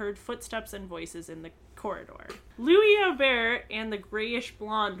when they heard footsteps and voices in the corridor. Louis Aubert and the grayish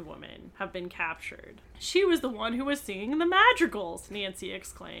blonde woman have been captured. "She was the one who was singing the madrigals," Nancy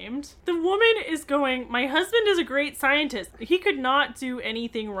exclaimed. The woman is going, "My husband is a great scientist. He could not do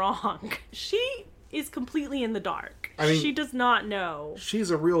anything wrong." She is completely in the dark. I mean, she does not know.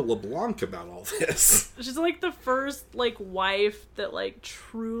 She's a real LeBlanc about all this. She's like the first wife that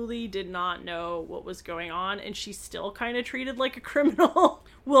truly did not know what was going on, and she's still kind of treated like a criminal.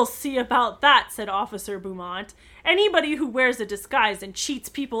 "We'll see about that," said Officer Beaumont. "Anybody who wears a disguise and cheats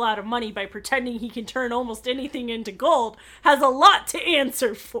people out of money by pretending he can turn almost anything into gold has a lot to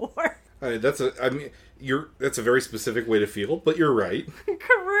answer for." That's a very specific way to feel, but you're right.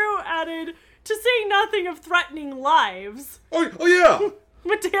 Carew added, "To say nothing of threatening lives." Oh yeah!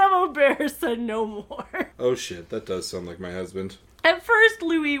 Madame Aubert said no more. Oh shit, that does sound like my husband. At first,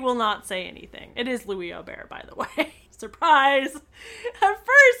 Louis will not say anything. It is Louis Aubert, by the way. Surprise! At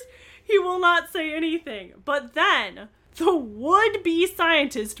first, he will not say anything. But then, the would-be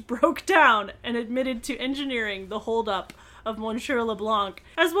scientist broke down and admitted to engineering the holdup of Monsieur Leblanc,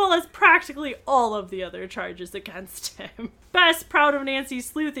 as well as practically all of the other charges against him. Bess, proud of Nancy's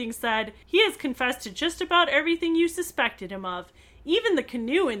sleuthing, said, "He has confessed to just about everything you suspected him of, even the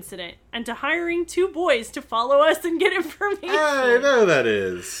canoe incident, and to hiring 2 boys to follow us and get information." I know that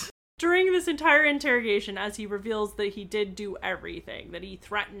is. During this entire interrogation, as he reveals that he did do everything, that he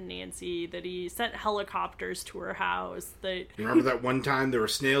threatened Nancy, that he sent helicopters to her house, that... You remember that one time there were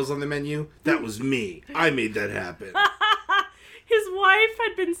snails on the menu? That was me. I made that happen. His wife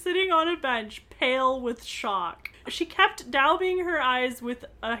had been sitting on a bench, pale with shock. She kept daubing her eyes with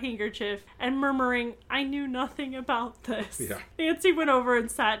a handkerchief and murmuring, "I knew nothing about this." Yeah. Nancy went over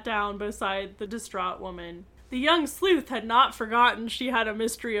and sat down beside the distraught woman. The young sleuth had not forgotten she had a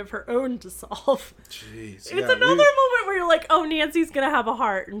mystery of her own to solve. Jeez. It's another moment where you're like, oh, Nancy's gonna have a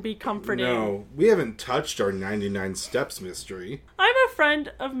heart and be comforting. No, we haven't touched our 99 Steps mystery. I'm a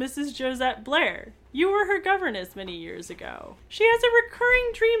friend of Mrs. Josette Blair. You were her governess many years ago. She has a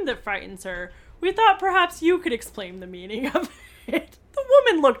recurring dream that frightens her. We thought perhaps you could explain the meaning of it. The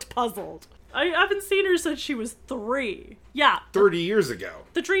woman looked puzzled. I haven't seen her since she was 3. Yeah. 30 years ago.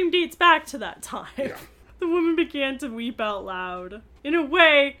 The dream dates back to that time. Yeah. The woman began to weep out loud. In a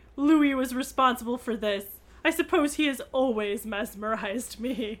way, Louis was responsible for this. I suppose he has always mesmerized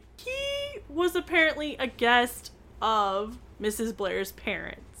me. He was apparently a guest of Mrs. Blair's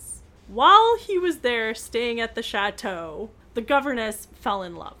parents. While he was there staying at the chateau, the governess fell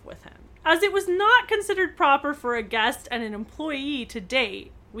in love with him. As it was not considered proper for a guest and an employee to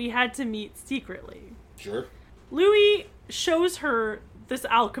date, we had to meet secretly. Sure. Louis shows her this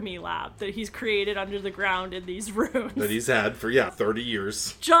alchemy lab that he's created under the ground in these rooms. That he's had for, 30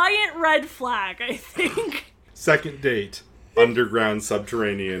 years. Giant red flag, I think. Second date, underground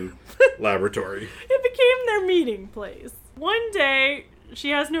subterranean laboratory. It became their meeting place. One day, she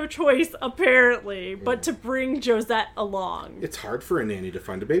has no choice, apparently, but to bring Josette along. It's hard for a nanny to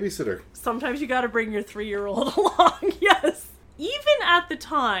find a babysitter. Sometimes you gotta bring your 3-year-old along, yes. Even at the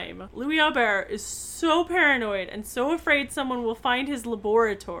time, Louis Albert is so paranoid and so afraid someone will find his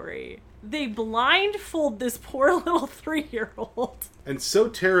laboratory. They blindfold this poor little 3-year-old. And so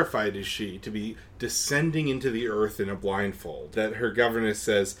terrified is she to be descending into the earth in a blindfold that her governess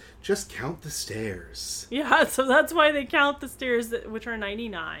says, just count the stairs. Yeah, so that's why they count the stairs, which are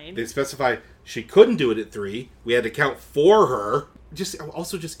 99. They specify she couldn't do it at 3. We had to count for her. Just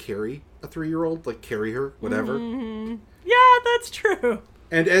carry a 3-year-old, like carry her, whatever. Mm-hmm. Yeah, that's true.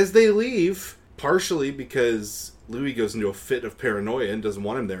 And as they leave, partially because Louis goes into a fit of paranoia and doesn't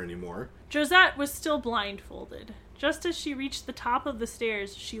want him there anymore, Josette was still blindfolded. Just as she reached the top of the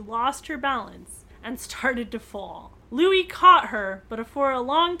stairs, she lost her balance and started to fall. Louis caught her, but for a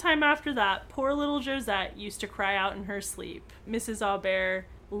long time after that, poor little Josette used to cry out in her sleep. Mrs. Albert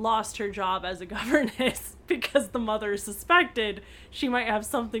lost her job as a governess because the mother suspected she might have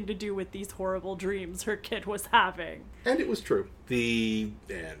something to do with these horrible dreams her kid was having. And it was true. The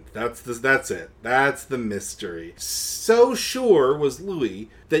end. That's it. That's the mystery. So sure was Louis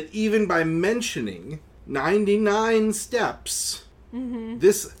that even by mentioning 99 steps,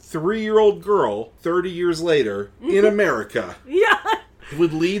 this 3-year-old girl, 30 years later, in America,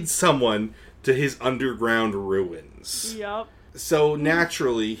 would lead someone to his underground ruins. Yep. So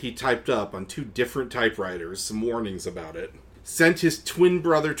naturally, he typed up on 2 different typewriters some warnings about it, sent his twin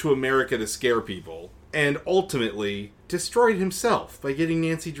brother to America to scare people, and ultimately destroyed himself by getting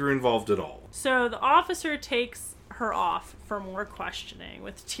Nancy Drew involved at all. So the officer takes her off for more questioning,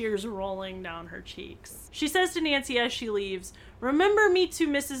 with tears rolling down her cheeks. She says to Nancy as she leaves, "Remember me to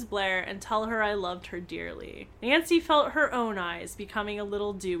Mrs. Blair and tell her I loved her dearly." Nancy felt her own eyes becoming a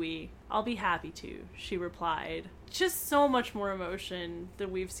little dewy. "I'll be happy to," she replied. Just so much more emotion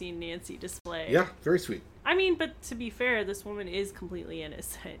than we've seen Nancy display. Yeah, very sweet. I mean, but to be fair, this woman is completely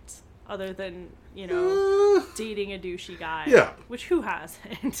innocent. Other than, dating a douchey guy. Yeah. Which who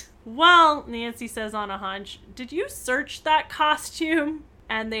hasn't? Well, Nancy says on a hunch, "Did you search that costume?"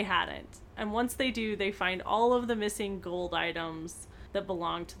 And they hadn't. And once they do, they find all of the missing gold items that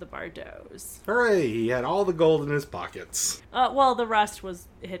belong to the Bardots. Hooray, he had all the gold in his pockets. Well, the rest was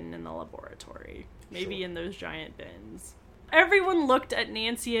hidden in the laboratory. Maybe in those giant bins. Everyone looked at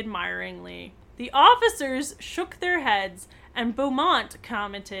Nancy admiringly. The officers shook their heads, and Beaumont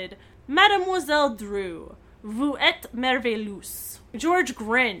commented, "Mademoiselle Drew, vous êtes merveilleuse." George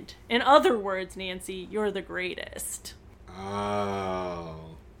grinned. "In other words, Nancy, you're the greatest."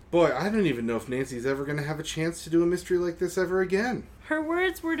 Oh. Boy, I don't even know if Nancy's ever going to have a chance to do a mystery like this ever again. Her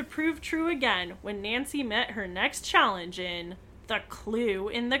words were to prove true again when Nancy met her next challenge in The Clue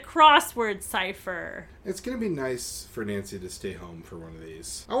in the Crossword Cipher. It's going to be nice for Nancy to stay home for one of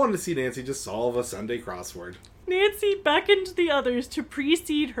these. I wanted to see Nancy just solve a Sunday crossword. Nancy beckoned the others to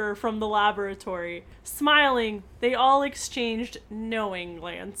precede her from the laboratory. Smiling, they all exchanged knowing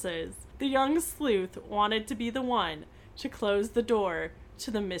glances. The young sleuth wanted to be the one to close the door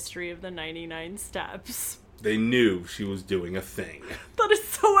to the mystery of the 99 steps. They knew she was doing a thing. That is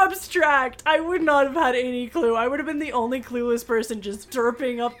so abstract. I would not have had any clue. I would have been the only clueless person just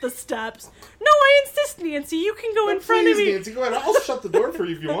derping up the steps. No, I insist, Nancy. You can go in front of me. Nancy, go ahead. I'll shut the door for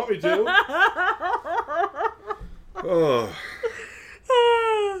you if you want me to. Oh.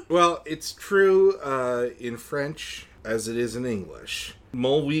 Well, it's true in French as it is in English.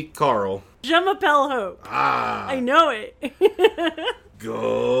 Mon oui, Carl. Je m'appelle Hope. Ah. I know it.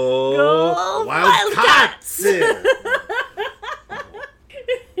 Go Wildcats!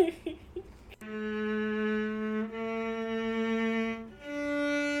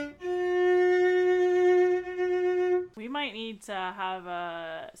 We might need to have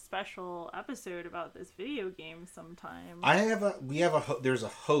a special episode about this video game sometime. There's a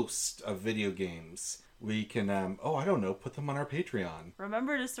host of video games. We can, I don't know, put them on our Patreon.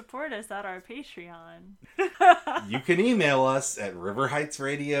 Remember to support us at our Patreon. You can email us at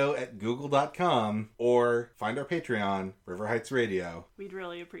riverheightsradio@google.com or find our Patreon, River Heights Radio. We'd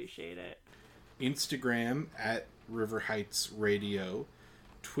really appreciate it. Instagram at River Heights Radio,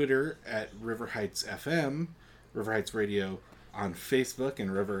 Twitter at River Heights FM, River Heights Radio on Facebook,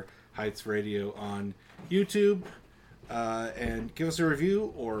 and River Heights Radio on YouTube. And give us a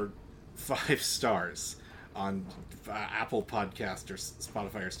review or 5 stars on Apple Podcast or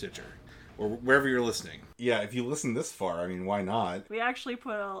Spotify or Stitcher or wherever you're listening. Yeah, if you listen this far, I mean, why not? We actually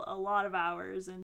put a lot of hours into